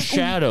from? The Like,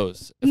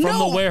 shadows from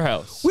No. the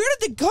warehouse. Where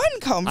did the gun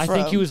come I from?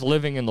 think he was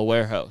living in the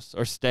warehouse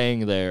or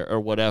staying there or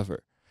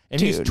whatever. And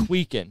he's Dude.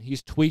 tweaking.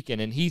 He's tweaking.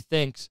 And he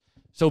thinks,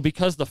 so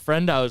because the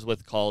friend I was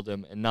with called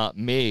him and not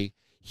me,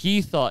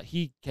 he thought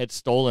he had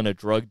stolen a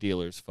drug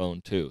dealer's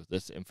phone too.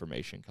 This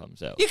information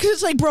comes out. Yeah, because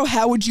it's like, bro,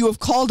 how would you have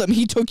called him?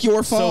 He took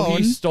your So phone.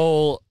 he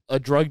stole a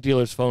drug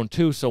dealer's phone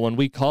too. So when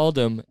we called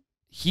him,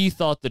 he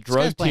thought the guy's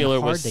drug playing dealer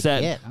hard was to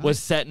get, huh? was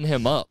setting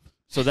him up.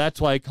 So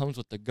that's why he comes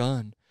with the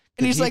gun.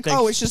 and he's he like, thinks-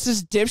 oh, it's just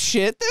this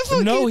dipshit. That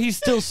fucking- No, he's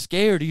still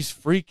scared. He's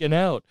freaking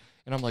out.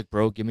 And I'm like,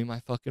 bro, give me my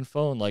fucking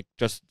phone. Like,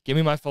 just give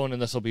me my phone and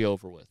this will be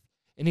over with.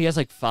 And he has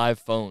like 5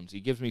 phones.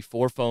 He gives me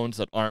 4 phones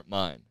that aren't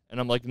mine.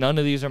 And I'm like, none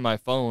of these are my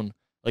phone.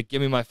 Like,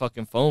 give me my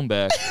fucking phone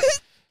back.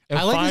 And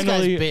I like finally,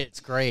 this guy's bit. It's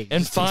great.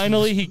 And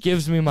finally, he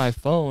gives me my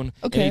phone.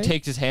 Okay. And he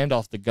takes his hand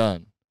off the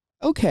gun.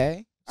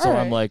 Okay. So All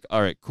I'm right. like,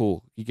 all right,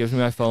 cool. He gives me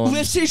my phone.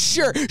 Lifts his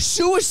shirt.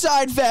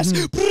 Suicide vest.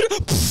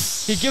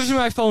 He gives me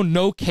my phone,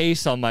 no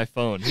case on my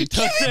phone. He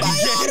took me the-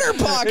 my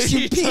OtterBox, you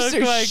he piece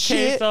took of my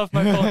shit. case off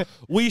my phone.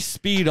 We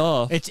speed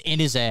off. It's in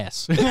his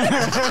ass.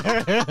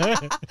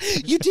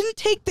 You didn't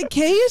take the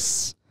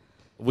case?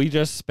 We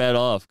just sped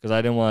off because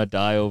I didn't want to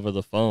die over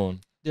the phone.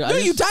 Dude, No,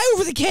 you die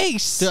over the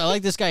case. Dude, I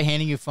like this guy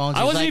handing you phones. I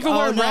He's wasn't like, even "Oh,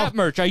 wearing no." rap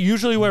merch. I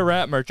usually wear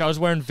rap merch. I was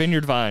wearing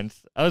Vineyard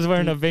Vines. I was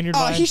wearing a Vineyard Oh,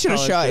 Vines. he should have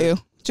collar shot shirt.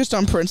 you. Just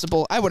on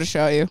principle. I would have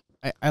shot you.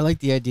 I like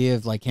the idea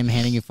of like him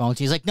handing you phones.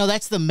 He's like, no,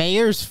 that's the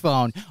mayor's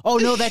phone. Oh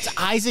no, that's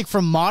Isaac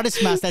from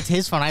Modest Mouse. That's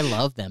his phone. I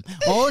love them.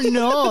 Oh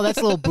no,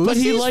 that's little Boosie's But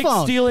he likes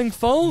phone. stealing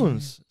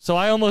phones. So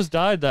I almost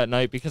died that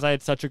night because I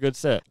had such a good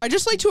set. I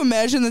just like to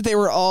imagine that they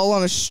were all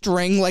on a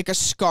string, like a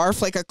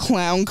scarf, like a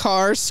clown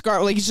car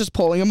scarf. Like he's just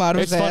pulling them out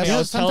of It's his funny. ass. I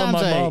was telling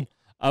my Sometimes mom,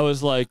 I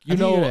was like, I you think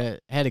know, you'd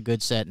had a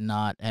good set and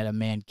not had a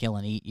man kill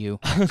and eat you.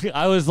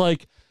 I was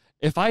like,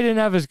 if I didn't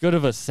have as good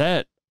of a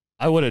set,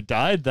 I would have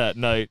died that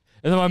night.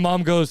 And then my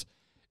mom goes,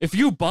 if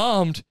you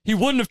bombed, he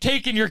wouldn't have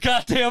taken your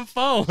goddamn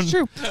phone. It's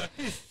true.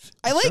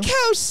 I like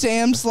how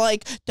Sam's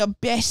like, the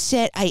best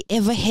set I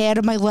ever had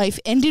in my life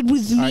ended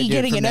with me Alright, dude,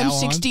 getting from an now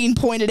on. M16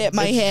 pointed at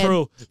my It's head.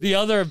 true. The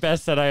other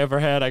best that I ever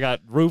had, I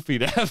got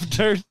roofied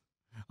after.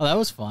 Oh, that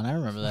was fun. I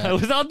remember that. I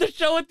was on the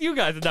show with you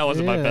guys, and that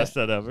wasn't my Yeah. best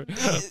set ever. But it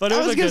I was was a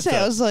gonna good say,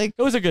 set. I was like,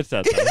 It was a good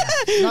set. Though.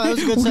 No, that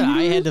was a good set.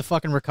 I had to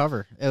fucking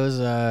recover. It was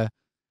But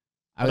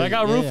I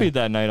got roofied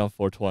that night on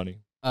 420.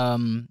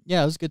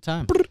 Yeah, it was a good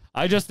time.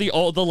 I just the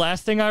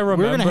last thing I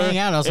remember were gonna hang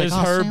out, and I was is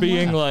like, oh, her Sam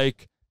being left.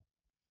 like,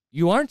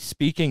 "You aren't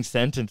speaking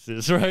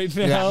sentences right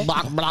now." Yeah.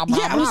 Blah, blah, blah,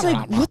 yeah, I was blah,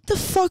 like, blah, what the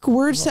fuck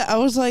words that I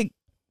was like,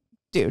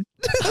 dude,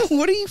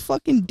 what are you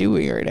fucking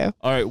doing right now?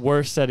 All right,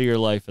 worst set of your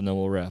life, and then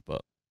we'll wrap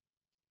up.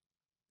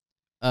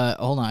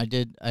 Hold on.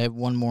 I have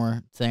one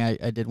more thing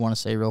I did want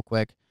to say real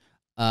quick.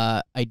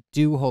 I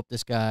do hope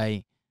this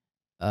guy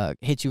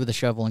hits you with a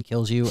shovel and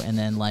kills you, and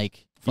then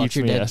like fucks Eats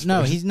your me dead. ass No,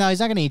 first. he's not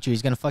gonna eat you.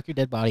 He's gonna fuck your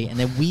dead body, and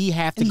then we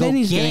have to And go then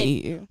he's get. gonna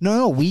eat you.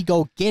 No, we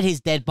go get his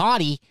dead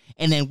body,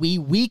 and then we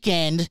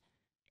weekend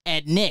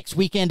at Nick's,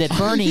 weekend at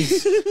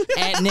Bernie's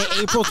at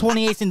April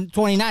 28th and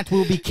 29th.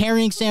 We'll be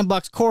carrying Sam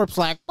Buck's corpse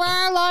like,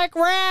 I like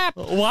rap.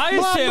 Why is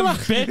Blah, Sam blah.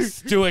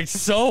 Bits doing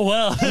so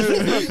well?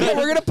 Yeah,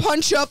 we're gonna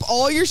punch up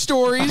all your I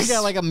stories.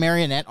 got like a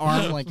marionette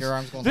arm, like your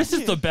arm's going. This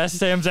is the best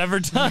Sam's ever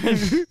done.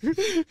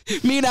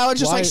 Me and Alex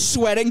just Why- like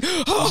sweating.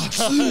 Oh,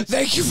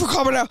 thank you for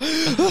coming out.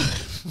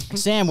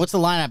 Sam, what's the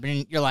lineup?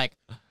 And you're like,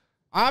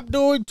 I'm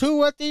doing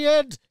 2 at the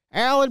end.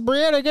 Al and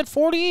Brianna get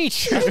 40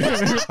 each.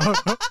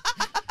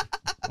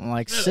 I'm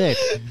like, sick.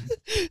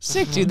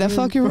 Sick, dude. That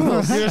fucking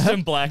rules. You're just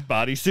in black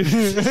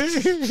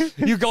bodysuits.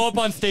 You go up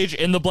on stage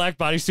in the black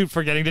bodysuit,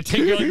 forgetting to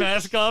take your like,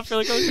 mask off. You're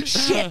like, oh,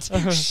 Shit.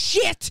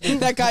 Shit.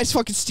 That guy's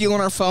fucking stealing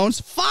our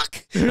phones.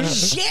 Fuck.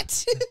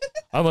 Shit.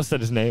 I almost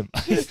said his name.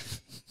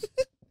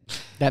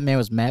 That man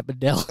was Matt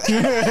Bedell.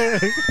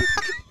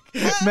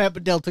 Matt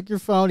Bedell took your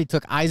phone. He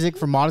took Isaac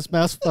from Modest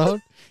Mouse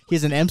phone.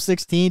 He's an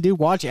M16, dude.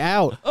 Watch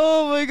out.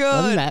 Oh my Love you,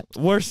 god. Matt.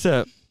 Worst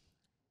set.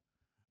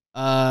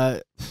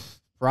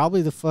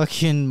 Probably the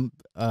fucking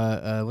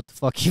what the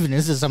fuck even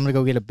is this? I'm gonna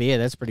go get a beer.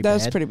 That's pretty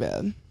That's bad. pretty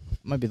bad.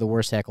 Might be the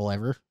worst heckle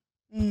ever.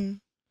 Mm.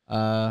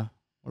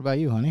 What about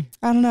you, honey?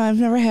 I don't know. I've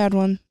never had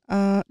one.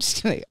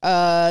 Just kidding.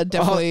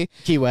 Definitely.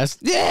 Key West.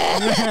 Yeah.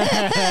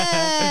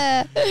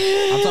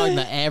 I'm talking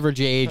the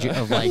average age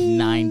of like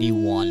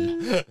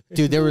 91.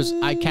 Dude,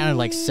 I counted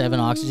like 7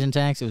 oxygen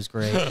tanks. It was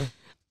great.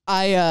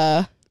 They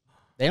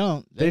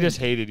just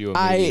hated you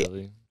I-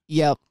 immediately.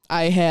 Yep.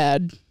 I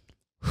had.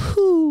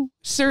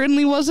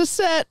 Certainly was a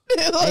set.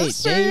 It was Hey,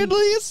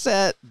 certainly a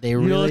set. They You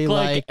really look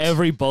like liked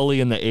every bully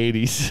in the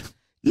 80s.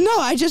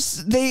 No,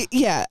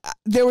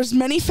 there was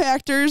many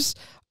factors.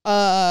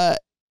 And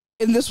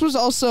this was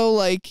also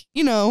like,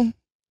 I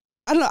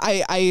don't know,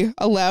 I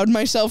allowed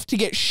myself to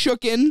get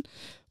shooken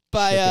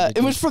by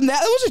it was from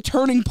that was a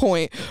turning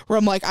point where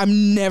I'm like,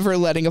 I'm never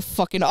letting a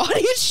fucking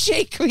audience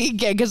shake me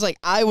again, because like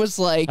I was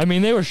like, I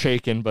mean, they were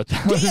shaking, but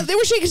that was, yeah, they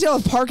were shaking down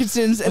with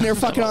Parkinson's and they're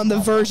fucking on the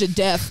verge of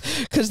death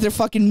because their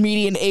fucking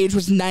median age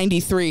was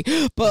 93.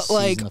 But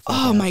like, season the fuck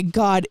oh out. my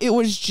god, it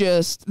was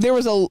just there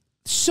was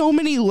so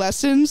many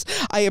lessons.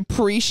 I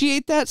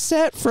appreciate that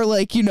set for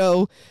like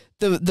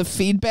the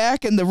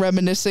feedback and the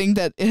reminiscing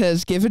that it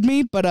has given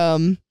me, but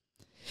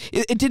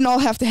it didn't all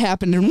have to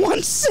happen in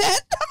one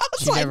set. I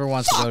was She like, never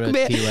wants to fuck, go to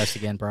man. Key West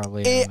again,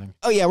 probably. I don't think.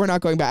 Oh yeah, we're not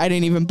going back. I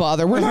didn't even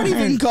bother. We're not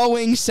even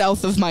going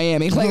south of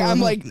Miami. Like I'm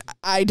like,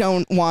 I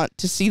don't want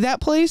to see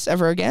that place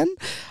ever again.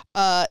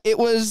 It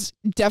was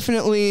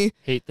definitely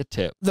hate the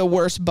tip. the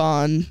worst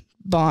Bond.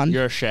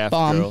 You're a shaft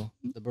Bomb. girl.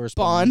 The worst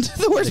Bond.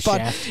 The worst The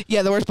Bond. Shaft.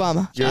 Yeah, the worst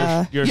bomb. You're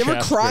you ever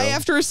Shaft cry girl.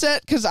 after a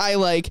set? Because I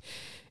like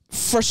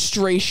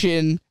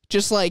frustration,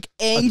 just like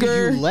Like,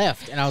 anger. you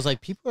left, and I was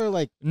like, people are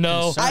like,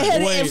 No. concerned. I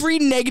had Wait. every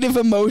negative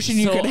emotion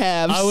you So, could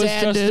have. I was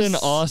Sadness. just in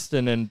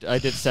Austin and I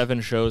did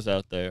 7 shows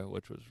out there,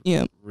 which was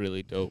Yeah.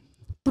 really dope.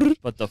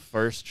 But the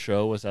first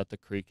show was at the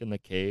Creek in the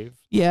Cave.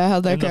 Yeah,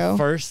 how'd that And go? the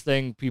first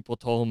thing people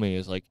told me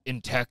is like,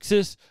 in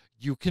Texas,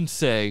 you can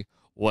say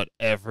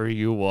whatever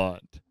you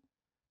want.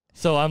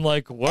 So I'm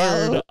like,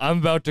 word, Oh. I'm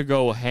about to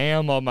go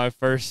ham on my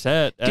first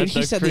set. Dude, at he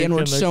the said the Creek N-word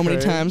in the so many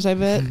Cave. times, I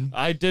bet.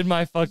 I did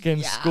my fucking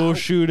Yeah. school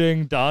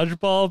shooting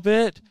dodgeball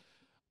bit.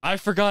 I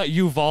forgot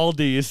Uvalde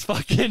is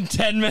fucking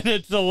 10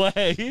 minutes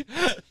away.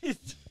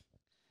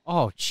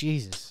 oh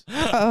Jesus.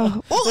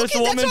 Well, This okay,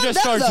 woman that's on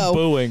just them, starts though.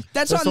 booing.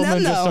 That's this on them,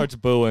 woman just though. starts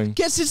booing.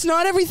 Guess it's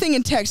not everything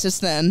in Texas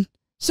then.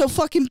 So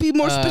fucking be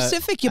more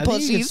specific, you I think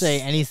pussies. you could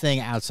say anything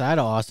outside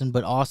of Austin,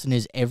 but Austin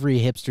is every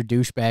hipster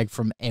douchebag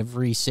from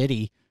every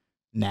city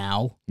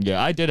now.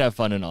 Yeah, I did have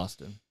fun in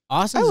Austin.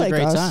 Austin's I like a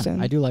great Austin.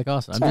 time. I do like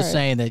Austin. It's I'm just alright.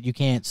 saying that you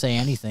can't say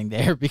anything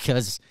there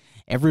because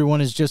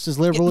everyone is just as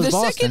liberal the as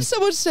Boston. second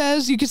someone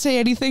says you can say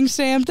anything,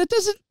 Sam, that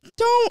doesn't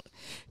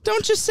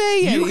don't just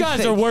say anything. You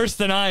guys are worse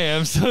than I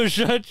am, so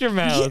shut your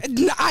mouth.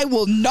 I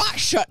will not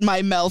shut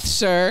my mouth,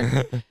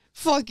 sir.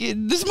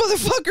 Fucking this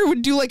motherfucker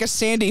would do like a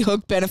Sandy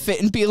Hook benefit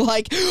and be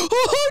like,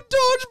 "Oh,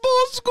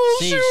 dodgeball school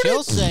See, shooting."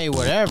 she'll say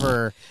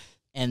whatever,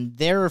 and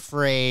they're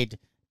afraid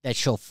that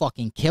she'll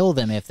fucking kill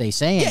them if they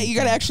say anything. Yeah, you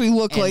gotta actually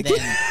look And like.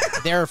 then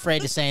they're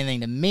afraid to say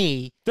anything to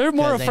me. They're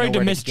more 'cause they afraid know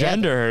to we're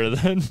misgender her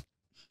than.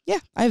 Yeah,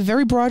 I have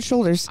very broad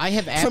shoulders. I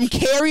have From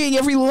carrying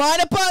every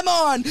lineup I'm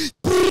on.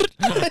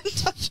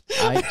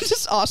 I-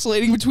 Just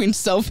oscillating between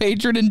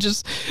self-hatred and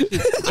just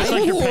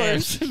like your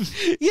wars. pants.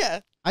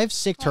 Yeah, I've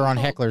sicked her on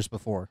hecklers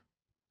before.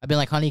 I've been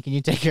like, honey, can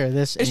you take care of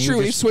this? And it's you true.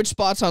 We just- switch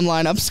spots on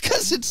lineups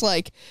because it's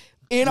like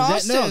in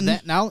Austin.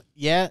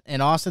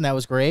 In Austin, that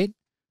was great.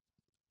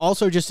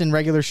 Also, just in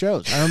regular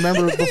shows. I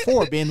remember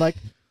before being like,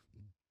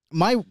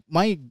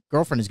 my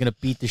girlfriend is going to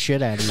beat the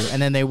shit out of you, and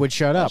then they would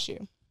shut up. Bless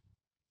you.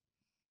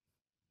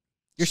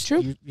 You're It's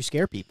true. You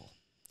scare people.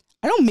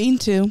 I don't mean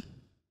to.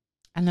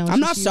 I know. I'm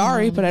not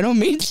sorry, but I don't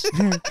mean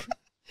to.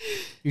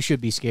 You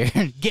should be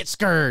scared. Get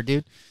scared,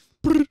 dude.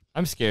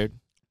 I'm scared.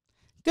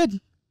 Good.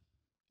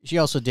 She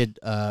also did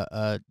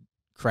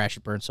crash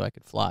and burn so I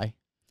could fly.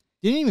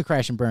 Didn't even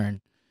crash and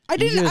burn. I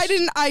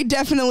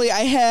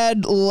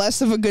had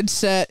less of a good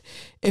set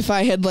if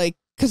I had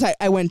because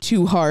I went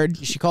too hard.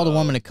 She called a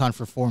woman a cunt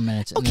for 4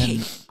 minutes, and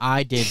then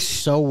I did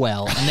so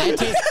well. And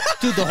that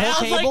dude, the whole Al's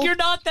table. like, you're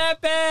not that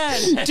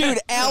bad. Dude,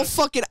 Al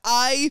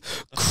I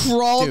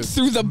crawled Dude.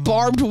 through the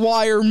barbed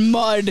wire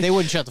mud. They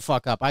wouldn't shut the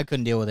fuck up. I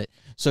couldn't deal with it.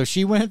 So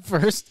she went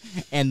first,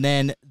 and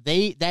then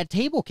that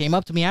table came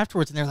up to me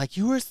afterwards, and they're like,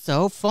 "You were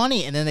so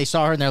funny." And then they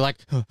saw her, and they're like,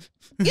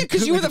 Yeah,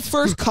 because you were the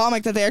first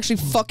comic that they actually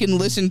fucking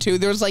listened to.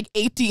 There was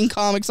 18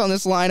 comics on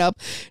this lineup.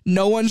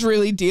 No one's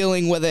really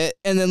dealing with it.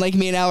 And then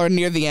me and Al are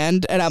near the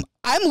end, and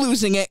I'm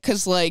losing it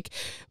because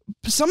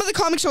some of the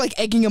comics are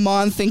egging them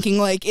on, thinking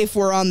if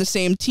we're on the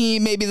same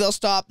team, maybe they'll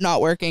stop. Not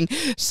working.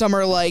 Some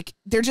are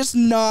they're just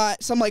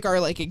not. Some are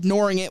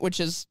ignoring it, which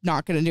is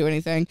not going to do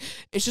anything.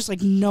 It's just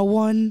no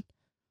one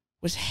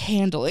was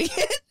handling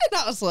it,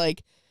 and I was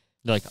like,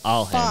 Like,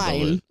 I'll handle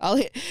fine, it. I'll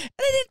hit. And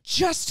I didn't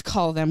just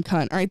call them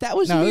cunt. All right, that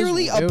was No, it was-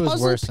 merely a it was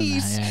puzzle worse than that,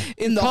 piece yeah.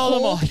 in the Call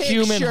whole them a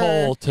human picture.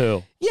 hole,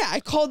 too. Yeah,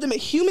 I called them a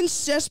human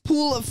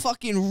cesspool of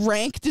fucking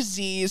rank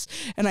disease,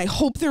 and I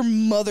hope their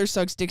mother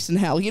sucks dicks in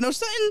hell. You know,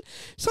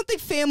 something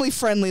family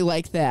friendly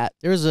like that.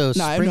 "There was a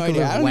No, I have no sprinkle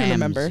idea. I of don't even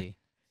remember. whimsy."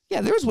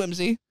 Yeah, there was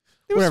whimsy.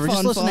 There was Whatever. Just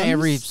fun listen to funs.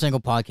 every single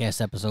podcast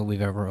episode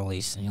we've ever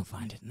released, and you'll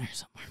find it in there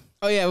somewhere.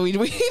 Oh yeah, we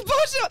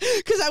posted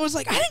because I was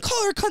like, I didn't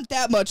call her a cunt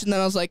that much, and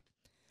then I was like,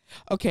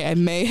 okay, I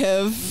may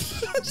have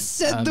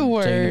said I'm the taking it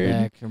word.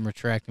 back. I'm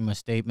retracting my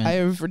statement. I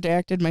have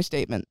redacted my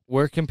statement.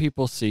 Where can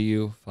people see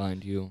you,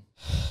 find you?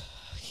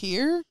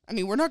 Here? I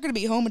mean, we're not going to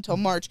be home until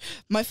March.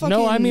 My fucking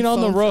No, I mean on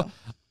the phone road.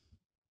 fell.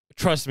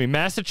 Trust me,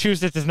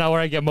 Massachusetts is not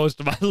where I get most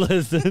of my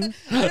listens.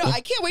 I know,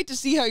 I can't wait to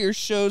see how your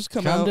shows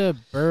come Come out. to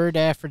Bird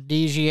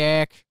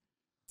Aphrodisiac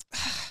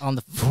on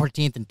the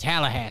 14th in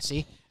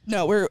Tallahassee.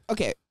 No, we're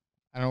okay.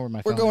 I don't know where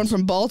my We're phone going is.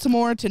 from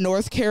Baltimore to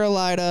North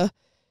Carolina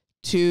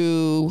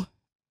to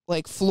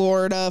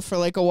Florida for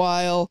a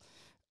while.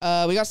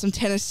 We got some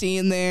Tennessee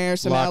in there,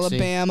 some Biloxi.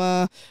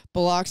 Alabama,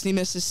 Biloxi,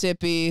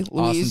 Mississippi,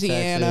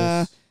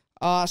 Louisiana, Texas.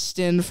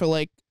 Austin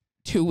for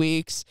 2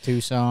 weeks.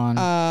 Tucson.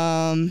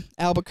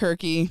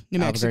 Albuquerque, New Albuquerque,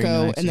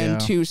 Mexico, New and then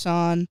Mexico.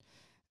 Tucson,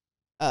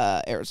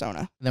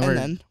 Arizona. then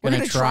and we're then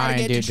gonna try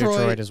and do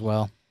Detroit as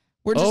well.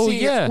 We're just Oh,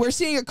 seeing yeah. we're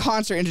seeing a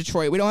concert in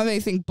Detroit. We don't have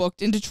anything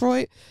booked in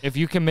Detroit. If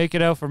you can make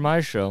it out for my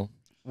show.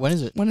 When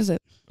is it? When is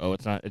it? Oh,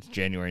 it's not. It's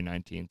January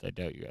 19th. I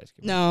doubt you guys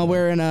can. No, make it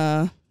we're in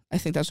I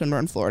think that's when we're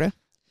in Florida.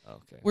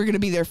 out. Okay. We're gonna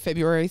be there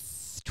February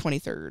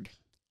 23rd.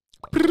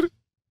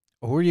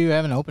 Who are you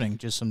having opening?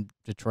 Just some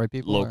Detroit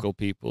people? or Local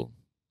people.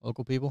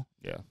 local people?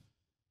 Yeah.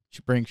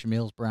 Should bring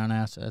Shamil's brown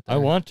ass out there. I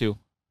want to.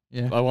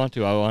 Yeah. I want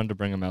to. I wanted to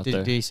bring them out Did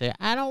there. he say,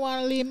 I don't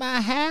want to leave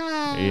my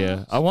house?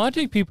 Yeah, I want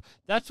to take people.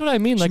 That's what I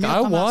mean. Like, Shamil,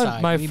 I come want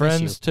outside. my We miss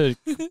friends to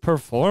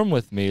perform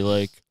with me.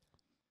 Like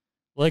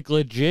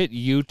legit,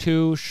 you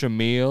two,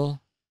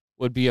 Shamil,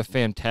 would be a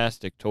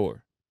fantastic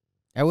tour.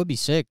 That would be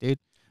sick, dude.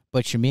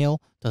 But Shamil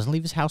doesn't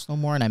leave his house no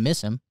more, and I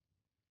miss him.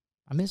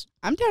 I miss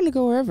I'm down to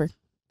go wherever,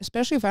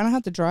 especially if I don't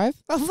have to drive.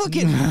 I'll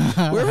fucking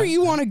him. wherever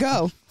you want to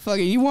go.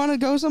 Fucking, you want to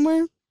go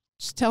somewhere?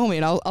 Just tell me,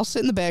 and I'll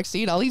sit in the back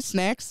seat. I'll eat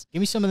snacks. Give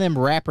me some of them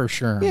rapper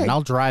sherm, Yeah. and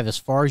I'll drive as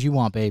far as you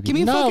want, baby. Give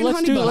me a No, fucking let's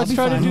honey do. bun. I'll Let's be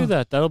try to fine. do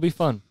that. That'll be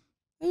fun.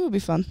 It would be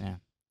fun.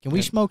 Can we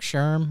Yeah. smoke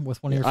sherm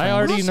with one of your I friends?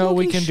 already not know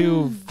we smoking can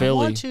do sherm. I Philly.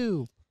 want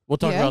to. We'll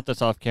talk Yeah? about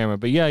this off camera.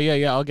 But yeah.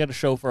 I'll get a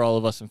show for all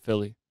of us in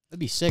Philly. That'd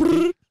be sick,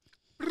 dude.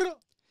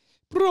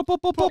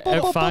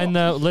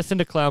 Listen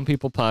to Clown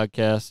People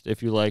podcast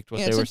if you liked what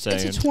Yeah, they were it's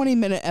saying. a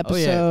 20-minute Oh, yeah.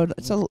 episode.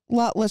 It's a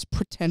lot less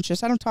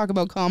pretentious. I don't talk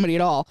about comedy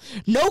at all.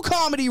 No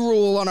comedy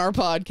rule on our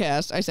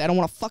podcast. I say I don't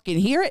want to fucking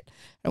hear it.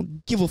 I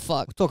don't give a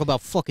fuck. Talk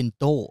about fucking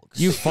dogs.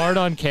 You fart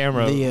on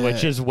camera, The,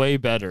 which is way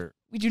better.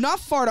 We do not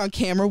fart on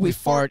camera. We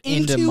fart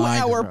into into our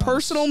microphones.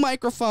 personal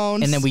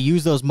microphones. and then we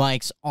use those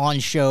mics on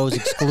shows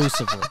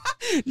exclusively.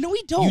 No,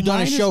 we don't. You done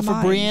Mine a is show for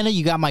mine. Brianna?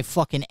 You got my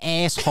fucking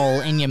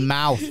asshole in your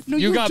mouth. No,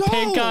 You got don't.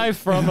 pink eye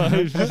from a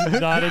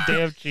not a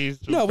damn cheese.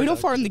 No, we don't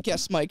fart in the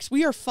guest mics.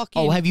 We are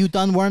fucking. Oh, have you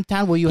done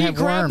Wormtown? Well, you He have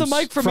grabbed worms the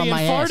mic from me and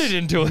my ass. farted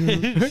into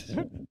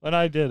it when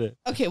I did it.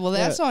 Okay, well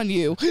that's on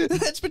you.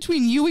 That's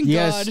between you and You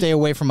God. gotta stay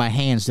away from my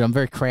hands, dude. I'm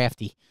very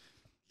crafty.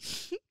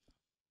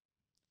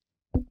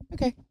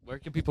 Okay. Where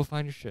can people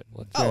find your shit?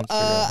 What's your Oh,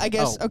 Instagram? I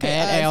guess. Okay.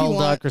 At if you Al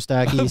want-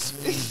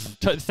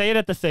 Christakis. Say it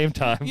at the same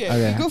time. Yeah.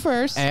 Okay. You go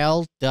first.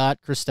 Al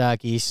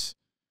Christakis.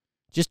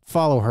 Just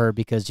follow her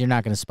because you're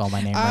not going to spell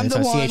my name I'm right.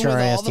 the So one with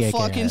all the CHRISTAKS.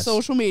 fucking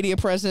social media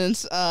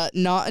presence.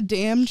 Not a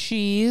damn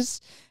cheese.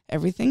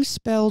 Everything's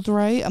spelled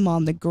right. I'm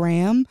on the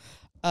gram.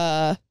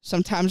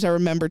 Sometimes I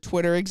remember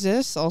Twitter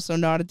exists. Also,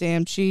 not a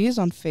damn cheese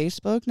on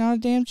Facebook. Not a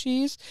damn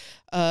cheese.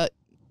 Yeah,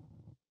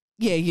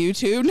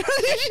 YouTube.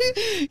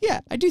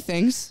 Yeah, I do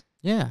things.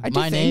 Yeah, I do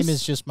my name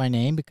things. is just my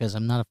name because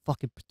I'm not a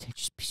fucking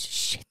pretentious piece of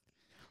shit.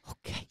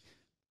 Okay.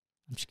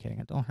 I'm just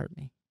kidding. Don't hurt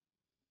me.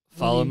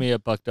 Follow me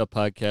at Bucked Up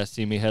Podcast.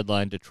 See me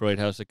headline Detroit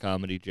House of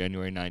Comedy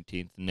January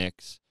 19th.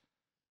 Knicks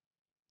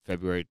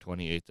February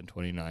 28th and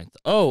 29th.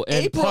 Oh,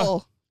 and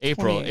April.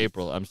 28th.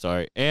 April. I'm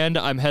sorry. And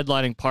I'm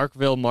headlining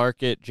Parkville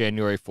Market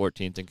January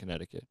 14th in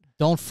Connecticut.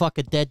 Don't fuck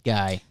a dead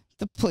guy.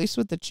 The place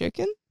with the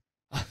chicken?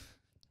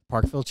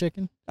 Parkville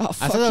chicken? Oh,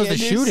 fuck thought that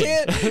was yeah, the dude.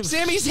 shooting.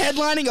 Sammy's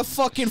headlining a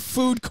fucking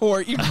food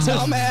court, you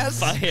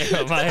dumbass. I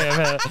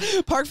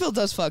am Parkville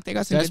does fuck. They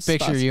got some Best good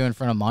picture spots. of you in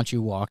front of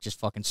Manchu Walk just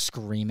fucking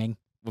screaming.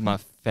 with my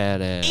fat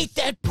ass. Eat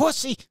that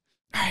pussy!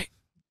 All right.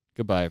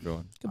 Goodbye,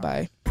 everyone.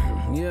 Goodbye.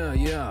 Yeah,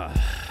 yeah.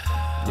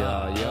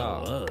 Yeah,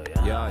 yeah.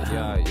 Yeah,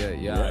 yeah, yeah,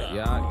 yeah, yeah,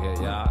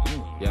 yeah,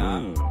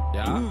 yeah,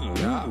 yeah,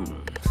 yeah,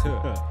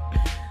 yeah.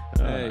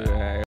 Hey,